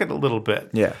to work it a little bit.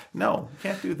 Yeah. No, you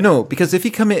can't do that. No, because if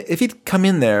he'd come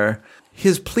in there,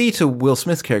 his plea to Will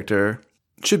Smith's character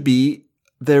should be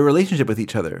their relationship with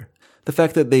each other. The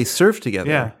fact that they served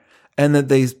together, and that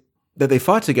they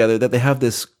fought together, that they have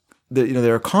this,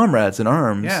 they're comrades in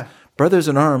arms. Yeah. Brothers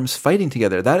in arms fighting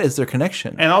together. That is their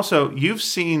connection. And also, you've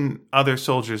seen other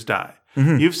soldiers die.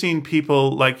 Mm-hmm. You've seen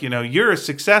people like, you're a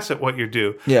success at what you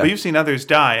do, but you've seen others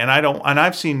die, and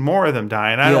I've seen more of them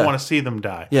die, and I don't want to see them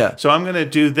die. Yeah. So I'm going to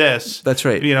do this. That's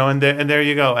right. And there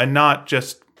you go. And not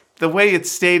just the way it's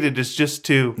stated is just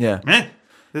to,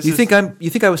 You think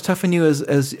I was tough on you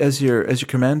as your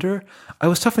commander? I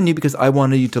was tough on you because I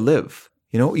wanted you to live.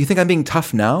 You think I'm being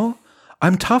tough now?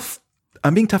 I'm tough.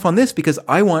 I'm being tough on this because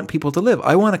I want people to live.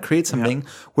 I want to create something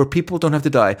where people don't have to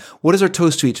die. What is our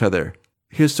toast to each other?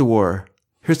 Here's to war.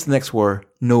 Here's to the next war.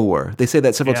 No war. They say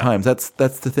that several times. That's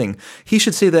the thing. He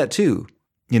should say that too,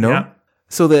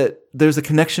 so that there's a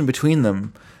connection between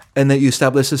them and that you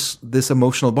establish this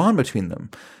emotional bond between them.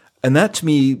 And that to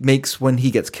me makes when he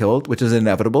gets killed, which is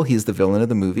inevitable. He's the villain of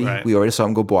the movie. Right. We already saw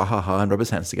him go blah ha ha and rub his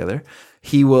hands together.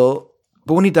 He will,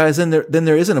 but when he dies, then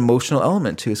there is an emotional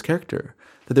element to his character.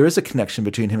 That there is a connection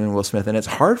between him and Will Smith, and it's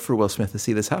hard for Will Smith to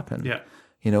see this happen. Yeah.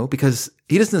 Because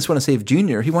he doesn't just want to save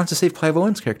Junior, he wants to save Clive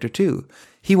Owen's character too.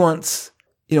 He wants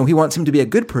him to be a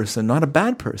good person, not a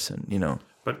bad person,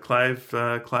 But Clive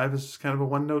is kind of a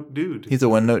one-note dude. He's a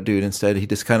one-note dude. Instead, he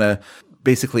just kind of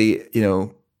basically,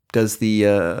 does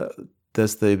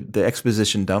the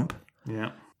exposition dump.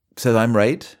 Yeah. says, I'm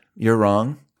right, you're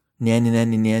wrong, nya, nya, nya,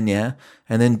 nya, nya,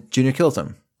 and then Junior kills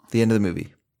him at the end of the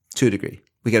movie, to a degree.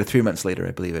 We get it 3 months later,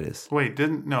 I believe it is. Wait,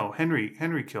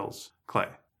 Henry kills Clay.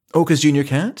 Oh, because Junior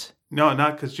can't? No,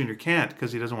 not because Junior can't,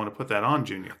 because he doesn't want to put that on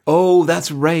Junior. Oh, that's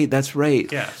right. Yeah,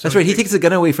 so that's right. He takes the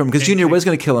gun away from him because Junior was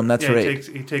going to kill him. That's right.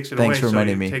 He takes it Thanks away, for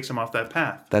reminding so me. He takes him off that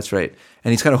path. That's right.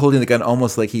 And he's kind of holding the gun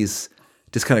almost like he's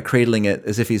just kind of cradling it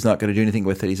as if he's not going to do anything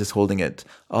with it. He's just holding it.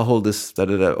 I'll hold this.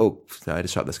 Da-da-da. Oh, I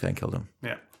just shot this guy and killed him.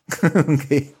 Yeah.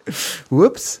 Okay.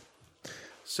 Whoops.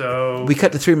 So we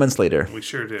cut to 3 months later. We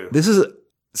sure do.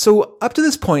 So up to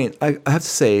this point, I have to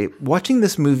say, watching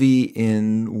this movie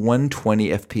in 120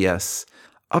 FPS,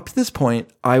 up to this point,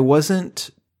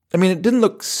 it didn't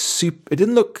look super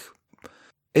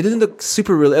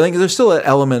real. I think there's still an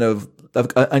element of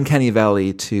uncanny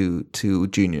valley to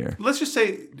Junior. Let's just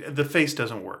say the face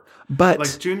doesn't work. But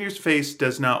like Junior's face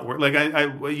does not work. Like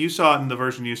you saw it in the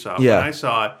version you saw. Yeah. When I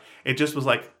saw it, it just was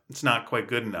like, it's not quite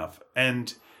good enough.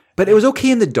 But it was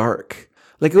okay in the dark.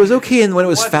 Like, it was okay when it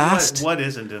was fast. What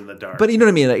isn't in the dark? But you know what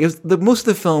I mean? Like, most of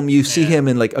the film, you see him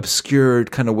in, like,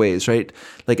 obscured kind of ways, right?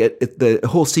 Like, the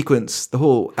whole sequence, the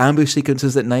whole ambush sequence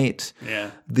is at night. Yeah.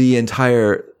 The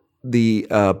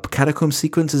catacomb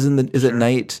sequence is at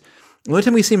night. The only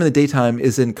time we see him in the daytime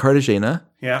is in Cartagena,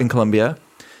 in Colombia.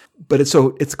 But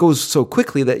it goes so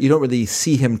quickly that you don't really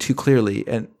see him too clearly.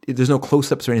 And there's no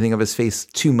close-ups or anything of his face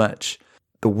too much.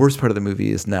 The worst part of the movie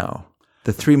is now.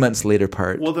 The 3 months later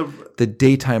part, the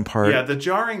daytime part. Yeah, the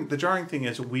jarring thing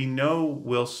is we know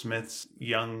Will Smith's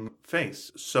young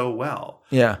face so well.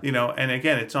 Yeah, and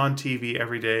again, it's on TV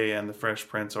every day, and The Fresh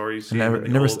Prince, or you see I've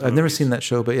never seen that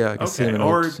show, but yeah, I can see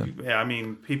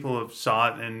it. People have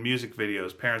saw it in music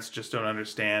videos. Parents just don't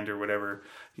understand or whatever.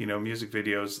 Music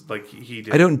videos like he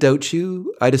did. I don't doubt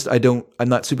you. I'm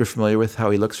not super familiar with how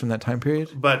he looks from that time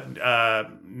period. But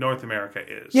North America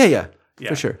is. Yeah.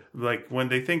 For sure. Like when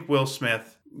they think Will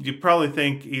Smith, they probably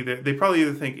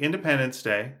either think Independence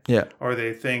Day, or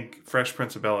they think Fresh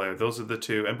Prince of Bel-Air. Those are the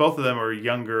two, and both of them are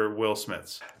younger Will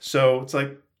Smiths. So it's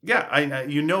like,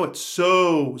 it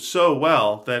so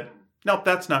well that nope,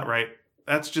 that's not right.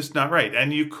 That's just not right.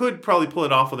 And you could probably pull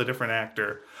it off with a different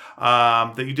actor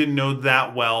that you didn't know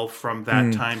that well from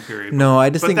that time period. No,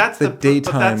 I just think that's the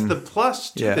daytime. But that's the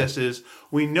plus to this is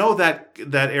we know that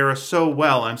era so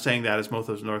well. I'm saying that as both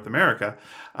as North America.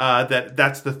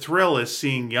 That's the thrill is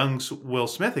seeing young Will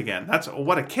Smith again. That's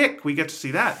what a kick. We get to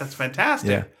see that. That's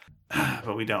fantastic. Yeah.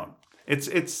 But we don't.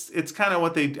 It's kind of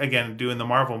what they again do in the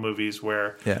Marvel movies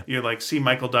where you like see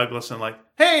Michael Douglas and like,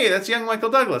 hey, that's young Michael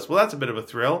Douglas. Well, that's a bit of a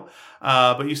thrill.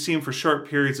 But you see him for short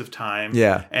periods of time.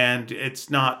 Yeah. And it's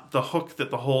not the hook that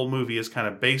the whole movie is kind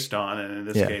of based on. And in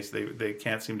this case, they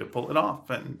can't seem to pull it off.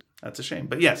 And that's a shame.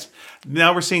 But yes,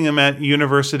 now we're seeing him at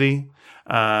university.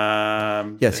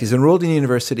 Yes, he's enrolled in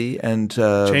university and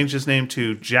changed his name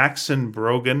to Jackson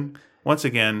Brogan. Once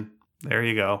again, there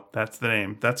you go. That's the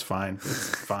name. That's fine. It's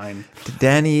fine.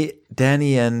 Danny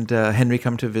and Henry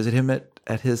come to visit him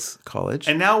at his college.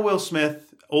 And now Will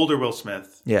Smith, older Will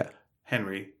Smith,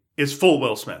 Henry, is full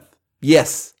Will Smith.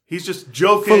 Yes. He's just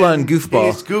joking. Full on goofball.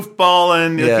 He's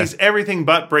goofballing. Yeah. He's everything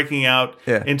but breaking out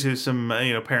into some,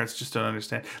 parents just don't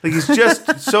understand. Like he's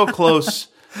just so close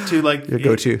to like your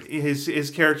go-to. His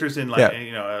characters in like,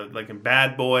 like in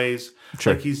Bad Boys.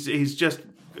 Sure. Like he's just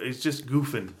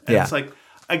goofing. And it's like,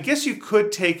 I guess you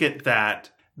could take it that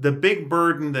the big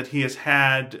burden that he has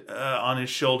had on his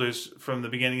shoulders from the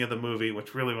beginning of the movie,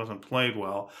 which really wasn't played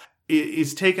well,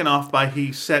 is taken off by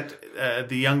he set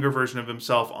the younger version of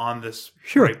himself on this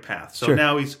great path. So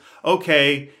now he's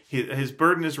okay. His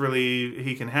burden is relieved.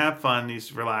 He can have fun.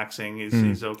 He's relaxing.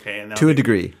 He's okay. And now to a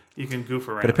degree. You can goof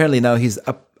around. But apparently now he's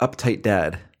uptight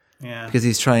dad. Yeah. Because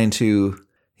he's trying to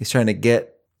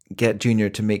get Junior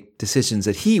to make decisions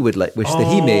that he would wish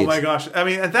that he made. Oh my gosh. I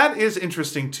mean, that is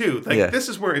interesting too. Like this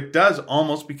is where it does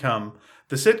almost become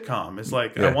the sitcom. It's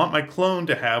like, I want my clone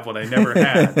to have what I never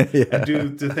had and do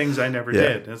the things I never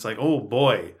did. And it's like, oh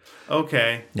boy.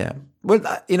 Okay. Yeah. Well,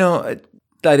 I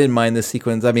didn't mind this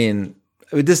sequence. I mean,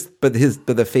 but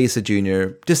the face of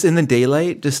Junior, just in the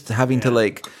daylight, just having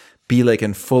to be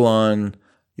in full on,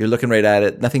 you're looking right at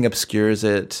it. Nothing obscures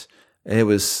it. It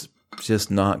was just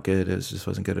not good. It just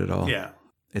wasn't good at all. Yeah.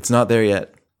 It's not there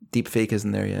yet. Deep fake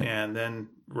isn't there yet. And then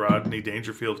Rodney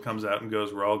Dangerfield comes out and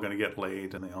goes, we're all going to get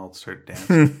laid. And they all start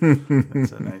dancing.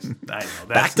 That's a nice, I know. That's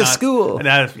Back to School.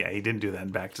 He didn't do that in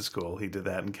Back to School. He did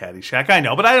that in Caddyshack. I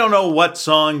know, but I don't know what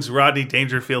songs Rodney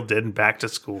Dangerfield did in Back to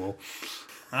School.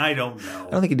 I don't know.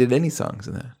 I don't think he did any songs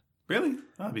in that. Really?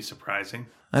 That'd be surprising.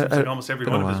 Seems like almost every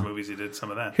one of his movies he did some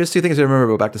of that. Here's two things I remember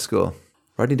about Back to School.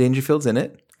 Rodney Dangerfield's in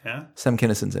it, Yeah. Sam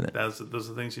Kinnison's in it. Those are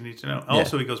the things you need to know.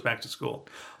 Also, he goes back to school.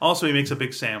 Also, he makes a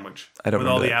big sandwich with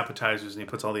all the appetizers, and he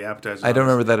puts all the appetizers. I don't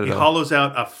remember that at all. He hollows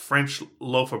out a French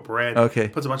loaf of bread. Okay.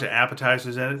 Puts a bunch of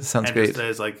appetizers in it. Sounds and great. Just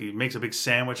says, like, he makes a big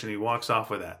sandwich and he walks off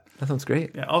with that. That sounds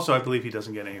great. Yeah. Also, I believe he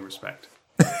doesn't get any respect.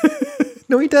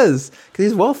 No, he does, because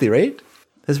he's wealthy, right?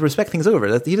 His respect things over.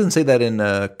 He doesn't say that in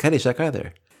Caddyshack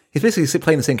either. He's basically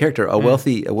playing the same character, a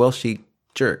wealthy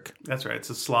jerk. That's right. It's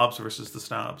the slobs versus the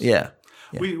snobs. Yeah.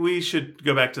 We should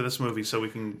go back to this movie so we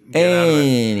can get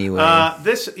anyway. out of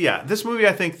it. This movie,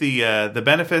 I think the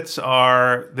benefits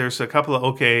are there's a couple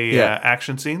of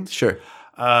action scenes. Sure.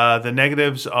 The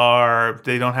negatives are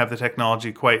they don't have the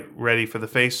technology quite ready for the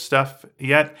face stuff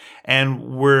yet,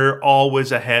 and we're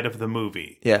always ahead of the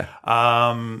movie. Yeah.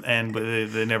 And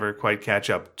they never quite catch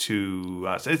up to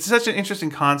us. It's such an interesting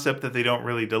concept that they don't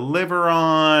really deliver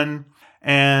on.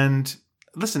 And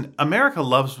listen, America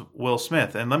loves Will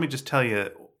Smith, and let me just tell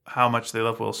you how much they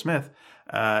love Will Smith.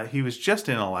 He was just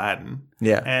in Aladdin,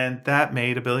 and that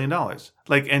made $1 billion.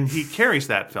 And he carries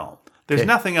that film. There's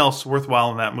nothing else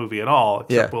worthwhile in that movie at all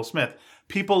except Will Smith.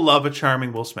 People love a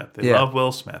charming Will Smith. They love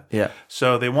Will Smith. Yeah.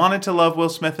 So they wanted to love Will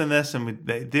Smith in this, and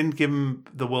they didn't give him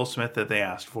the Will Smith that they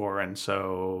asked for, and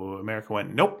so America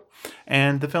went nope,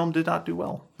 and the film did not do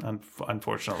well,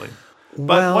 unfortunately.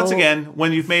 But once again,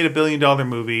 when you've made $1 billion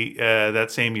movie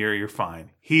that same year, you're fine.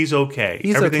 He's okay.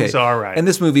 Everything's all right. And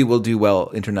this movie will do well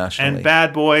internationally. And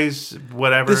Bad Boys,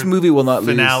 whatever. This movie will not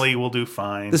finale will do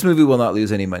fine. This movie will not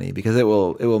lose any money because it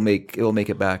will make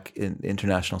it back in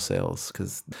international sales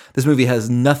because this movie has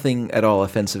nothing at all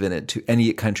offensive in it to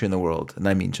any country in the world, and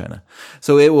I mean China.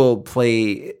 So it will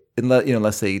play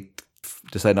unless they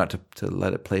decide not to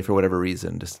let it play for whatever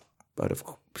reason, just out of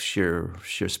sheer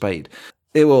spite.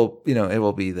 It will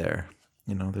be there.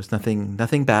 There's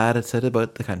nothing bad said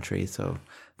about the country, so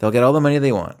they'll get all the money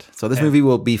they want. So this movie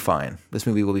will be fine.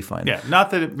 Yeah,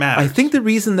 not that it matters. I think the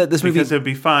reason that this movie... Because it'll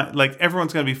be fine.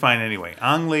 Everyone's going to be fine anyway.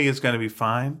 Ang Lee is going to be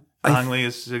fine. Ang Lee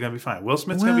is going to be fine. Will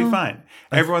Smith's going to be fine.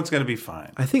 Everyone's going to be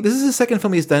fine. I think this is the second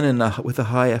film he's done with a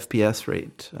high FPS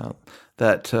rate.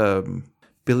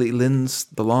 Billy Lynn's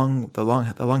The Long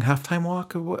Halftime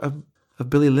Walk of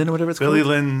Billy Lynn or whatever it's called. Billy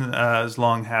Lynn's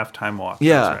Long Halftime Walk.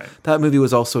 Yeah, that's right. That movie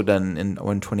was also done in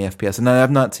 120 FPS, and I have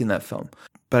not seen that film,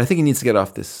 but I think he needs to get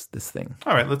off this thing.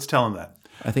 All right, let's tell him that.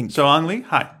 I think so. Ang Lee,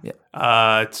 hi. Yeah.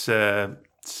 It's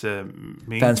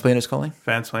me. Fansplainers calling.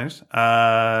 Fansplainers.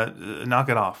 Knock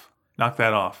it off. Knock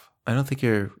that off. I don't think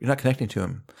you're not connecting to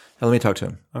him. Now, let me talk to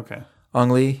him. Okay. Ang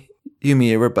Lee, you and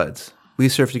me, we're buds. We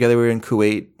surfed together. We were in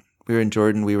Kuwait. We were in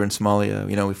Jordan. We were in Somalia.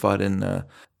 We fought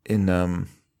in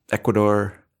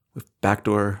Ecuador, with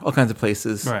Backdoor, all kinds of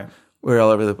places. Right. We're all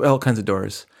over all kinds of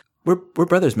doors. We're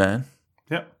brothers, man.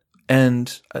 Yep.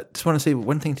 And I just want to say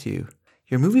one thing to you.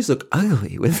 Your movies look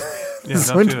ugly with this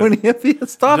 120 FPS.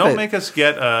 Stop it. Don't make us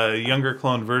get a younger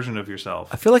cloned version of yourself.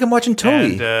 I feel like I'm watching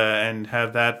Toei. And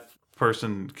have that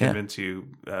person convince you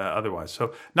otherwise.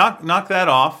 So knock that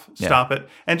off. Stop it.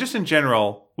 And just in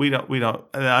general, we don't.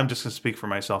 I'm just going to speak for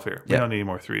myself here. We don't need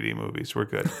more 3D movies. We're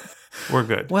good. We're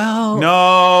good. Well,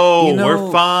 no,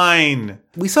 we're fine.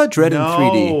 We saw Dread in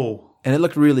 3D, and it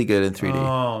looked really good in 3D.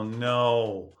 Oh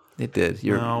no, it did.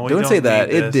 Don't say that.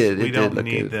 It did. We it don't did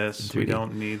need this. We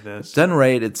don't need this. Done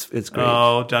right, it's great.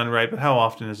 Oh, done right. But how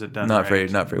often is it done? Not right?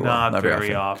 Not very well. Not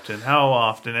very often. How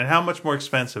often? And how much more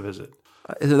expensive is it?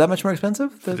 Is it that much more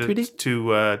expensive, the 3D? To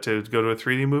go to a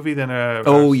 3D movie than a...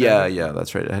 Oh, yeah,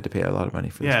 that's right. I had to pay a lot of money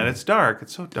for this. Yeah, and it's dark.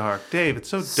 It's so dark. Dave, it's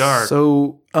so dark.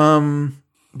 So,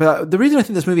 but the reason I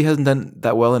think this movie hasn't done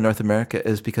that well in North America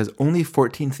is because only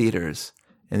 14 theaters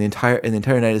in the entire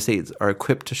United States are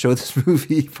equipped to show this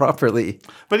movie properly.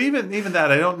 But even that,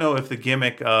 I don't know if the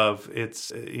gimmick of its,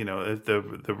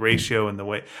 the ratio and the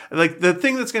way... the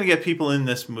thing that's going to get people in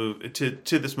this movie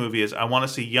to this movie is I want to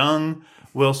see young...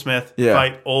 Will Smith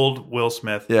fight old Will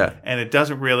Smith, and it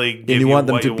doesn't really give you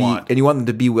what you want. And you want them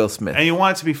to be Will Smith. And you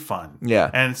want it to be fun. Yeah.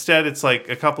 And instead, it's like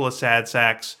a couple of sad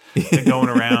sacks going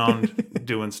around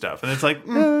doing stuff. And it's like,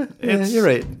 you're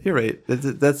right.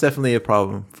 That's definitely a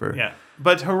problem for... Yeah.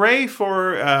 But hooray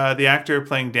for the actor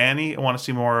playing Danny. I want to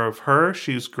see more of her.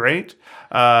 She's great.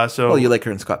 Well, you like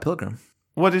her in Scott Pilgrim.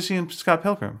 What is she in Scott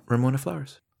Pilgrim? Ramona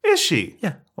Flowers. Is she?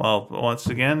 Yeah. Well, once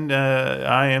again,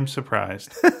 I am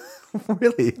surprised.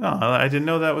 Really? Oh, I didn't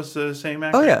know that was the same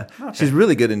actor. Oh, yeah. Okay. She's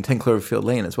really good in 10 Cloverfield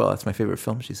Lane as well. That's my favorite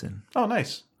film she's in. Oh,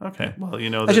 nice. Okay. Well, I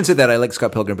shouldn't say that. I like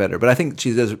Scott Pilgrim better, but I think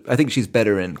she's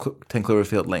better in 10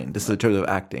 Cloverfield Lane, just in terms of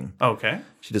acting. Okay.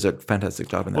 She does a fantastic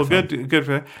job in that film. Good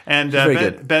for her. And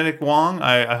good. Benedict Wong,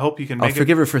 I hope you can make I'll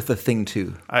forgive her for The Thing,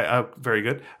 too. Very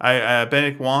good.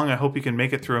 Benedict Wong, I hope you can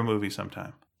make it through a movie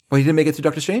sometime. Oh, he didn't make it through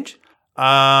Doctor Strange?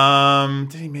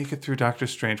 Did he make it through Doctor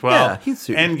Strange? Well, Yeah, he's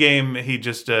through. Endgame, he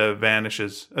just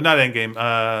vanishes. Not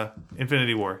Endgame,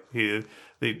 Infinity War. He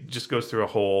just goes through a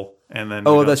hole, and then...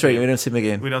 Oh, that's right. We don't see him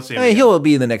again. We don't see him again. again. He'll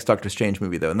be in the next Doctor Strange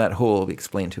movie, though, and that hole will be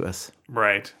explained to us.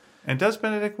 Right. And does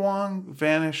Benedict Wong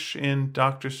vanish in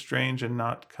Doctor Strange and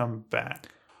not come back?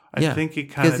 I think he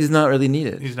kind of... Because he's not really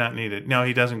needed. He's not needed. No,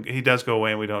 he doesn't. He does go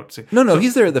away, and we don't see... No,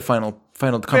 he's there at the final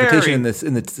confrontation in the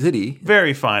city.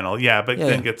 Very final, yeah, but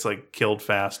then gets, like, killed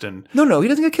fast and... No, he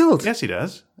doesn't get killed. Yes, he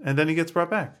does. And then he gets brought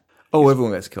back. Oh,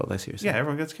 everyone gets killed. I see what you're saying. Yeah,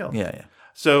 everyone gets killed. Yeah.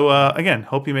 So, again,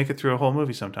 hope you make it through a whole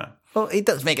movie sometime. Well, he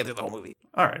does make it through the whole movie.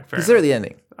 All right, fair He's enough. there at the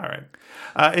ending. All right.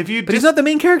 But he's not the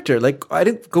main character. Like, I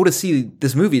didn't go to see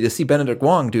this movie to see Benedict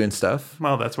Wong doing stuff.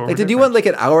 Well, that's what Like, did you want, like,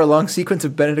 an hour-long sequence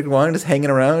of Benedict Wong just hanging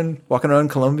around, walking around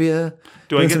Columbia,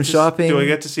 doing some shopping? Do I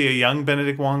get to see a young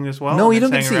Benedict Wong as well? No, you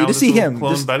don't get to see. You just see him.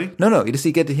 Clone buddy? No, you just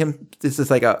get to him. This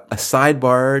is like a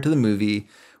sidebar to the movie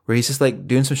where he's just, like,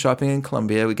 doing some shopping in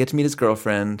Columbia. We get to meet his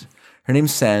girlfriend. Her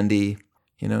name's Sandy,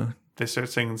 you know. They start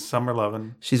singing "Summer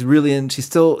Lovin'." She's really in. She's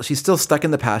still stuck in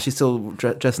the past. She's still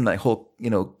dressed in that whole, you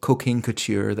know, cocaine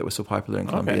couture that was so popular in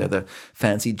Colombia. The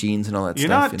fancy jeans and all that You're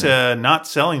stuff. You're not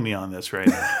selling me on this right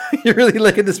now. You're really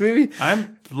liking this movie?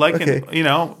 I'm liking. You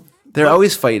know, they're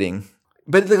always fighting,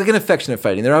 but like an affectionate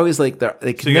fighting. They're always like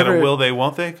they can so you never. got a will they,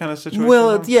 won't they kind of situation.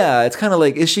 Well, it's kind of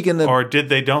like, is she gonna, or did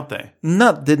they, don't they?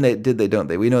 Not did they, don't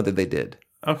they? We know that they did.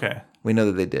 Okay, we know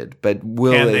that they did, but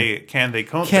will they? Can they?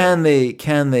 Can they?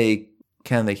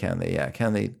 Yeah,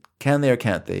 can they or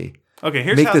can't they? Okay,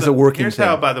 here's make how this a working Here's thing.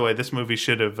 how, by the way, this movie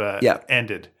should have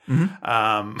ended.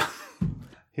 Mm-hmm.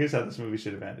 Here's how this movie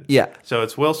should have ended. Yeah. So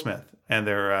it's Will Smith, and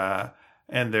they're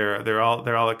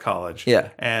all at college. Yeah.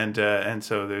 And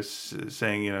so they're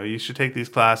saying, you know, you should take these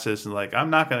classes, and like, I'm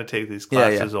not going to take these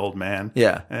classes, old man.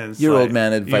 Yeah. And your old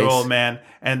man advice. Your old man.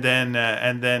 And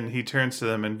then he turns to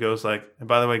them and goes like, and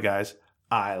by the way, guys,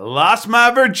 I lost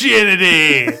my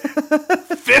virginity.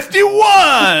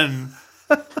 51.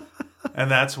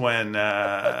 And that's when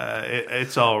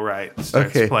It's All Right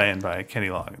starts playing by Kenny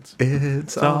Loggins.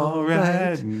 It's all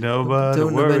right. Nobody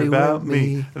Don't worry nobody about worry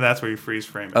me. And that's where you freeze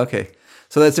frame it. Okay.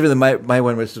 So that's different than my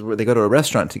one, which is where they go to a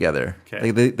restaurant together.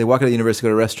 Okay. Like they walk out of the university, go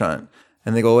to a restaurant,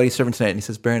 and they go, "What are you serving tonight?" And he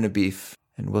says, "Baron of beef."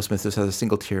 And Will Smith just has a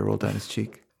single tear roll down his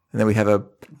cheek. And then we have a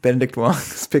Benedict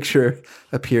Wong's picture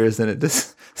appears, and it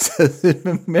just says,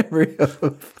 "In memory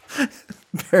of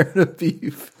Baron of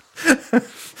Beef,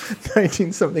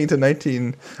 19-something to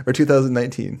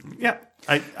 2019." Yeah,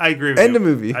 I agree with End you. of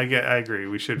movie. I agree.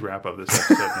 We should wrap up this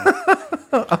episode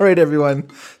now. All right, everyone.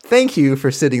 Thank you for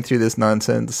sitting through this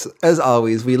nonsense. As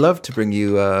always, we love to bring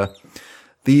you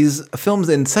these films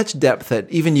in such depth that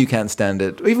even you can't stand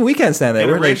it. Even we can't stand it. In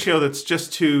We're a ratio that's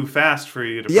just too fast for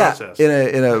you to process.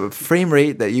 in a frame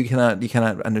rate that you cannot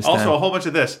understand. Also, a whole bunch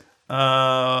of this.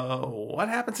 What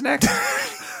happens next?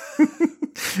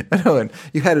 I know, and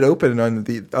you had it open on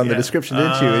the description,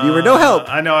 didn't you? And you were no help.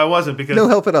 I know I wasn't, because no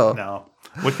help at all. No,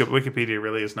 Wikipedia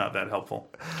really is not that helpful.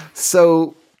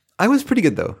 So I was pretty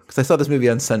good though, because I saw this movie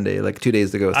on Sunday, like 2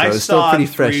 days ago. So I was still pretty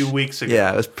fresh. 3 weeks ago.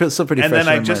 Yeah, it was still pretty fresh. And then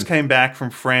I just came back from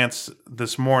France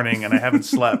this morning, and I haven't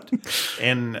slept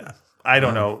in, I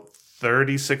don't know,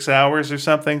 36 hours or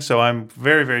something. So I'm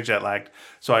very, very jet lagged.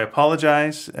 So I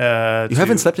apologize. You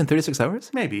haven't slept in 36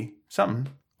 hours? Maybe something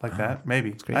like that.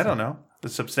 Maybe I don't know.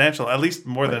 It's substantial, at least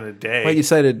more than a day. Why you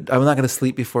decided I'm not going to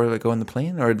sleep before I go on the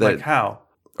plane, or that? Like how?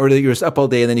 Or that you were up all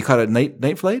day and then you caught a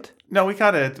night flight? No, we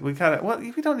caught it. Well,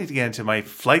 we don't need to get into my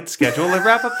flight schedule. Let's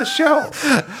wrap up the show.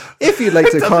 If you'd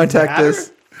like to contact matter.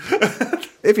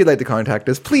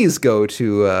 us, please go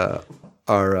to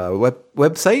our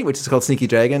website, which is called Sneaky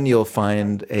Dragon. You'll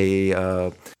find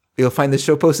You'll find this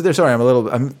show posted there. Sorry,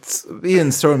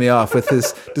 Ian's throwing me off with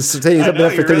his just saying he's been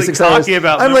up for 36 really hours.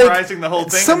 About I'm memorizing the whole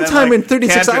thing. Sometime in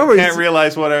 36 hours. Can't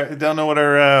realize don't know what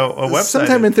our website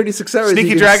Sometime is. in 36 hours.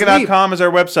 SneakyDragon.com is our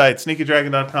website.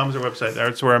 SneakyDragon.com is our website.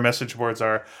 That's where our message boards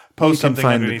are. Post you can something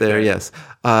find underneath it there. Yes,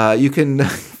 you can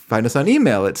find us on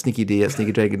email at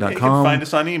sneakyd@sneakydragon.com. You can find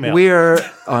us on email. We're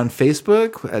on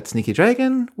Facebook at Sneaky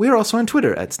Dragon. We're also on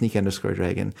Twitter at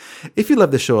Sneaky_Dragon. If you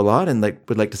love the show a lot and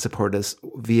would like to support us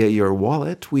via your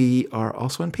wallet, we are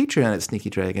also on Patreon at Sneaky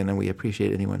Dragon, and we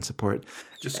appreciate anyone's support.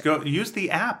 Just go use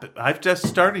the app. I've just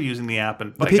started using the app,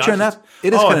 and the Patreon app.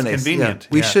 It is kind of nice. Convenient.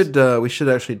 Yeah. We should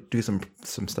actually do some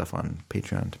stuff on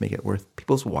Patreon to make it worth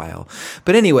people's while.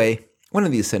 But anyway, one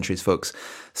of these centuries, folks.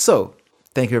 So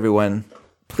thank you, everyone.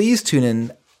 Please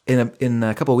tune in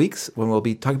a couple of weeks when we'll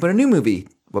be talking about a new movie.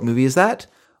 What movie is that?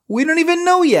 We don't even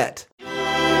know yet.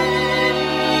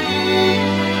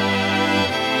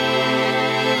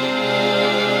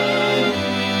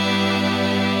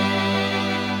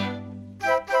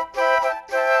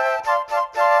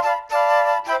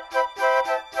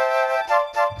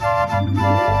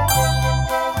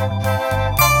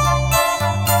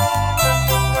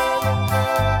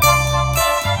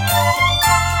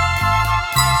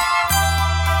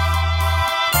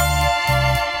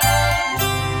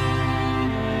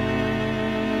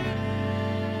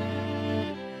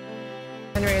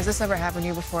 Henry, has this ever happened to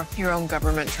you before? Your own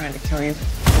government trying to kill you?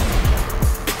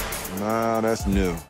 Nah, that's new.